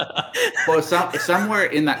about. Well, somewhere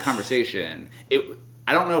in that conversation,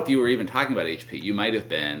 I don't know if you were even talking about HP. You might have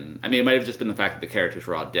been. I mean, it might have just been the fact that the characters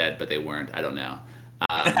were all dead, but they weren't. I don't know.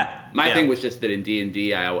 My thing was just that in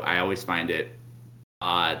D&D, I always find it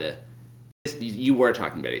odd. You were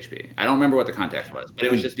talking about HP. I don't remember what the context was, but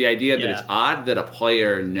it was just the idea that it's odd that a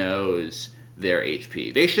player knows their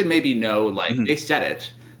HP. They should maybe know, like, they set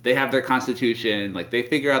it. They have their constitution, like they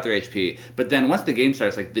figure out their HP. But then once the game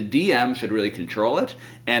starts, like the DM should really control it.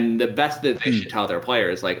 And the best that they should tell their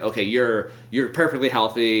players, like, okay, you're perfectly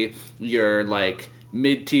healthy. You're like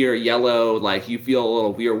mid-tier yellow, like you feel a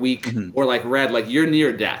little, you're weak, or like red, like you're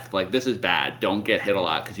near death. Like this is bad. Don't get hit a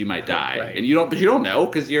lot because you might die. Right. And you don't know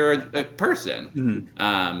because you're a person.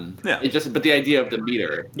 It's just, but the idea of the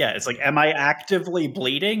meter. Yeah, it's like, am I actively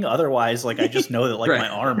bleeding? Otherwise, like I just know that like my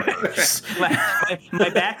arm hurts. my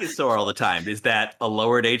back is sore all the time. Is that a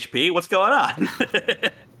lowered HP? What's going on?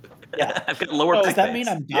 Yeah, I've got lower. Does that mean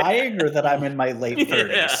I'm dying or that I'm in my late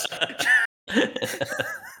 30s?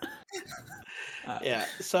 Yeah,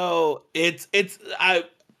 so it's I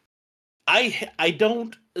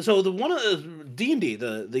don't. So the one of the D&D,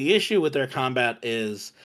 the issue with their combat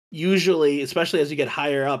is usually, especially as you get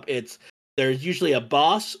higher up, there's usually a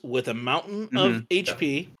boss with a mountain of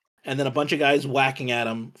HP, and then a bunch of guys whacking at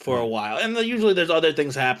him for a while. And usually there's other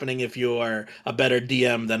things happening if you are a better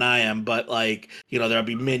DM than I am, but like, you know, there'll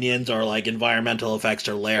be minions or like environmental effects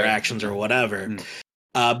or lair actions or whatever.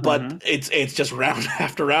 But it's just round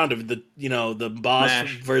after round of the, you know, the boss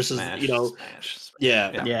versus you know,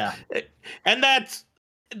 yeah. And that's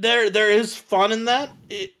there is fun in that,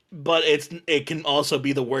 but it can also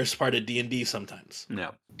be the worst part of D&D sometimes.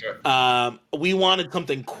 No. We wanted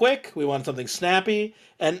something quick, we wanted something snappy,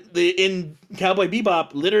 and in Cowboy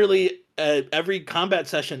Bebop, literally every combat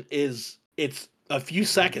session it's a few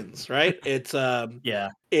seconds, right? It's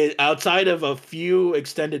outside of a few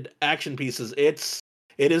extended action pieces,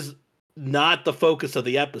 it is not the focus of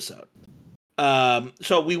the episode.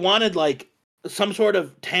 So we wanted like some sort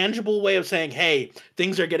of tangible way of saying, hey,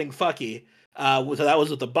 things are getting fucky. So that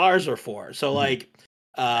was what the bars were for. So like,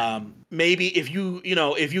 maybe if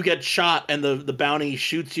you get shot and the bounty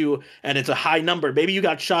shoots you and it's a high number, maybe you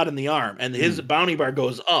got shot in the arm and his bounty bar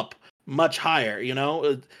goes up much higher, you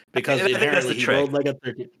know, because inherently he rolled like a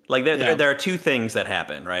 13. Like there are two things that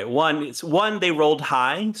happen, right? One, they rolled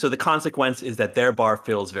high, so the consequence is that their bar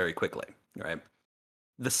fills very quickly, right?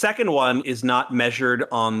 The second one is not measured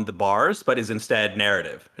on the bars, but is instead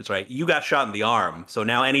narrative. It's right. You got shot in the arm, so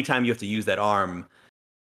now anytime you have to use that arm,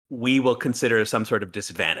 we will consider some sort of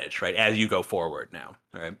disadvantage, right? As you go forward now,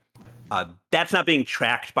 right? That's not being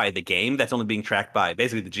tracked by the game. That's only being tracked by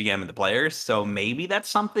basically the GM and the players. So maybe that's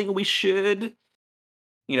something we should,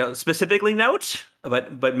 you know, specifically note,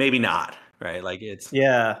 but maybe not, right? Like it's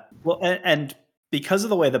Well, and because of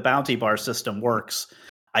the way the bounty bar system works,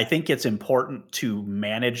 I think it's important to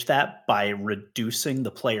manage that by reducing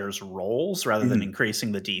the players' rolls rather than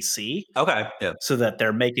increasing the DC. Okay. Yeah. So that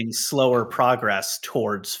they're making slower progress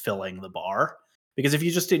towards filling the bar. Because if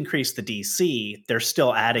you just increase the DC, they're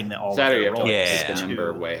still adding all of their rolls. The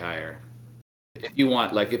number way higher. If you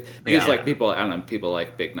want, like, because like people, I don't know, people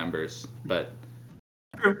like big numbers, but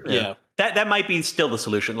that might be still the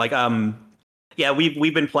solution. Like,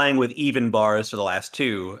 we've been playing with even bars for the last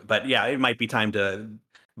two, but yeah, it might be time to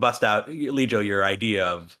bust out, Lijo, your idea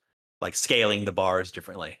of like scaling the bars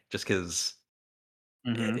differently, just because.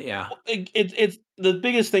 It's the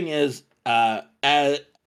biggest thing is as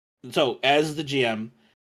the GM,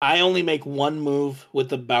 I only make one move with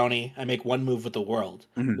the bounty. I make one move with the world,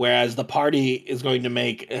 whereas the party is going to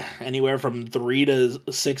make anywhere from 3 to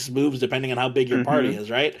 6 moves depending on how big your party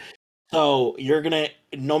is, right? So you're gonna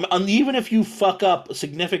even if you fuck up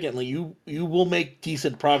significantly, you will make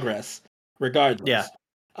decent progress regardless. Yeah.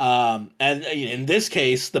 And in this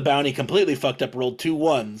case, the bounty completely fucked up, rolled 2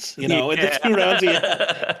 1s, you know, in the 2 rounds.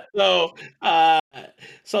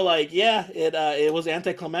 So like, it was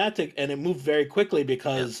anticlimactic and it moved very quickly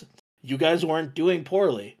because you guys weren't doing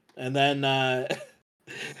poorly. And then,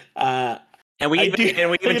 and we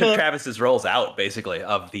even took Travis's rolls out basically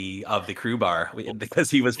of the crew bar because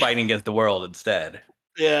he was fighting against the world instead.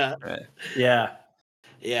 Yeah. Right.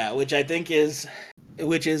 Yeah, which I think is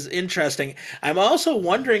interesting. I'm also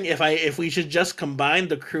wondering if we should just combine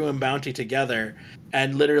the crew and bounty together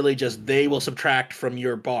and literally just they will subtract from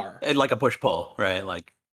your bar. And like a push pull, right?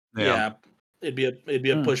 Like it'd be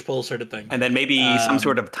a push pull sort of thing. And then maybe some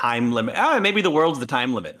sort of time limit. Maybe the world's the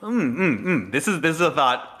time limit. This is a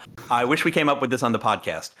thought. I wish we came up with this on the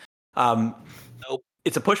podcast. Nope.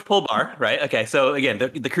 It's a push pull bar, right? Okay, so again,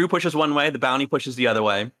 the crew pushes one way, the bounty pushes the other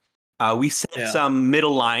way. We set some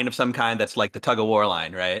middle line of some kind that's like the tug of war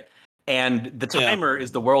line, right? And the timer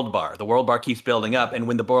is the world bar. The world bar keeps building up, and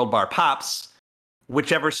when the world bar pops,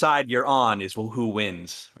 whichever side you're on is who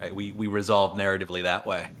wins. Right? We resolve narratively that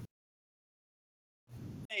way.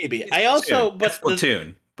 Maybe. It's I also, Splatoon. but It's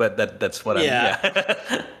Splatoon, but that's what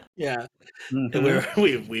Yeah. yeah,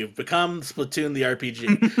 Mhm. we've become Splatoon the RPG.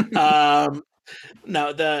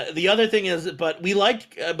 Now the other thing is, but we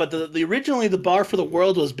like, but the originally the bar for the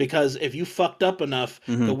world was because if you fucked up enough,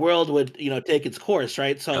 the world would take its course,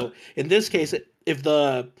 right? So in this case, if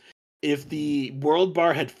the world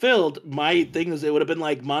bar had filled, my thing is it would have been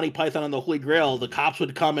like Monty Python and the Holy Grail. The cops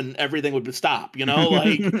would come and everything would stop.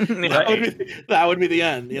 Like that would be the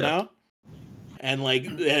end.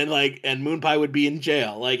 And Moon Pie would be in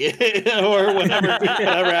jail, or whatever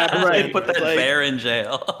happens. Right, put that bear in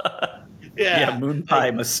jail. Yeah, Moon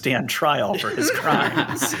Pie must stand trial for his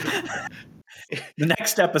crimes. The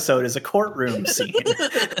next episode is a courtroom scene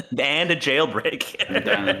and a jailbreak.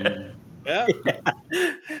 Yeah.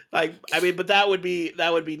 But that would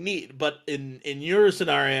be neat. But in your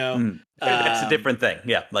scenario, that's a different thing.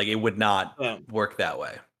 Yeah, it would not work that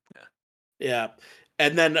way. Yeah.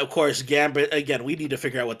 And then, of course, Gambit. Again, we need to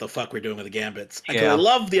figure out what the fuck we're doing with the Gambits. Yeah. I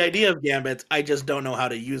love the idea of Gambits. I just don't know how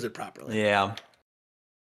to use it properly. Yeah.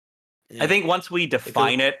 I think once we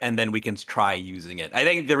define it, and then we can try using it. I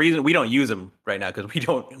think the reason we don't use them right now because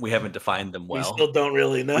we haven't defined them well. We still don't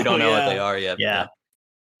really know. We don't know what they are yet. Yeah.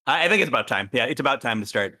 I think it's about time. Yeah, it's about time to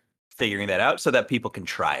start figuring that out so that people can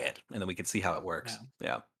try it, and then we can see how it works.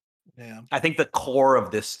 Yeah. I think the core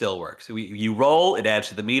of this still works. You roll, it adds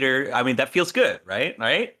to the meter. I mean, that feels good, right?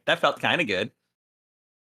 That felt kind of good.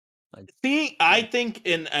 See, I think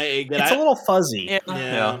it's a little fuzzy.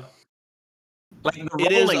 Yeah. The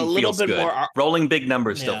rolling feels good. Rolling big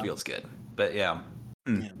numbers still feels good, but yeah.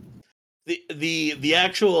 The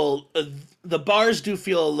actual the bars do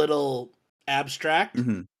feel a little abstract,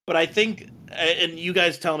 but I think, and you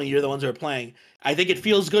guys tell me, you're the ones who are playing. I think it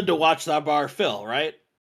feels good to watch that bar fill, right?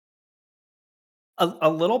 A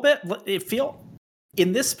little bit. It feel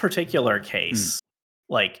in this particular case,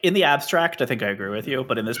 in the abstract, I think I agree with you,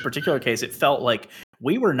 but in this particular case, it felt like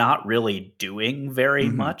we were not really doing very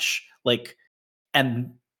much.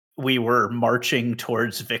 And we were marching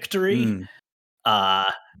towards victory.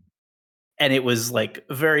 And it was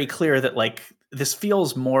very clear that this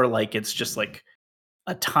feels more like it's just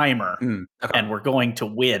a timer and we're going to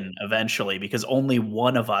win eventually because only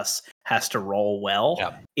one of us has to roll well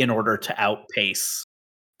in order to outpace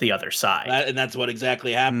the other side. And that's what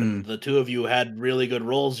exactly happened. The two of you had really good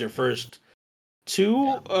rolls. Your first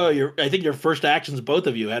two, I think your first actions, both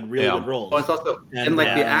of you had really good rolls. Oh, it's also and the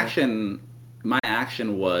action. My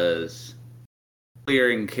action was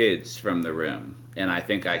clearing kids from the room, and I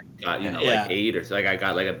think I got 8 or so. I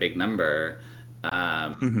got a big number,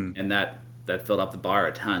 and that filled up the bar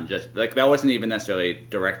a ton. Just that wasn't even necessarily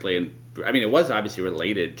directly. I mean, it was obviously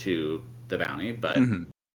related to the bounty, but I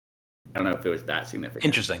don't know if it was that significant.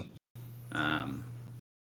 Interesting. But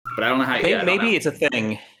I don't know how. Maybe it's a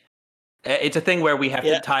thing. It's a thing where we have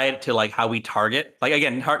to tie it to how we target.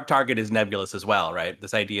 Again, target is nebulous as well, right?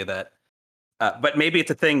 This idea that. But maybe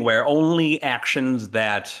it's a thing where only actions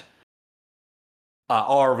that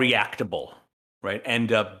are reactable, right,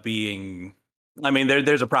 end up being. I mean,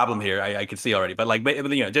 there's a problem here. I can see already, but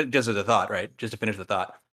just as a thought, right? Just to finish the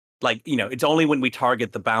thought, it's only when we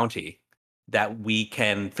target the bounty that we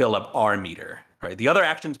can fill up our meter, right? The other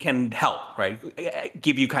actions can help, right?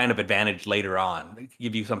 Give you kind of advantage later on.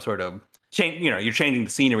 Give you some sort of change. You're changing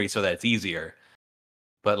the scenery so that it's easier.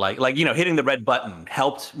 But hitting the red button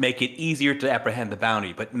helped make it easier to apprehend the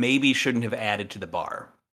bounty, but maybe shouldn't have added to the bar,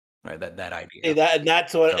 right? That idea.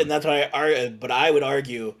 That's why I would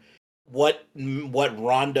argue what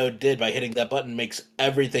Rondo did by hitting that button makes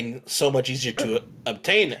everything so much easier to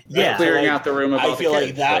obtain. Right? Yeah, clearing out the room. I feel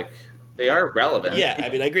like that they are relevant. Yeah, I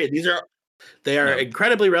mean, I agree. They are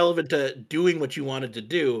incredibly relevant to doing what you wanted to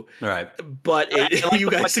do. Right. But you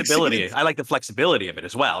guys flexibility. I like the flexibility of it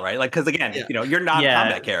as well, right? Because again, you're not a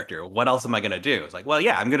combat character. What else am I going to do? It's I'm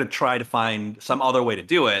going to try to find some other way to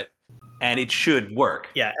do it, and it should work.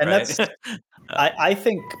 Yeah, and right? that's. I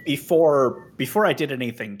think before I did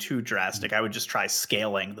anything too drastic, I would just try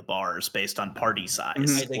scaling the bars based on party size.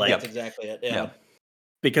 I think that's exactly it. Yeah.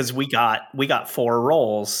 Because we got 4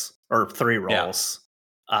 rolls or 3 rolls.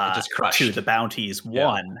 Just crushed. To the bounties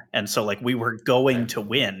 1, and so we were going to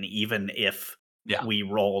win even if we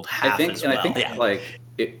rolled half as well. I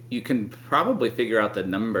think you can probably figure out the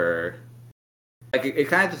number. It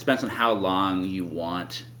kind of just depends on how long you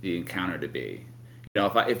want the encounter to be.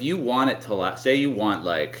 If you want it to say you want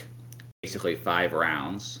basically 5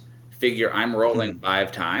 rounds, figure I'm rolling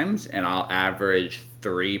 5 times and I'll average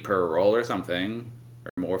 3 per roll or something,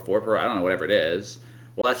 or more, 4 per. I don't know, whatever it is.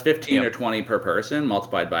 Well, that's 15 or 20 per person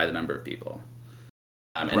multiplied by the number of people.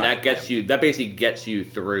 And that gets you. That basically gets you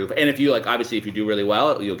through. And if you obviously, if you do really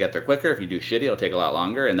well, you'll get there quicker. If you do shitty, it'll take a lot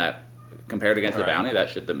longer. And that, compared against the bounty,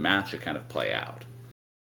 the math should kind of play out.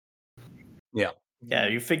 Yeah. Yeah,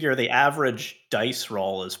 you figure the average dice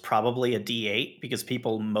roll is probably a D8 because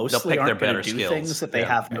people mostly aren't going to do things that they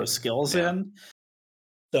have no skills in.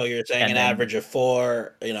 So you're saying average of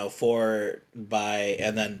 4, 4 by,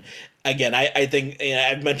 and then again, I think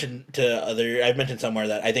I've mentioned somewhere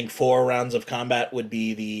that I think 4 rounds of combat would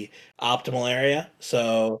be the optimal area.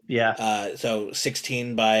 So so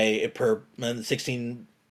 16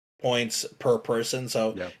 points per person.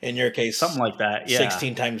 So in your case, something like that. Yeah,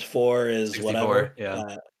 16 times 4 is 64, whatever.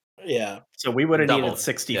 Yeah. So we would have needed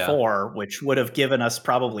 64, which would have given us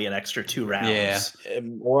probably an extra 2 rounds.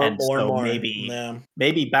 More.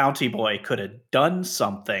 Maybe Bounty Boy could have done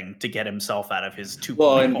something to get himself out of his 2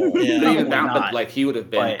 point hole. But he would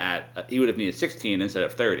have been he would have needed 16 instead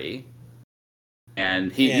of 30.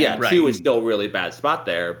 And 2 is still a really bad spot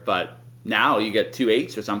there, but now you get 2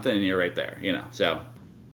 8s or something and you're right there, so.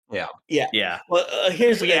 Yeah. Well,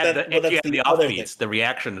 here's the offbeats, the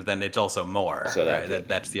reactions, then it's also more. So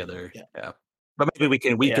that's the other. Yeah. But maybe we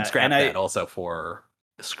could scrap that also for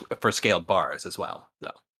scaled bars as well.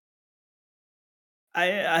 So.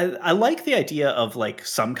 I like the idea of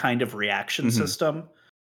some kind of reaction system.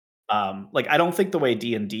 I don't think the way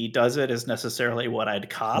D&D does it is necessarily what I'd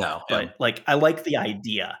cop, but I like the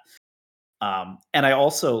idea. And I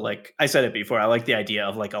also I said it before, I like the idea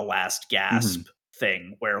of a last gasp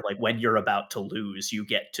thing where when you're about to lose, you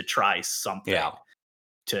get to try something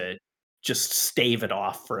to just stave it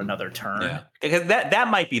off for another turn. Because that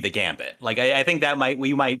might be the gambit. I think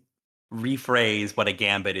we might rephrase what a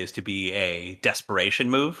gambit is to be a desperation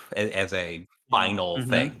move as a final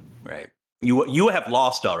thing, right? You have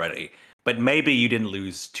lost already, but maybe you didn't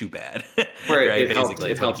lose too bad. Right? It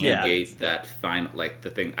helps negate that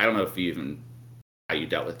the thing. I don't know how you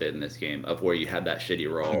dealt with it in this game of where you had that shitty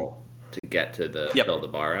roll to get to fill the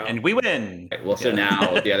bar out, and we win. Right, well, so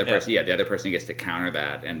now the other person, the other person gets to counter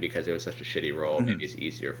that, and because it was such a shitty roll, maybe it's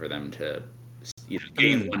easier for them to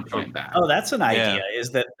gain 1 point back. Oh, that's an idea. Is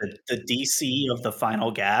that the DC of the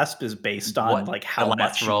final gasp is based on how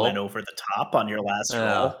much you went over the top on your last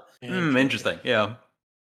roll? Interesting. Yeah.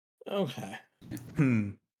 Okay.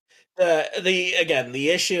 The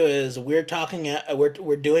issue is we're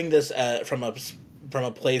doing this from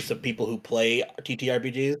a place of people who play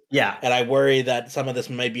TTRPGs. Yeah. And I worry that some of this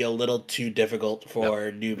might be a little too difficult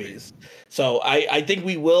for newbies. So I think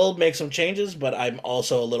we will make some changes, but I'm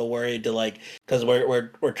also a little worried because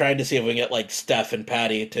we're trying to see if we can get Steph and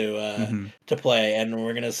Patty to play, and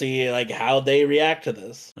we're gonna see how they react to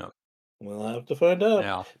this. Yep. We'll have to find out.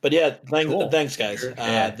 Yeah. But thanks guys. Sure.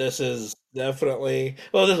 This is definitely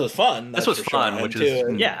this was fun. This was fun, which is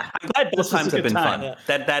I'm glad both times have been fun. Yeah.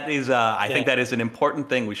 That is I think that is an important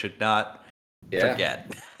thing we should not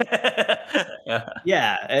forget.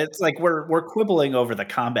 It's we're quibbling over the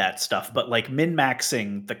combat stuff, but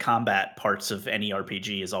min-maxing the combat parts of any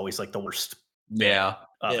RPG is always the worst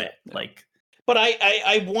of it. But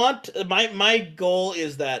I want my goal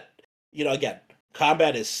is that again,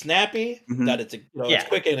 combat is snappy, that it's it's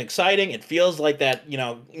quick and exciting. It feels like that,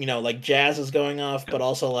 like jazz is going off, but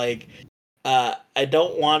also I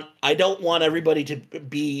don't want everybody to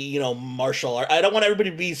be, martial art. I don't want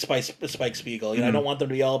everybody to be Spike Spiegel. I don't want them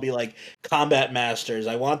to all be combat masters.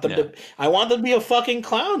 I want them to be a fucking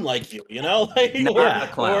clown like you,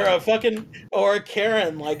 or a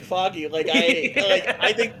Karen like Foggy.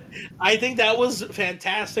 I think that was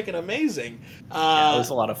fantastic and amazing. It was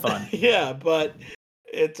a lot of fun. Yeah, but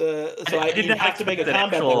it's you have to make a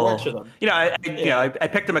combat that works for them. I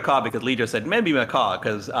picked a macaw because Lejo said maybe macaw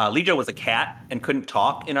because Lejo was a cat and couldn't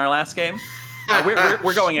talk in our last game.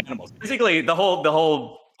 We're going animals. Basically, the whole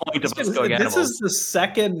point of us going animals. This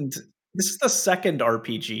is the second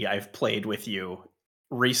RPG I've played with you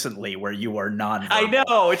recently where you are non-verbal. I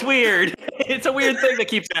know, it's weird. It's a weird thing that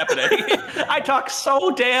keeps happening. I talk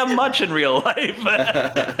so damn much in real life.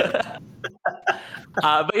 But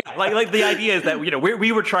the idea is that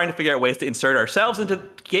we were trying to figure out ways to insert ourselves into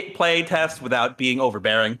play tests without being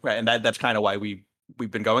overbearing, right? And that's kind of why we've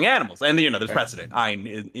been going animals. And there's precedent. I'm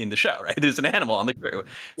in the show, right? There's an animal on the crew,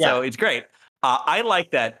 so it's great. I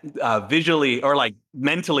like that visually or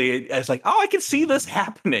mentally. It's I can see this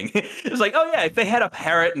happening. It's if they had a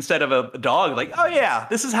parrot instead of a dog,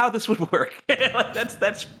 this is how this would work.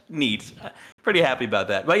 That's neat. Pretty happy about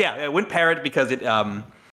that. But I went parrot because it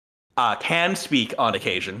can speak on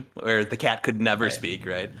occasion, where the cat could never speak,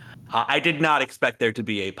 right? I did not expect there to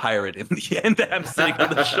be a pirate in the end that I'm sitting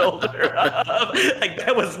on the shoulder of. Like,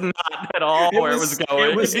 that was not at all where it was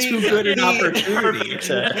going. It was too good an opportunity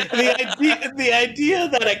to. The idea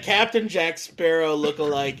that a Captain Jack Sparrow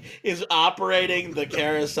lookalike is operating the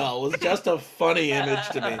carousel was just a funny image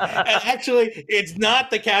to me. And actually, it's not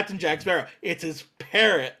the Captain Jack Sparrow; it's his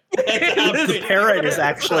parrot. The parrot is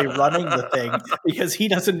actually running the thing because he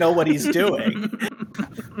doesn't know what he's doing.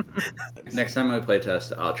 Next time I play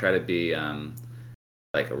test, I'll try to be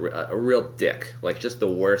like a real dick, like just the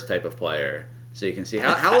worst type of player, so you can see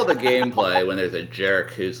how will the game play when there's a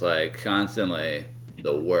jerk who's like constantly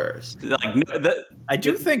the worst. Like, I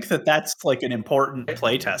do think that that's like an important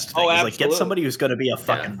playtest thing. Is like get somebody who's going to be a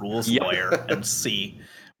fucking rules lawyer and see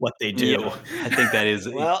what they do. Yeah, I think that is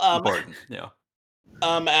important. Yeah.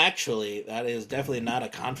 Actually, that is definitely not a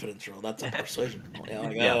confidence roll. That's a persuasion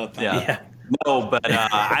roll. Yeah. No, but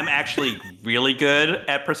I'm actually really good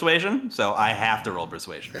at persuasion, so I have to roll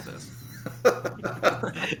persuasion for this.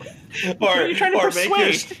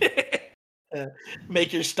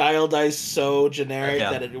 Make your style dice so generic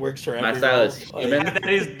that it works for everyone. My style is human. That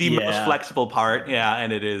is the most flexible part. Yeah,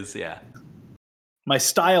 and it is. Yeah. My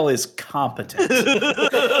style is competent.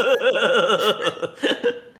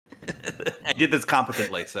 I did this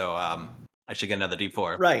competently, so I should get another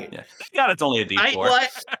D4. Right. Yeah. God, it's only a D4.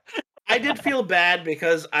 I did feel bad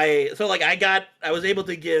because I was able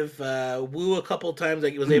to give Wu a couple times. I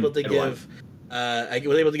was able to give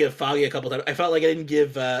Foggy a couple times. I felt like I didn't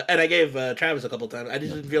give and I gave Travis a couple times. I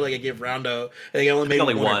just didn't feel like I gave Roundo. I think I only made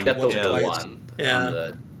one.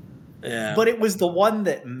 Yeah. Yeah. But it was the one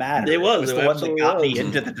that mattered. It was the one that got me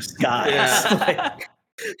into the disguise. Yeah.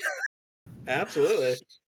 Absolutely.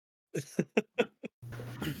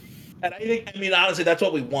 And I mean, honestly, that's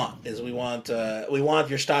what we want. Is we want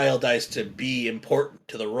your style dice to be important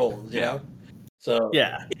to the rolls, you know. So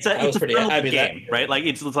it's a pretty game, right? Like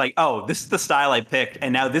it's like, oh, this is the style I picked,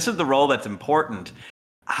 and now this is the role that's important.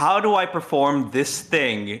 How do I perform this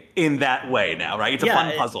thing in that way now? Right? It's a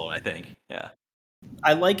fun puzzle, I think. Yeah.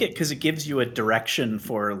 I like it because it gives you a direction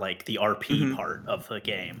for like the RP part of the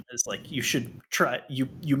game. It's like you should try.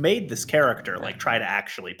 You made this character, like try to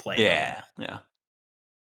actually play. Yeah.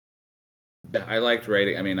 I liked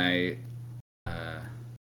writing. I mean,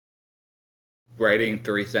 writing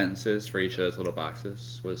 3 sentences for each of those little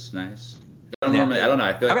boxes was nice. I don't know.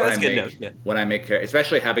 I feel like when I make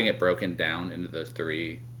especially having it broken down into those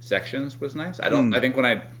 3 sections was nice. I think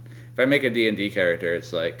if I make a D&D character,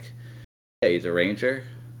 it's like, yeah, he's a ranger.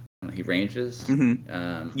 He ranges.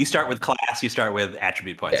 You start with class. You start with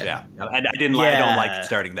attribute points. Yeah. And I don't like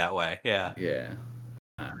starting that way. Yeah.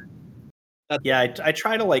 I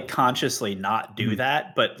try to like consciously not do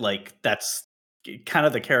that, but like that's kind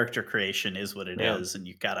of the character creation is what it is, and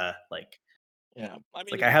you gotta like. Yeah, I mean,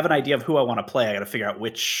 like I have an idea of who I want to play. I got to figure out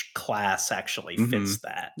which class actually fits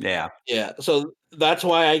that. Yeah. So that's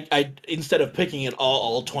why I instead of picking it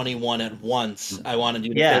all 21 at once, I wanted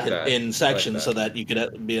you to pick it in sections so that you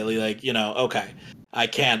could be like, okay, I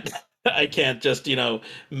can't just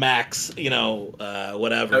max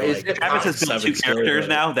whatever. Travis has built 2 characters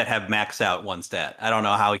now that have maxed out 1 stat. I don't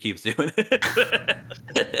know how he keeps doing it.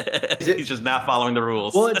 He's just not following the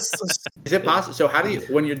rules. Well, is it possible? So how do you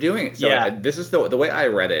when you're doing it? So this is the way I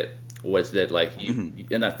read it was that like you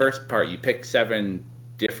in that first part you pick 7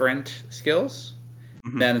 different skills.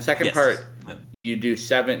 Then the second part you do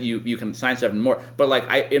 7. You can assign 7 more. But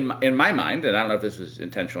like in my mind, and I don't know if this was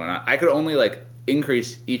intentional or not, I could only like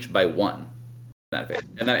increase each by 1 that phase.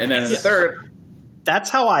 And then in the third, that's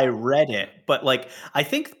how I read it. But like I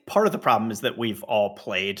think part of the problem is that we've all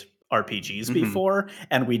played RPGs before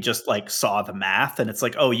and we just like saw the math and it's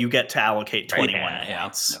like, oh, you get to allocate 21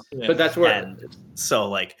 points. But that's where so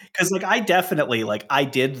like because like I definitely like I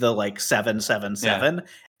did the like 777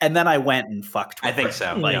 and then I went and fucked with I think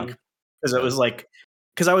so. Like because it was like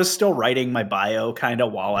because I was still writing my bio kind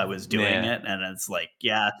of while I was doing it. And it's like,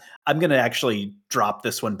 I'm going to actually drop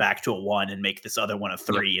this one back to a 1 and make this other one a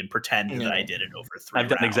 3 and pretend that I did it over 3 I've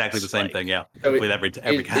done exactly the same thing, with every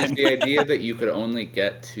time. Is the idea that you could only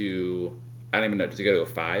get to, I don't even know, does it go to a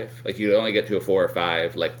 5? Like you could only get to a 4 or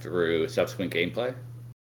 5 like through subsequent gameplay?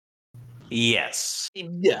 Yes.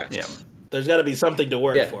 Yeah. There's got to be something to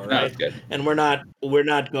work for, right? And we're not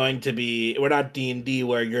D&D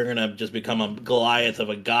where you're gonna just become a Goliath of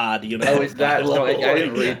a god, Oh, is that? So I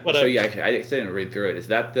didn't read. I didn't read through it. Is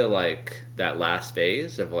that the like that last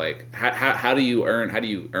phase of like how do you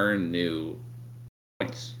earn new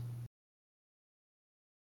points?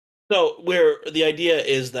 So the idea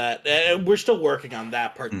is that and we're still working on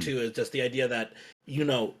that part too. Is just the idea that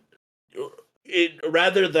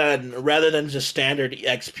rather than just standard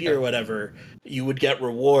XP or whatever, you would get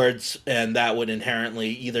rewards, and that would inherently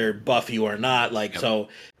either buff you or not. Like so,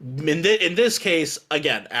 in this case,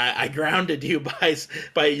 again, I grounded you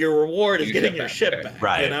by your reward is getting your ship back,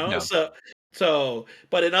 right? You know, no. So,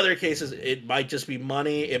 but in other cases, it might just be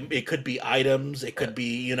money. It could be items. It could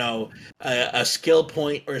be, a skill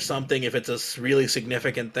point or something if it's a really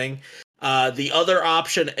significant thing. The other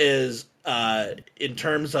option is in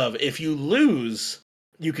terms of if you lose,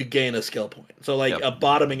 you could gain a skill point. So like a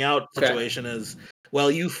bottoming out situation is,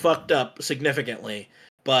 well, you fucked up significantly,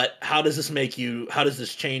 but how does this change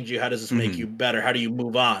you? How does this make you better? How do you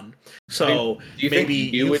move on? So do you maybe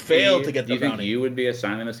think you failed to get the bounty. Do you think you would be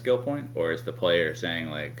assigning a skill point, or is the player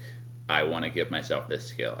saying like, I want to give myself this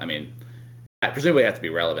skill? I mean, I presumably have to be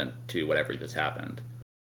relevant to whatever just happened.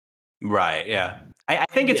 Right. Yeah. I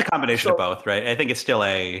think it's a combination of both, right? I think it's still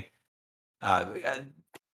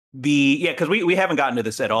because we haven't gotten to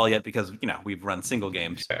this at all yet because we've run single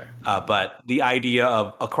games. Sure. But the idea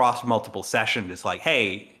of across multiple sessions is like,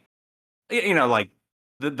 hey, like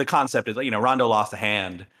the concept is Rondo lost a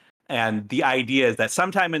hand, and the idea is that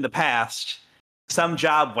sometime in the past some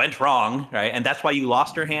job went wrong, right? And that's why you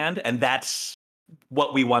lost your hand, and that's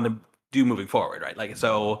what we want to do moving forward, right? Like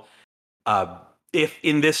so, if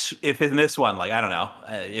in this one, like I don't know,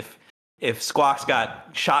 if Squawks got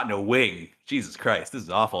shot in a wing, Jesus Christ, this is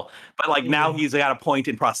awful. But like now he's got a point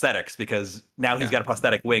in prosthetics because now he's got a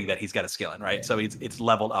prosthetic wing that he's got a skill in, right? Yeah. So it's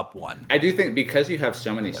leveled up one. I do think because you have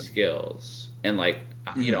so many skills and like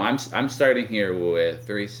I'm starting here with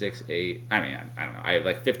 3, 6, 8. I mean, I don't know. I have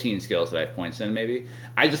like 15 skills that I have points in maybe.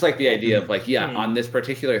 I just like the idea of like on this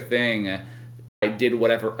particular thing, I did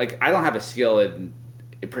whatever. Like I don't have a skill in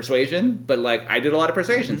persuasion, but like I did a lot of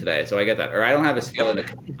persuasion today, so I get that. Or I don't have a skill in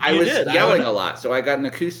I was yelling a lot, so I got an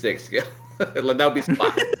acoustic skill. That would be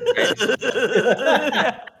spot.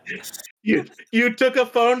 You took a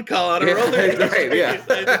phone call on a roller. Right, yeah.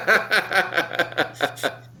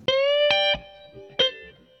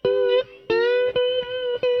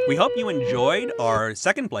 We hope you enjoyed our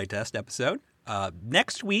second playtest episode.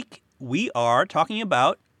 Next week, we are talking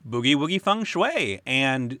about Boogie Woogie Feng Shui,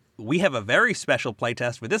 and we have a very special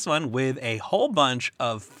playtest for this one with a whole bunch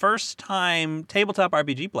of first-time tabletop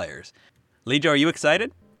RPG players. Lijo, are you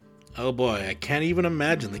excited? Oh boy, I can't even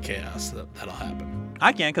imagine the chaos that'll happen.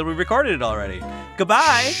 I can't because we recorded it already.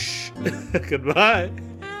 Goodbye! Goodbye!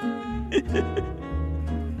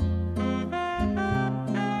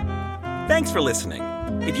 Thanks for listening.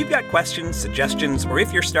 If you've got questions, suggestions, or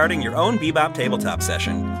if you're starting your own Bebop Tabletop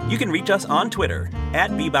session, you can reach us on Twitter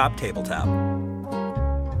 @Bebop Tabletop.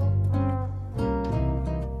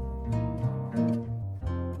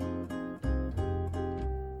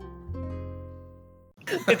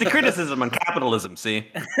 It's a criticism on capitalism,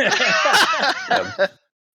 see?